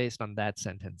existence is based on that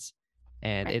sentence,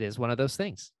 and Right. it is one of those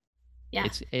things. Yeah.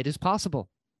 It is possible.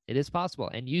 It is possible,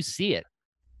 and you see it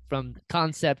from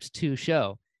concept to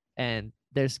show, and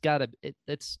there's gotta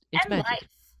it's And magic. life.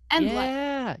 And life.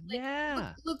 Yeah, Like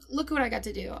yeah. look what I got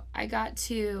to do.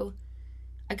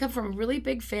 I come from a really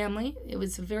big family. It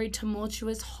was a very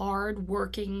tumultuous, hard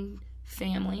working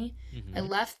family. I Hmm.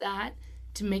 left that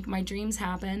to make my dreams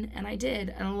happen, and I did.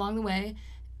 And along the way,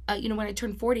 when I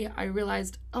turned 40, I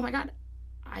realized, oh my God,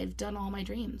 I've done all my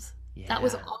dreams. That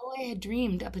was Yeah, all I had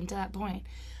dreamed up until that point.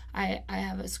 I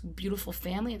have this beautiful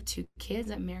family. I have two kids.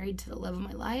 I'm married to the love of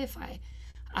my life.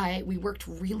 We worked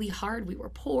really hard. We were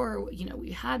poor.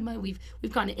 We had money.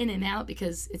 We've gone in and out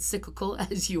because it's cyclical,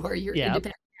 as you are. You're yeah.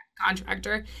 independent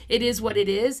contractor. It is what Mhm. it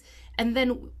is. And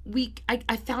then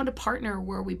I found a partner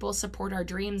where we both support our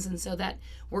dreams, and so that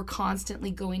we're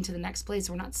constantly going to the next place.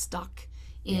 We're not stuck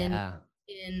in Yeah,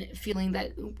 feeling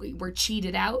that we're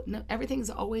cheated out. No, everything's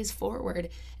always forward.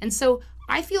 And so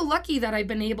I feel lucky that I've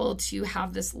been able to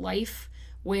have this life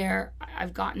where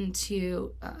I've gotten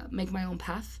to make my own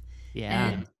path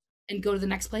yeah, and go to the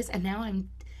next place. And now I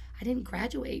didn't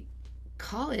graduate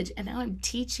college, and now I'm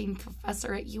teaching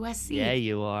professor at yeah. USC.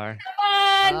 You are. Come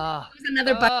on, Oh, it was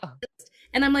another oh,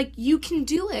 and I'm like, you can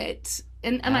do it.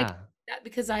 And I can yeah, do that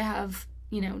because I have,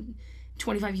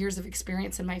 25 years of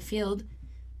experience in my field.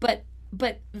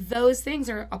 But those things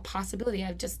are a possibility.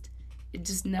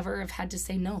 Just never have had to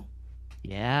say no.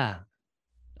 yeah.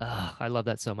 Oh, I love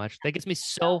that so much. That gets me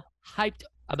so hyped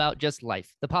about just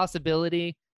life. The possibility.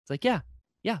 It's like, yeah,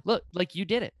 yeah, look, like you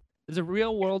did it. There's a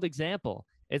real world example.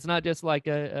 It's not just like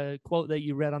a quote that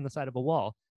you read on the side of a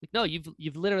wall. Like, no,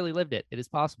 you've literally lived it. It is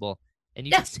possible. And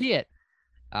you can Yes. see it.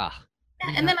 Ah,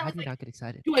 Yeah. And then I how was do you like, not get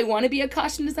excited? do I want to be a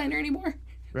costume designer anymore?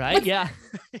 Right? What's Yeah.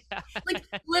 like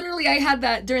literally I had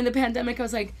that during the pandemic. I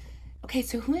was like, okay,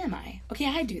 so who am I? Okay,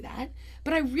 I do that.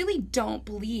 But I really don't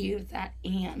believe that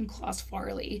Ann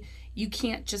Closs-Farley, you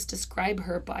can't just describe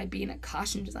her by being a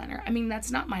costume designer. I mean, that's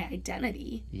not my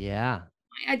identity. Yeah.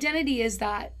 My identity is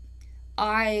that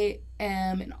I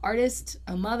am an artist,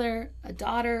 a mother, a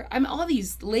daughter. I'm all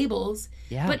these labels,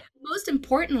 Yeah. but most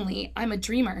importantly, I'm a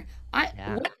dreamer.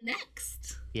 Yeah. What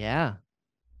next? Yeah.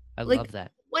 I Like, love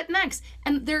that. what next?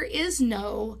 And there is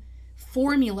no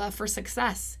formula for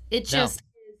success. It No, just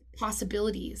is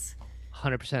possibilities.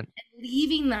 100%.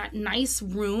 Leaving that nice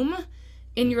room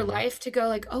in your Hmm. life to go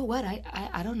like, oh, what?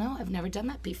 I don't know. I've never done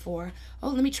that before. Oh,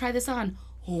 let me try this on.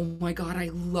 Oh my God, I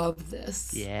love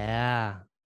this. Yeah.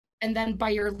 And then by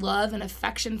your love and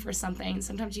affection for something,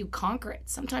 sometimes you conquer it.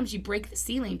 Sometimes you break the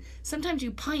ceiling. Sometimes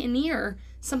you pioneer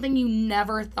something you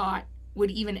never thought would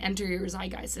even enter your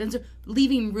zeitgeist. And so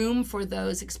leaving room for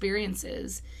those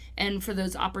experiences and for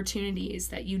those opportunities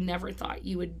that you never thought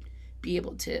you would be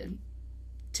able to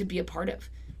be a part of.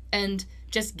 And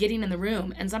just getting in the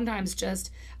room and sometimes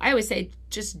just I always say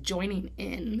just joining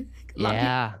in. A lot of people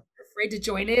Yeah. are afraid to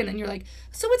join in and you're like,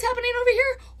 so what's happening over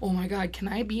here? Oh my God, can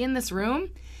I be in this room?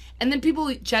 And then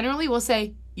people generally will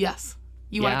say, yes,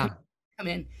 you want to Yeah. come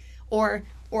in. Or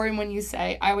when you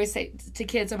say, I always say to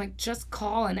kids, I'm like, just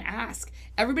call and ask.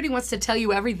 Everybody wants to tell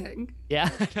you everything. Yeah.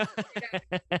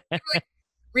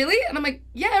 Really? And I'm like,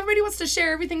 yeah, everybody wants to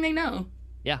share everything they know.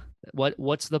 Yeah.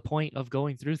 What's the point of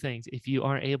going through things if you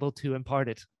aren't able to impart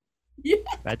it? Yeah,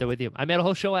 Right there with you. I made a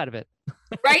whole show out of it.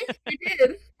 right? You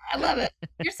did. I love it.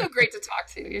 You're so great to talk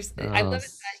to. I Oh, love it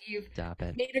that you've stop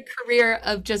it. made a career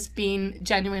of just being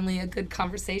genuinely a good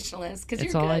conversationalist because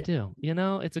It's you're all I good.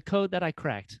 do. It's a code that I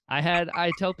cracked.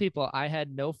 I tell people I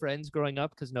had no friends growing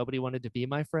up because nobody wanted to be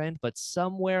my friend, but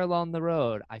somewhere along the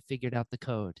road, I figured out the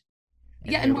code.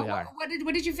 And Yeah, here and we are.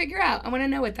 what did you figure out? I want to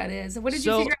know what that is. What did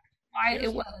you So figure out why here's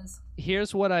it was?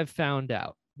 here's what I've found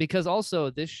out. Because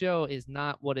also this show is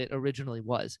not what it originally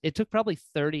was. It took probably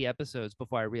 30 episodes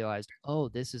before I realized, oh,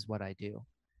 this is what I do.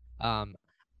 Um,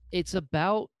 it's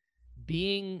about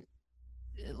being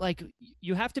like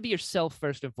you have to be yourself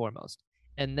first and foremost.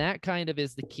 And that kind of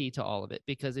is the key to all of it.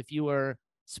 Because if you are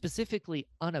specifically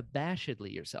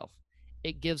unabashedly yourself,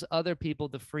 it gives other people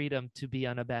the freedom to be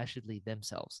unabashedly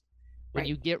themselves. When Right.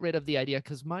 you get rid of the idea,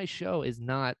 because my show is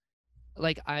not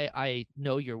like I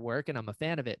know your work and I'm a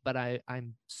fan of it, but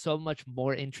I'm so much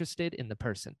more interested in the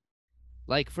person.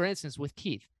 Like, for instance, with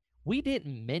Keith, we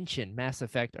didn't mention Mass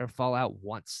Effect or Fallout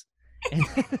once. And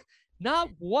not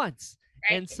once.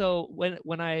 Right. And so when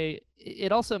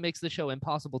it also makes the show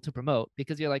impossible to promote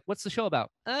because you're like, what's the show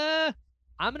about? I'm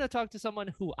going to talk to someone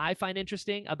who I find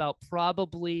interesting about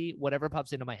probably whatever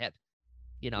pops into my head.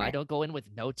 You know, I Right. don't go in with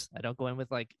notes. I don't go in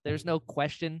with like, there's no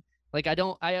question. Like, I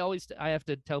have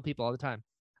to tell people all the time,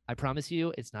 I promise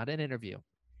you, it's not an interview.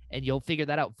 And you'll figure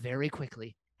that out very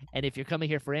quickly. And if you're coming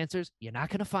here for answers, you're not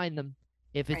going to find them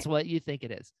if it's Right. what you think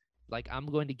it is. Like, I'm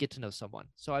going to get to know someone.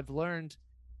 So I've learned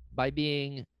by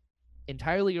being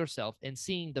entirely yourself and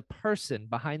seeing the person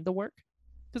behind the work.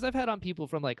 Because I've had on people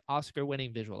from like Oscar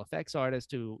winning visual effects artists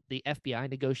to the FBI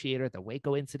negotiator at the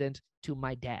Waco incident to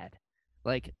my dad.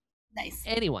 Like, Nice.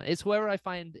 anyone. It's whoever I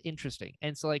find interesting.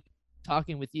 And so, like,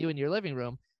 talking with you in your living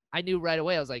room, I knew right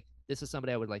away, I was like, this is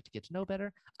somebody I would like to get to know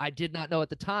better. I did not know at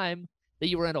the time that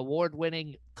you were an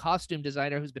award-winning costume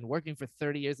designer who's been working for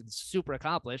 30 years and super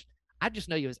accomplished. I just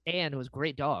know you as Ann, who has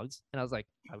great dogs. And I was like,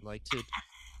 I would like to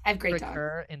I have great trick dogs.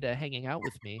 her into hanging out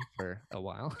with me for a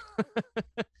while.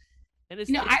 And it's,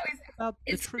 You know, it's I was. about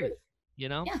the It's truth, true. you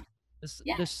know? Yeah.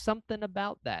 Yeah. There's something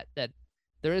about that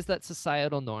there is that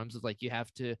societal norms of like, you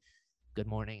have to, good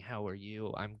morning, how are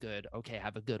you? I'm good. Okay,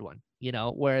 have a good one. You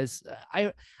know, whereas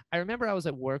I remember I was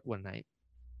at work one night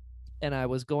and I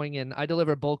was going in, I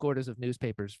deliver bulk orders of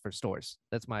newspapers for stores.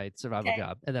 That's my survival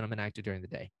job. And then I'm an actor during the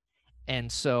day.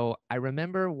 And so I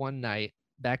remember one night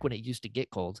back when it used to get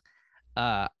cold,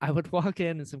 I would walk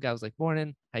in and some guy was like,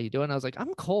 morning, how you doing? I was like,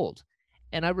 I'm cold.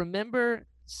 And I remember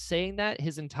saying that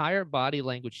his entire body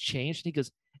language changed. He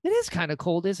goes, it is kind of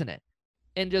cold, isn't it?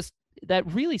 And just that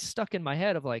really stuck in my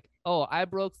head of like, oh, I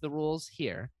broke the rules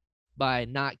here by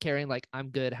not caring, like, I'm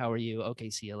good, how are you? Okay,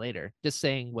 see you later. Just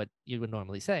saying what you would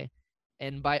normally say.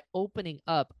 And by opening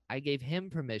up, I gave him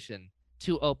permission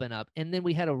to open up. And then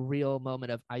we had a real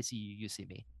moment of I see you, you see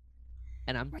me.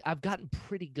 And I've gotten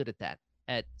pretty good at that,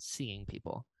 at seeing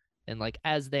people and like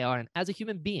as they are and as a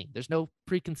human being. There's no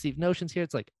preconceived notions here.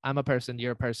 It's like, I'm a person,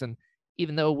 you're a person,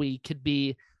 even though we could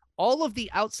be, all of the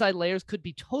outside layers could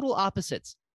be total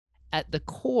opposites. At the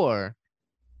core,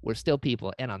 we're still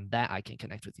people, and on that I can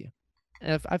connect with you.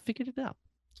 And I figured it out.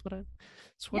 It's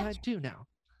what I do now.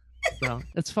 So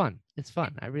it's fun. It's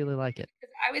fun. I really like it.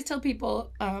 I always tell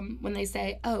people when they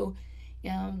say, "Oh,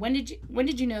 yeah, when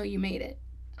did you know you made it?"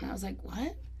 And I was like,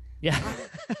 "What?" Yeah.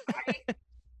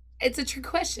 It's a trick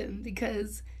question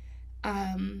because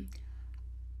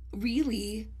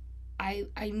really, I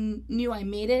knew I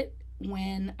made it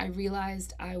when I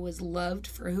realized I was loved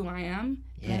for who I am.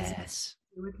 Yes.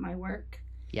 With my work.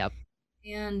 Yep.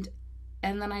 And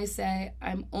then I say,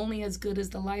 I'm only as good as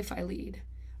the life I lead.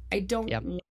 I don't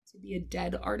want to be a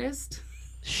dead artist.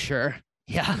 Sure.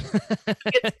 Yeah. Get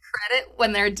credit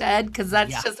when they're dead because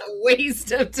that's just a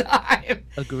waste of time.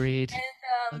 Agreed.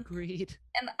 And, Agreed.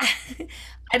 And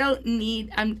I don't need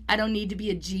to be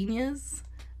a genius.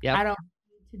 Yep. I don't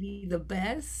need to be the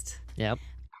best. Yep.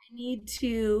 I need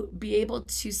to be able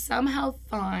to somehow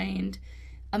find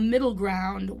a middle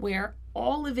ground where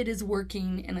all of it is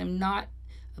working and I'm not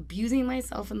abusing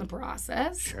myself in the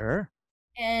process. Sure.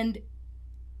 And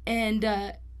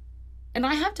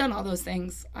I have done all those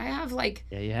things. I have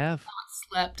you have not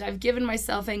slept. I've given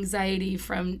myself anxiety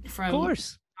from of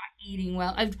course not eating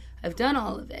well. I've done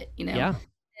all of it, you know. Yeah.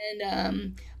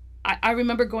 And I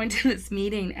remember going to this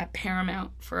meeting at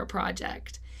Paramount for a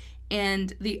project,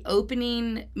 and the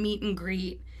opening meet and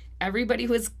greet, everybody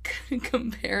was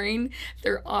comparing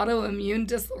their autoimmune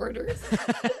disorders.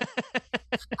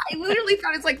 I literally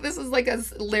thought it's like this was like a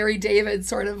Larry David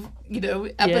sort of,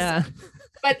 episode. Yeah.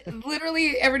 But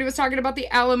literally everybody was talking about the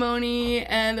alimony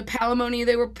and the palimony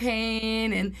they were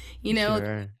paying and,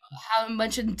 Sure. how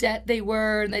much in debt they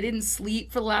were and they didn't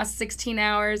sleep for the last 16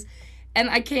 hours. And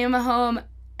I came home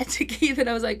to Keith and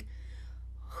I was like,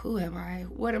 who am I?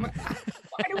 What am I?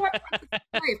 Why do I want this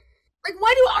life? Like,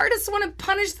 why do artists want to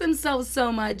punish themselves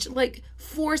so much? Like,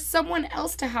 for someone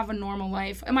else to have a normal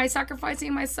life? Am I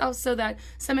sacrificing myself so that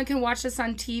someone can watch this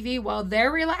on TV while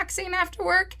they're relaxing after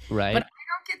work? Right. But I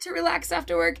don't get to relax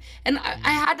after work. And I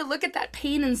had to look at that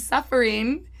pain and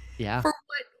suffering. Yeah.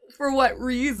 For what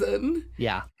reason?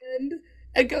 Yeah. And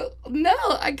I go, no,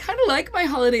 I kind of like my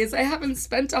holidays. I haven't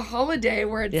spent a holiday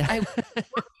where I was working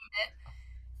it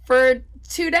for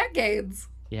 2 decades.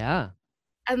 Yeah.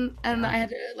 And I had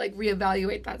to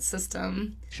reevaluate that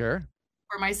system. Sure.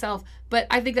 For myself. But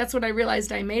I think that's when I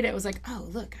realized I made it. I was like, oh,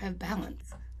 look, I have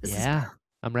balance. This is Yeah.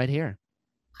 I'm right here.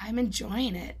 I'm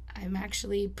enjoying it. I'm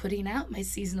actually putting out my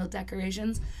seasonal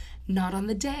decorations, not on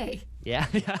the day. Yeah.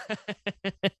 Yeah.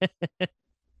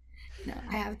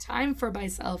 I have time for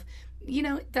myself.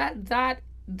 That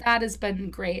has been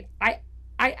great. I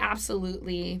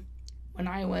absolutely, when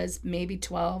I was maybe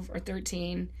 12 or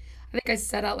 13, I think I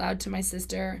said out loud to my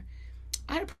sister,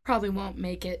 I probably won't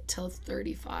make it till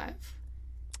 35.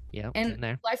 Yeah. And Getting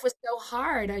there. life was so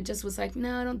hard. I just was like,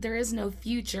 no, no, there is no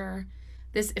future.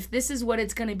 If this is what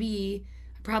it's going to be,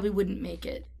 I probably wouldn't make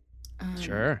it. Um,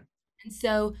 Sure. and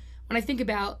so when I think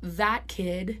about that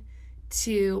kid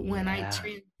to when I Yeah.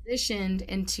 transitioned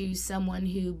into someone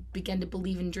who began to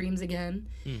believe in dreams again,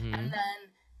 Mm-hmm.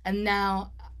 and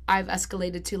now I've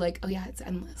escalated to like, oh yeah, it's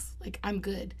endless. Like I'm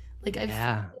good. Like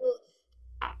Yeah.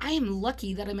 I am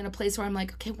lucky that I'm in a place where I'm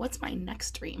like, okay, what's my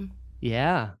next dream?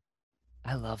 Yeah.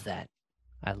 I love that.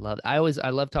 I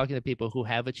love talking to people who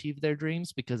have achieved their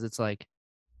dreams because it's like,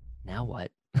 now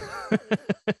what?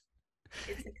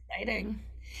 It's exciting.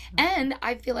 And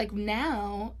I feel like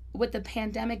now what the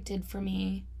pandemic did for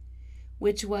me,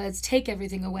 which was take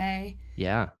everything away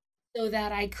Yeah. so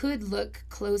that I could look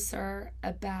closer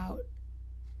about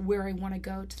where I want to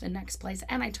go to the next place.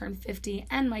 And I turned 50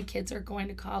 and my kids are going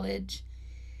to college.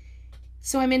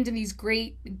 So I'm into these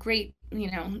great,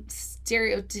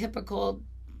 stereotypical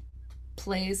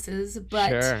places,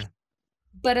 Sure.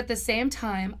 but at the same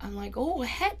time, I'm like, oh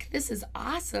heck, this is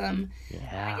awesome. I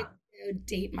Yeah. get to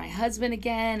date my husband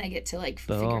again. I get to like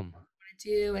figure out Boom. what to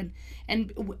do,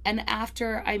 and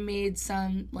after I made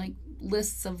some like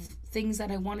lists of things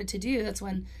that I wanted to do, that's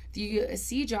when the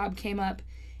USC job came up,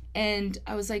 and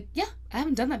I was like, yeah, I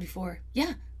haven't done that before.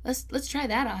 Yeah, let's try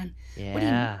that on. What do you mean?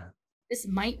 Yeah. This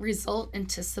might result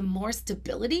into some more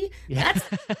stability? Yeah. That's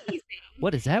amazing.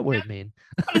 What does that word mean?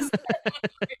 What is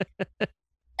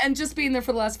and just being there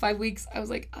for the last 5 weeks, I was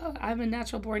like, oh, I'm a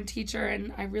natural born teacher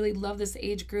and I really love this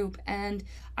age group. And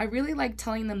I really like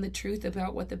telling them the truth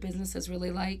about what the business is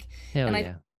really like. Hell And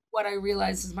yeah. what I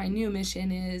realized is my new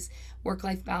mission is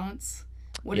work-life balance.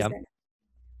 What is Yep. that?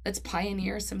 Let's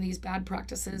pioneer some of these bad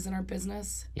practices in our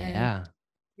business. And Yeah.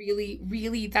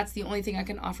 really, that's the only thing I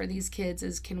can offer these kids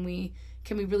is can we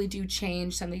really do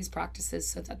change some of these practices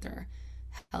so that they're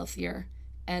healthier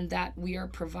and that we are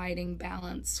providing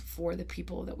balance for the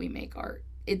people that we make art.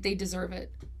 They deserve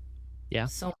it. Yeah.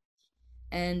 So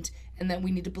and that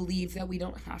we need to believe that we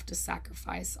don't have to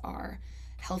sacrifice our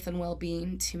health and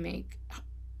well-being to make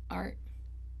art.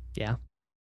 Yeah.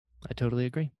 I totally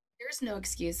agree. There's no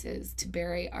excuses to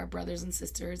bury our brothers and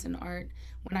sisters in art.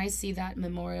 When I see that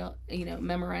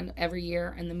memorandum every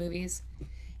year in the movies,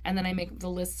 and then I make the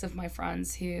lists of my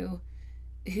friends who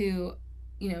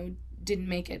didn't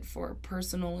make it for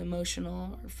personal,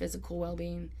 emotional, or physical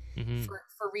well-being Mm-hmm. for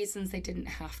reasons they didn't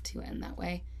have to end that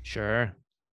way. Sure.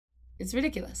 It's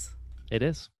ridiculous. It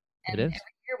is. And It is. every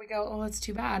year we go, oh, it's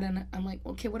too bad, and I'm like,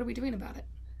 okay, what are we doing about it?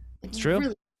 Like, It's we're true.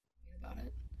 really doing about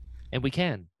it. And we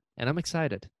can. And I'm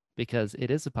excited because it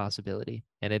is a possibility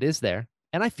and it is there.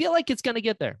 And I feel like it's going to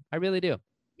get there. I really do.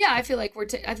 Yeah, I feel like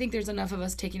I think there's enough of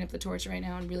us taking up the torch right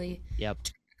now and really Yep.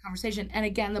 conversation. And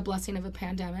again, the blessing of a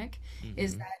pandemic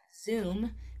is Mhm. that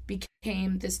Zoom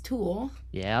became this tool.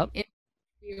 Yep.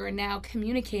 We are now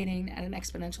communicating at an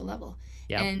exponential level,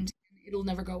 Yep. and it'll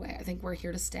never go away. I think we're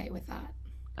here to stay with that.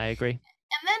 I agree.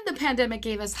 And then the pandemic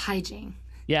gave us hygiene.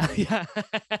 Yeah. Yeah.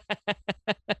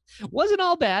 Wasn't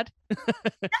all bad. Oh,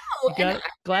 You and got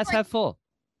glass like, half full.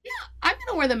 yeah, I'm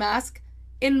gonna wear the mask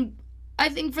I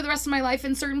think for the rest of my life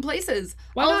in certain places.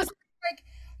 Why All of a not? sudden, like,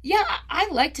 yeah, I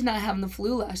liked not having the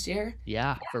flu last year.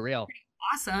 Yeah, for real.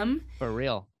 Awesome. For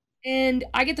real. And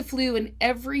I get the flu in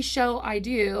every show I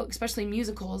do, especially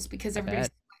musicals, because I everybody's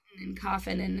bet. sweating and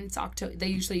coughing, and it's October.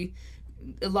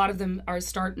 A lot of them are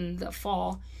starting the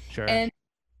fall, Sure. and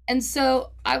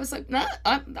so I was like, nah,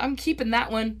 I'm keeping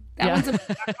that one. That Yeah. one's in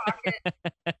my back pocket.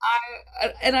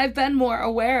 And I've been more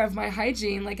aware of my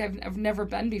hygiene, like I've never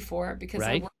been before, because I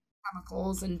Right. work with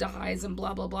chemicals and dyes and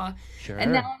blah blah blah. Sure.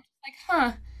 And now I'm just like,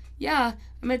 huh, yeah,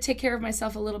 I'm gonna take care of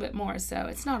myself a little bit more. So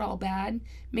it's not all bad.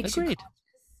 Makes you Agreed.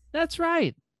 That's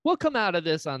right. We'll come out of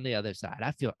this on the other side.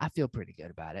 I feel pretty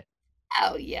good about it.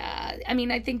 Oh yeah. I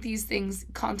mean, I think these things,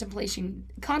 contemplating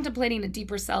a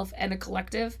deeper self and a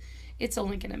collective, it's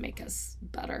only going to make us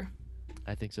better.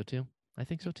 I think so too. I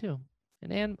think so too.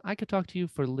 And Anne, I could talk to you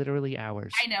for literally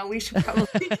hours. I know we should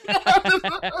probably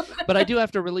But I do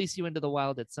have to release you into the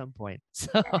wild at some point. So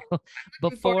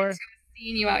Looking forward before to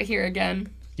seeing you out here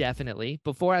again. definitely,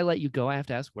 before I let you go, I have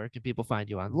to ask, where can people find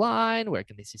you online? Where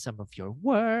can they see some of your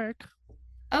work?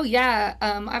 Oh yeah,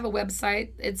 I have a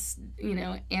website. It's,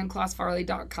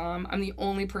 annclossfarley.com. I'm the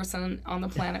only person on the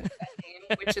planet with that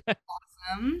name, which is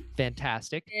awesome.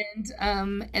 Fantastic.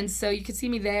 And so you can see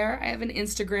me there. I have an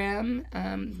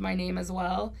Instagram, my name as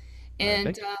well. And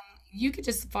Perfect. you could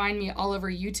just find me all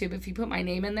over YouTube if you put my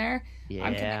name in there. I'm Yeah.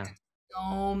 connected to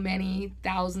so many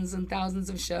thousands and thousands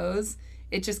of shows.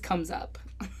 It just comes up.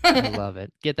 I love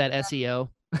it. Get that SEO.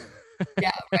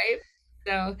 Yeah, right.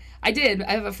 So I did.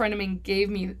 I have a friend of mine gave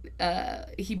me.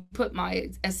 He put my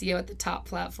SEO at the top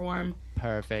platform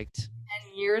Perfect.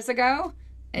 10 years ago,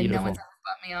 and no one's Beautiful. ever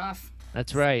bought me off.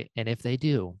 That's right. And if they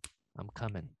do, I'm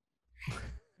coming.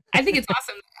 I think it's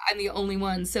awesome. I'm the only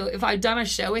one. So if I've done a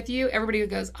show with you, everybody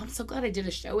goes, "I'm so glad I did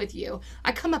a show with you."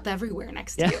 I come up everywhere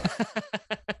next to Yeah.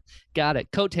 you. Got it.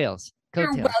 Coattails. You're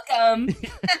Coattails. welcome.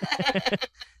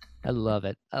 I love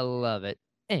it. I love it.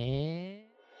 And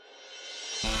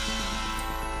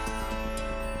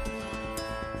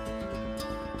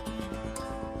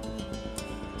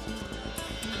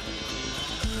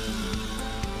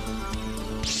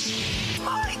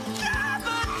My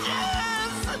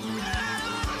cabbages!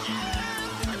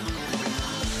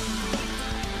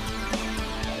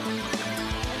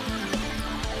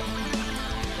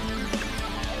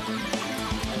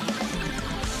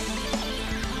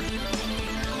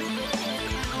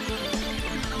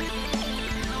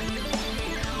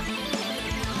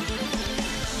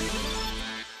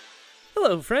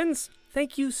 hello, friends.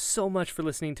 Thank you so much for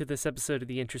listening to this episode of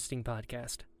the Interesting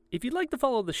Podcast. If you'd like to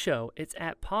follow the show, it's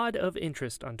at Pod of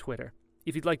Interest on Twitter.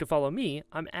 If you'd like to follow me,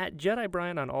 I'm at Jedi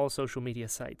Brian on all social media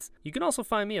sites. You can also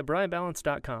find me at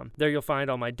brianballance.com. There you'll find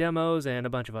all my demos and a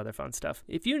bunch of other fun stuff.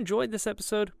 If you enjoyed this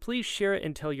episode, please share it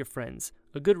and tell your friends.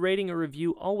 A good rating or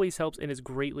review always helps and is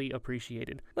greatly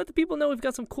appreciated. Let the people know we've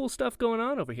got some cool stuff going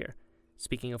on over here.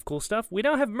 Speaking of cool stuff, we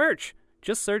now have merch.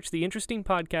 Just search The Interesting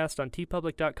Podcast on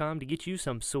tpublic.com to get you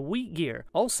some sweet gear.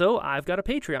 Also, I've got a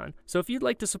Patreon, so if you'd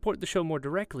like to support the show more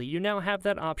directly, you now have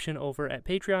that option over at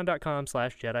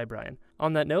patreon.com/JediBrian.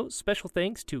 On that note, special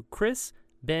thanks to Chris,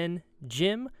 Ben,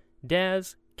 Jim,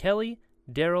 Daz, Kelly,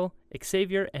 Daryl,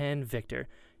 Xavier, and Victor.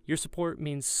 Your support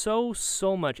means so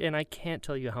much, and I can't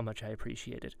tell you how much I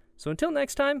appreciate it. So until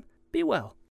next time, be well.